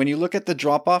 because when you look at the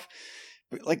drop off,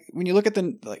 like when you look at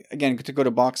again, to go to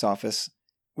box office,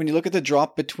 when you look at the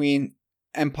drop between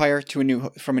Empire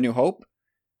to from A New Hope,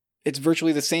 it's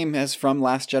virtually the same as from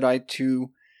Last Jedi to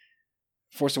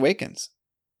Force Awakens.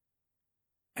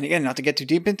 And again, not to get too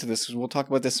deep into this, because we'll talk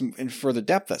about this in further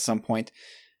depth at some point.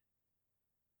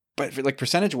 But like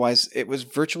percentage wise, it was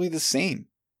virtually the same.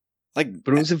 Like,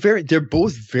 but it was they're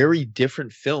both very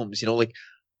different films. Like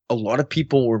a lot of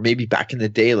people were maybe back in the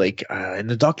day, like in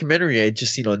the documentary I had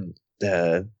just seen on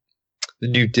the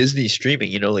new Disney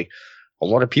streaming, like a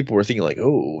lot of people were thinking like,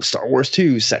 oh, Star Wars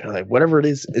 2, like whatever it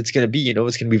is, it's going to be, it's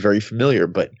going to be very familiar,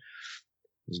 but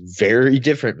it's very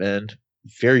different, man.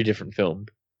 Very different film.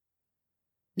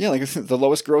 Yeah, like the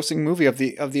lowest grossing movie of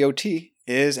the OT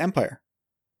is Empire.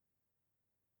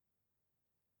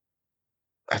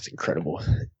 That's incredible.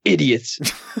 Idiots.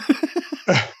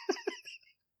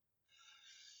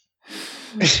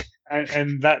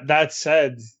 and that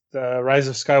said, the Rise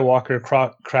of Skywalker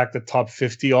cracked the top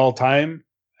 50 all time,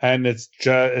 and it's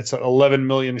 11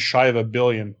 million shy of $1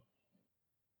 billion.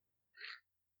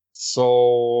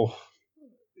 So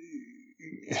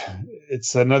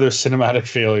it's another cinematic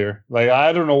failure. Like,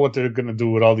 I don't know what they're gonna do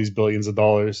with all these billions of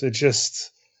dollars. It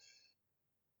just,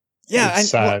 it's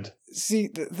sad. Well, see,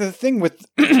 the thing with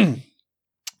the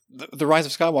Rise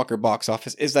of Skywalker box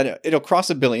office is that it'll cross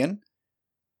 $1 billion,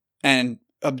 and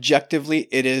objectively,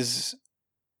 it is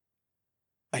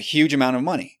a huge amount of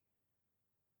money.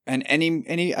 And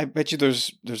any, I bet you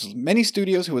there's many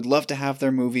studios who would love to have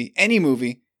their any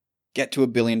movie, get to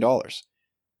 $1 billion.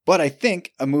 But I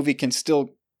think a movie can still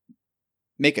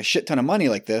make a shit ton of money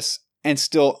like this and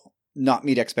still not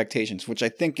meet expectations, which I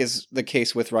think is the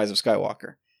case with Rise of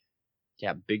Skywalker.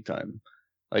 Yeah, big time.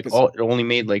 Like, it only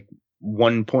made like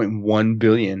 1.1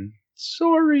 billion.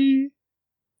 Sorry.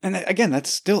 And again,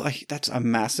 that's a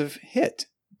massive hit.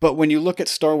 But when you look at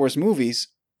Star Wars movies,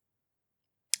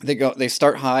 they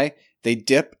start high, they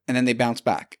dip, and then they bounce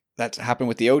back. That's happened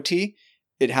with the OT.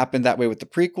 It happened that way with the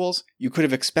prequels. You could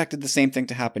have expected the same thing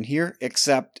to happen here,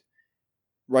 except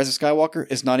Rise of Skywalker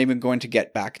is not even going to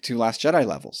get back to Last Jedi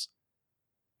levels.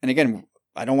 And again,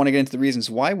 I don't want to get into the reasons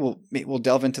why. We'll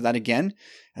delve into that again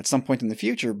at some point in the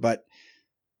future, but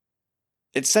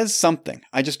it says something.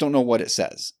 I just don't know what it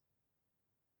says.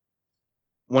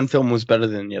 One film was better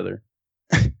than the other.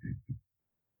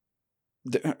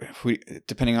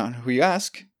 Depending on who you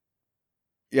ask.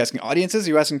 You asking audiences or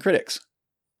you asking critics?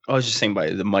 I was just saying by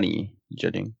the money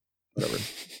judging. Whatever.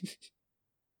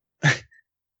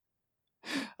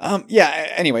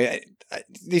 Yeah, anyway,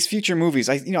 these future movies,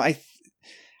 I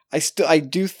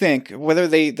do think, whether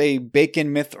they bake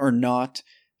in myth or not,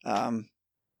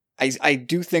 I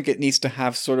do think it needs to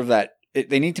have sort of that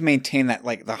they need to maintain that,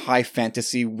 like, the high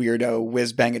fantasy weirdo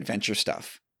whiz bang adventure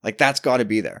stuff. Like, that's got to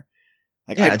be there.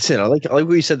 Like, Yeah, that's it. I like what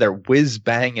you said there. Whiz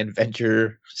bang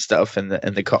adventure stuff and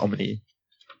the comedy.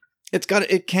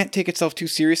 it can't take itself too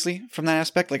seriously from that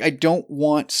aspect. Like, I don't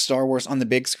want Star Wars on the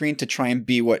big screen to try and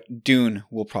be what Dune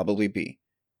will probably be,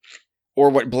 or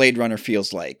what Blade Runner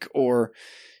feels like, or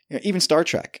even Star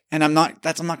Trek. And I'm not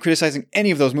criticizing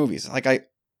any of those movies. Like, I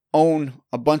own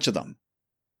a bunch of them.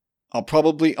 I'll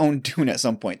probably own Dune at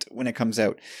some point when it comes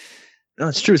out. No,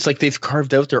 it's true. It's like they've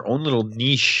carved out their own little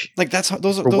niche. Like, that's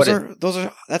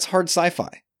hard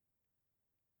sci-fi.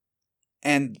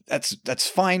 And that's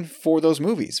fine for those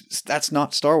movies. That's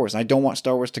not Star Wars. I don't want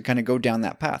Star Wars to kind of go down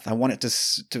that path. I want it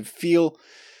to feel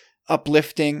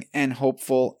uplifting and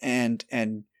hopeful and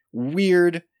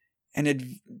weird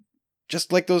and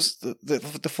just like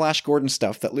the Flash Gordon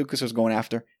stuff that Lucas was going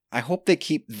after. I hope they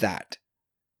keep that.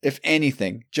 If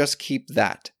anything, just keep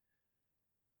that.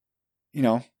 You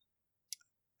know,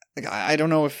 like, I don't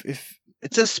know if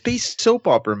It's a space soap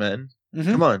opera, man.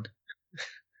 Mhm. Come on.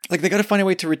 Like, they got to find a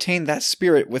way to retain that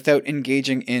spirit without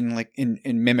engaging in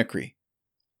mimicry.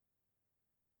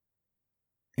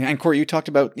 And Corey, you talked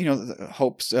about,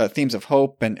 the themes of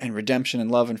hope and redemption and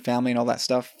love and family and all that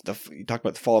stuff. You talked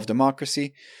about the fall of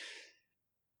democracy.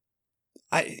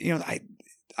 I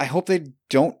hope they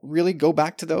don't really go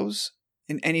back to those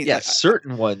in any. Yeah,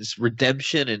 certain ones,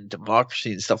 redemption and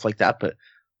democracy and stuff like that. But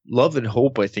love and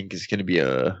hope, I think, is going to be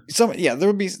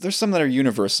there's some that are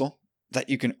universal that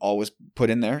you can always put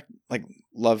in there. Like,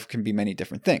 love can be many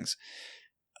different things.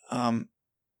 But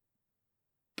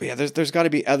yeah, there's got to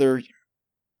be other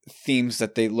themes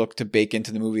that they look to bake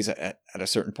into the movies at a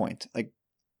certain point. Like,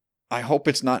 I hope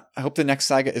the next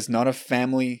saga is not a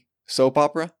family soap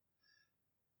opera.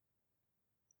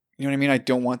 You know what I mean? I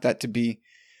don't want that to be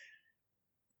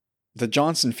the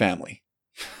Johnson family.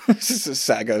 This is a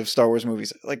saga of Star Wars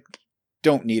movies. Like,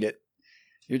 don't need it.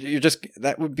 You're just,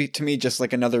 that would be to me just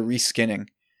like another reskinning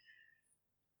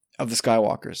of the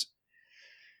Skywalkers.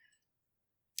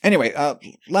 Anyway,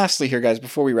 lastly here, guys,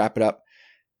 before we wrap it up,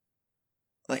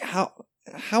 like,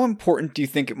 how important do you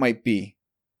think it might be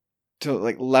to,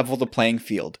 like, level the playing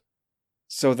field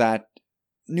so that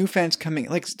new fans coming,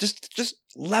 like, just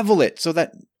level it so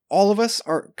that all of us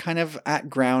are kind of at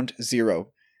ground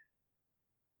zero?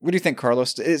 What do you think,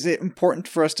 Carlos? Is it important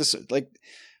for us to, like,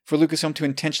 for Lucasfilm to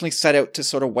intentionally set out to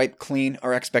sort of wipe clean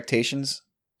our expectations?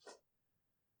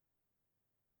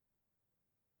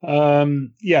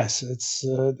 Yes, it's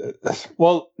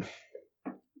well,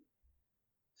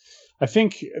 I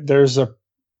think there's a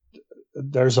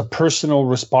personal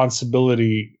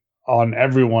responsibility on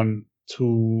everyone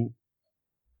to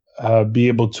be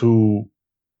able to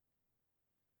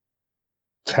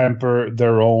temper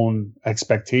their own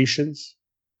expectations.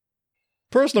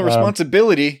 Personal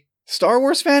responsibility? Star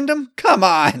Wars fandom? Come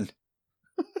on!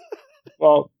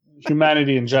 Well,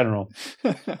 humanity in general.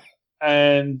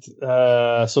 And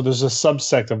so there's a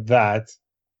subsect of that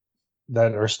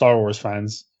are Star Wars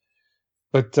fans.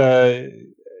 But I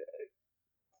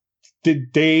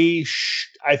think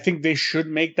they should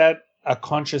make that a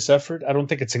conscious effort. I don't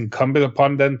think it's incumbent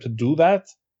upon them to do that.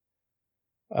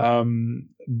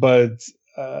 But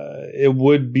it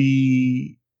would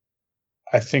be,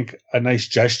 I think, a nice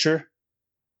gesture.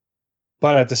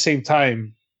 But at the same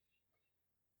time,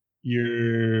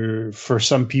 for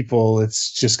some people,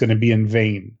 it's just going to be in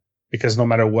vain, because no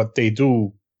matter what they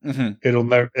do, it'll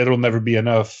never be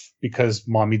enough because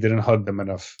mommy didn't hug them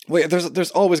enough. Wait,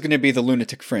 there's always going to be the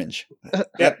lunatic fringe.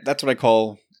 That's what I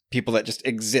call people that just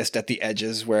exist at the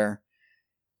edges, where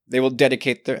they will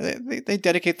dedicate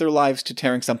their lives to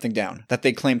tearing something down that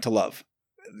they claim to love.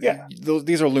 Yeah,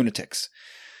 these are lunatics.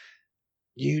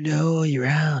 You're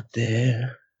out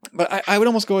there. But I would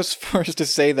almost go as far as to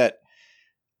say that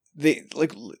they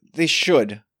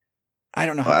should. I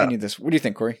don't know how any of this. What do you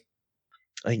think, Corey?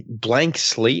 Like, blank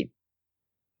slate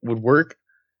would work,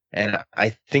 and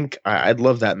I think I'd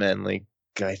love that, man. Like,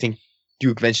 I think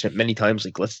Duke mentioned it many times.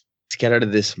 Like, let's get out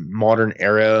of this modern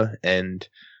era and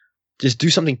just do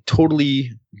something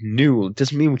totally new. It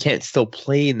doesn't mean we can't still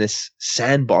play in this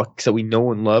sandbox that we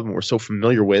know and love and we're so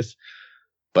familiar with.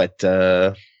 But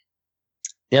yeah,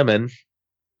 man.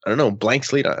 I don't know, blank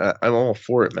slate. I'm all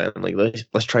for it, man. Like,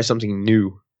 let's try something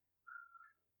new.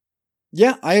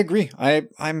 Yeah, I agree.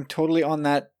 I'm totally on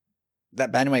that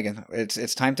bandwagon.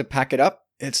 It's time to pack it up.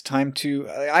 It's time to.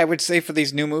 I would say for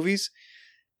these new movies,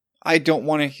 I don't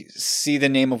want to see the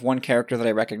name of one character that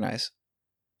I recognize.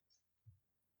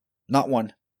 Not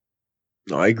one.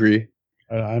 No, I agree.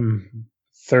 I'm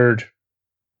third.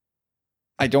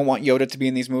 I don't want Yoda to be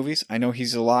in these movies. I know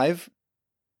he's alive.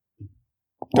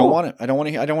 Don't want it. I don't want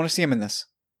to see him in this.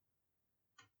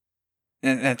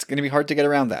 And it's going to be hard to get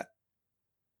around that.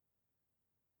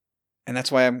 And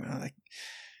that's why I'm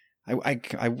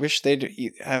like, I wish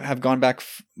they'd have gone back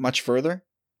much further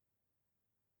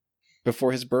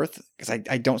before his birth, because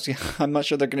I don't see. I'm not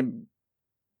sure they're going to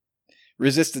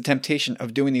resist the temptation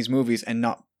of doing these movies and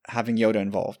not having Yoda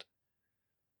involved.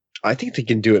 I think they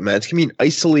can do it, man. It's gonna be an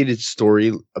isolated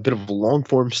story, a bit of long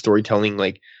form storytelling.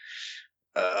 Like,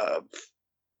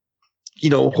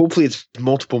 hopefully it's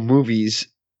multiple movies,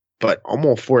 but I'm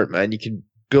all for it, man. You can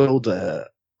build a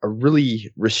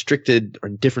really restricted or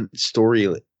different story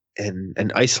and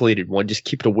an isolated one. Just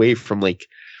keep it away from like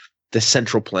the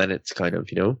central planets, kind of,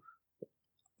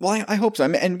 Well, I hope so.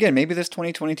 And again, maybe this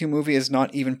 2022 movie is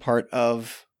not even part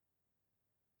of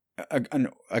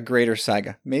a greater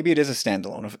saga. Maybe it is a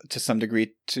standalone to some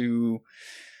degree to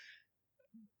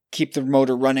keep the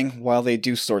motor running while they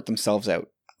do sort themselves out.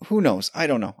 Who knows? I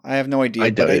don't know. I have no idea. I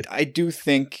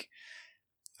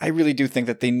really do think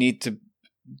that they need to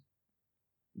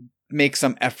make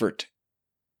some effort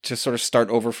to sort of start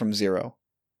over from zero.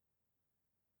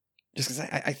 Just because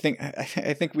I think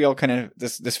we all kind of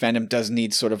this fandom does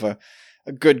need sort of a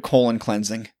good colon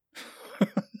cleansing.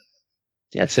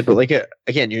 Yeah, that's it. But like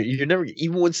again, you're never,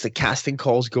 even once the casting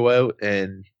calls go out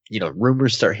and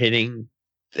rumors start hitting,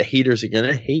 the haters are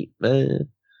gonna hate, man.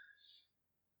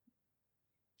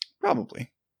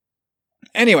 Probably.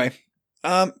 Anyway,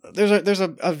 there's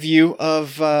a view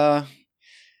of our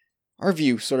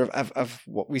view sort of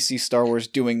what we see Star Wars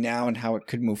doing now and how it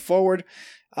could move forward.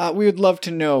 We would love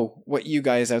to know what you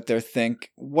guys out there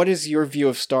think. What is your view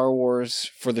of Star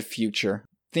Wars for the future?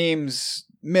 Themes,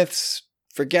 myths,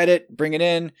 forget it, bring it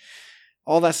in,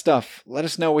 all that stuff. Let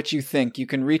us know what you think. You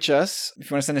can reach us. If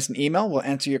you want to send us an email, we'll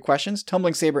answer your questions.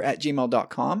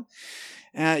 tumblingsaber@gmail.com.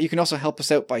 You can also help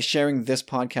us out by sharing this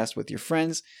podcast with your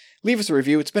friends. Leave us a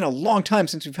review. It's been a long time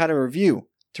since we've had a review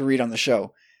to read on the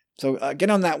show. So get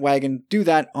on that wagon. Do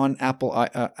that on Apple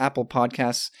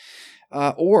Podcasts.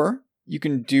 Or you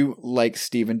can do like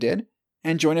Steven did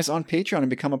and join us on Patreon and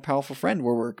become a powerful friend,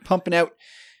 where we're pumping out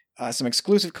some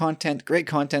exclusive content, great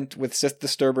content with Sith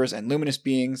Disturbers and Luminous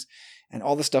Beings and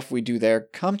all the stuff we do there.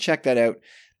 Come check that out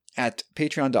at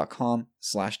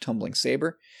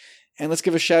patreon.com/tumblingsaber. And let's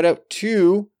give a shout out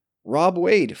to Rob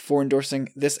Wade for endorsing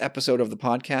this episode of the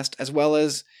podcast, as well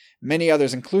as many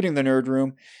others, including the Nerd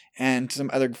Room and some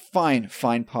other fine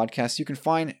podcasts. You can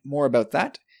find more about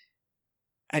that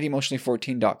at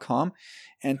emotionally14.com,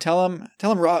 and tell him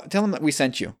that we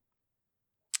sent you.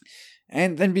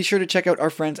 And then be sure to check out our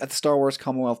friends at the Star Wars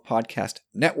Commonwealth Podcast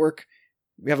Network.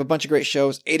 We have a bunch of great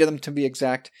shows, 8 of them to be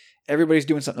exact. Everybody's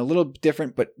doing something a little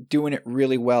different, but doing it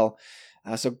really well.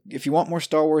 So if you want more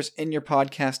Star Wars in your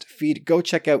podcast feed, go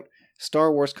check out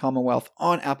Star Wars Commonwealth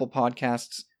on Apple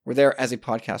Podcasts. We're there as a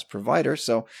podcast provider,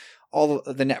 so all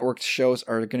of the network shows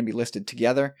are going to be listed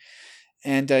together.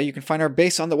 And you can find our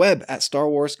base on the web at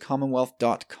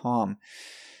starwarscommonwealth.com.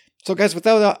 So guys,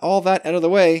 without all that out of the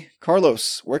way,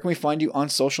 Carlos, where can we find you on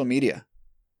social media?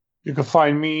 You can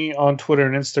find me on Twitter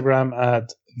and Instagram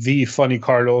at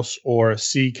TheFunnyCarlos or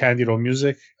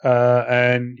CCandidoMusic.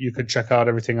 And you can check out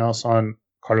everything else on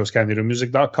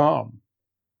carloscandidomusic.com.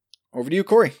 Over to you,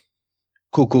 Corey.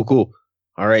 Cool.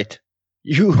 All right.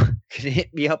 You can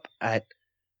hit me up at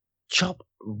Chop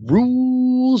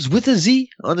Rules with a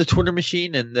Z on the Twitter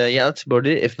machine. And yeah, that's about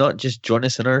it. If not, just join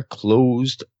us in our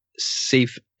closed,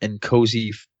 safe, and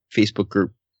cozy Facebook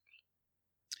group.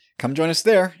 Come join us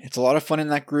there. It's a lot of fun in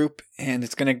that group, and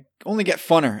it's going to only get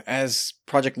funner as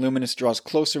Project Luminous draws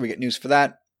closer. We get news for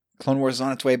that. Clone Wars is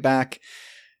on its way back.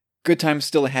 Good times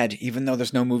still ahead, even though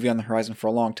there's no movie on the horizon for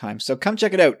a long time. So come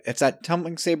check it out. It's at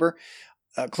Tumbling Saber,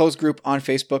 closed group on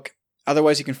Facebook.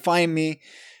 Otherwise, you can find me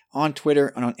on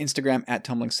Twitter and on Instagram at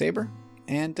Tumbling Saber.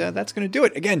 And that's going to do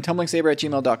it. Again,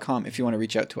 tumblingsaber@gmail.com if you want to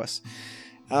reach out to us.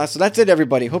 So that's it,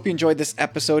 everybody. Hope you enjoyed this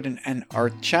episode and our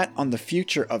chat on the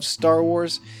future of Star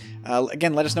Wars.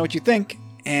 Again, let us know what you think,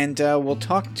 and we'll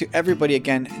talk to everybody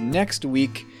again next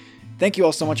week. Thank you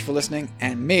all so much for listening,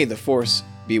 and may the Force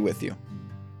be with you.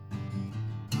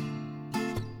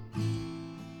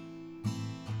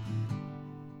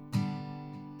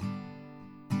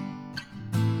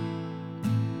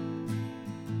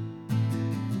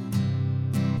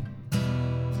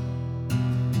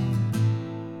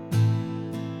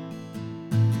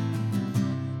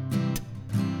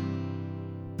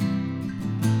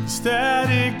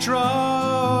 Static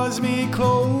draws me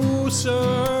closer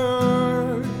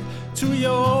to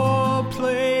your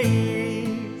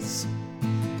place,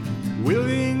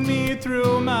 willing me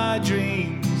through my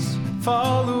dreams,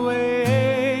 fall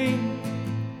away.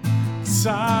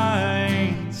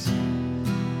 Sign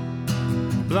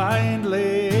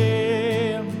blindly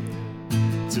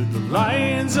to the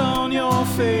lines on your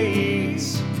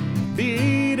face,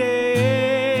 beating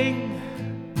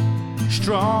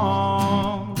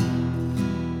strong,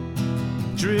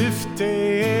 drifting,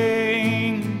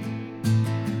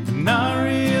 and I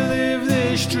relive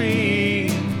this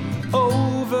dream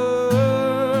over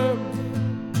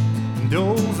and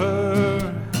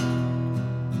over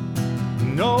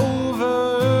and over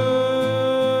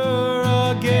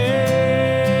again.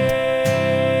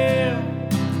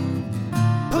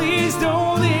 Please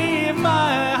don't leave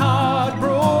my heart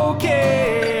broken,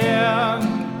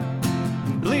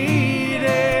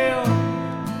 bleeding.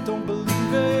 Don't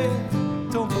believe it,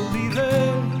 don't believe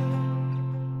it.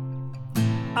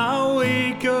 I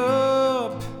wake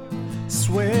up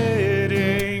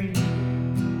sweating,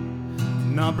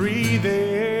 not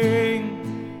breathing,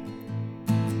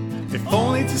 if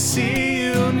only to see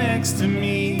you next to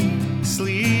me,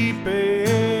 sleeping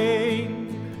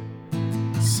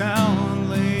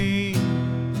soundly,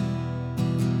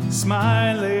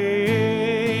 smiling.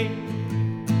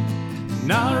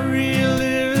 Not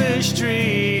relive this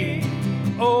dream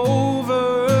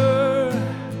over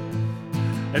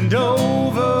and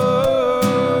over.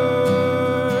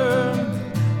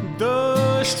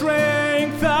 The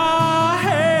strength I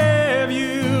have,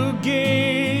 you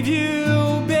gave,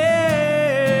 you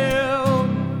built,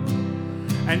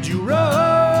 and you run.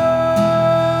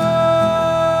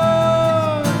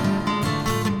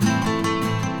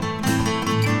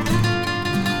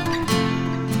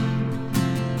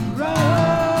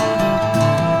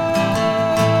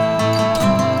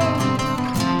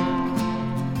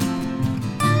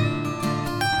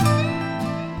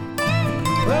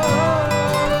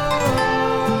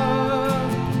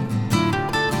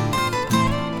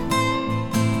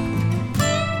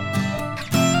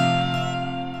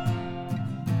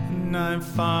 And I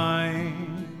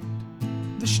find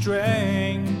the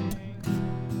strength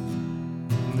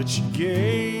that you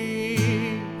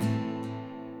gave.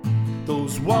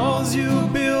 Those walls you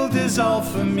built is all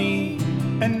for me,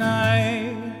 and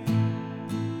I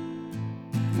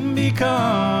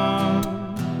become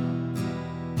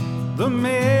the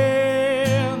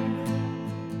man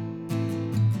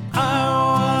I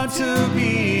want to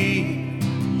be.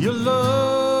 Your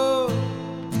love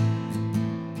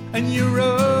and you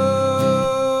run.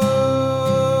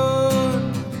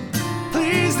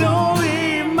 Please don't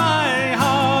leave my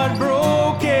heart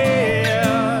broken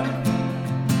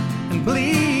and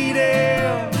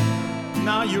bleeding.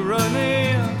 Now you're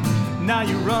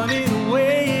running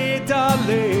away,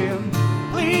 darling.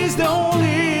 Please don't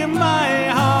leave my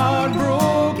heart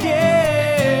broken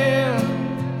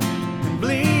and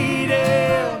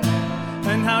bleeding.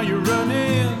 And how you're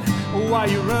running, why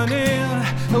you running,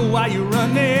 why you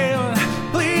running?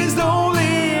 Please don't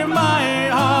leave my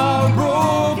heart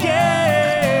broken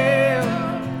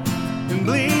and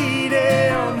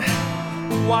bleeding.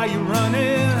 Why you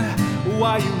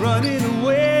running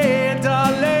away,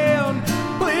 darling?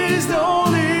 Please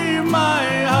don't leave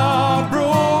my heart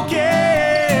broken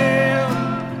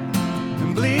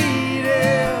and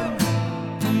bleeding.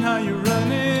 And how you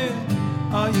running,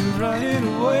 are you running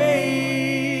away?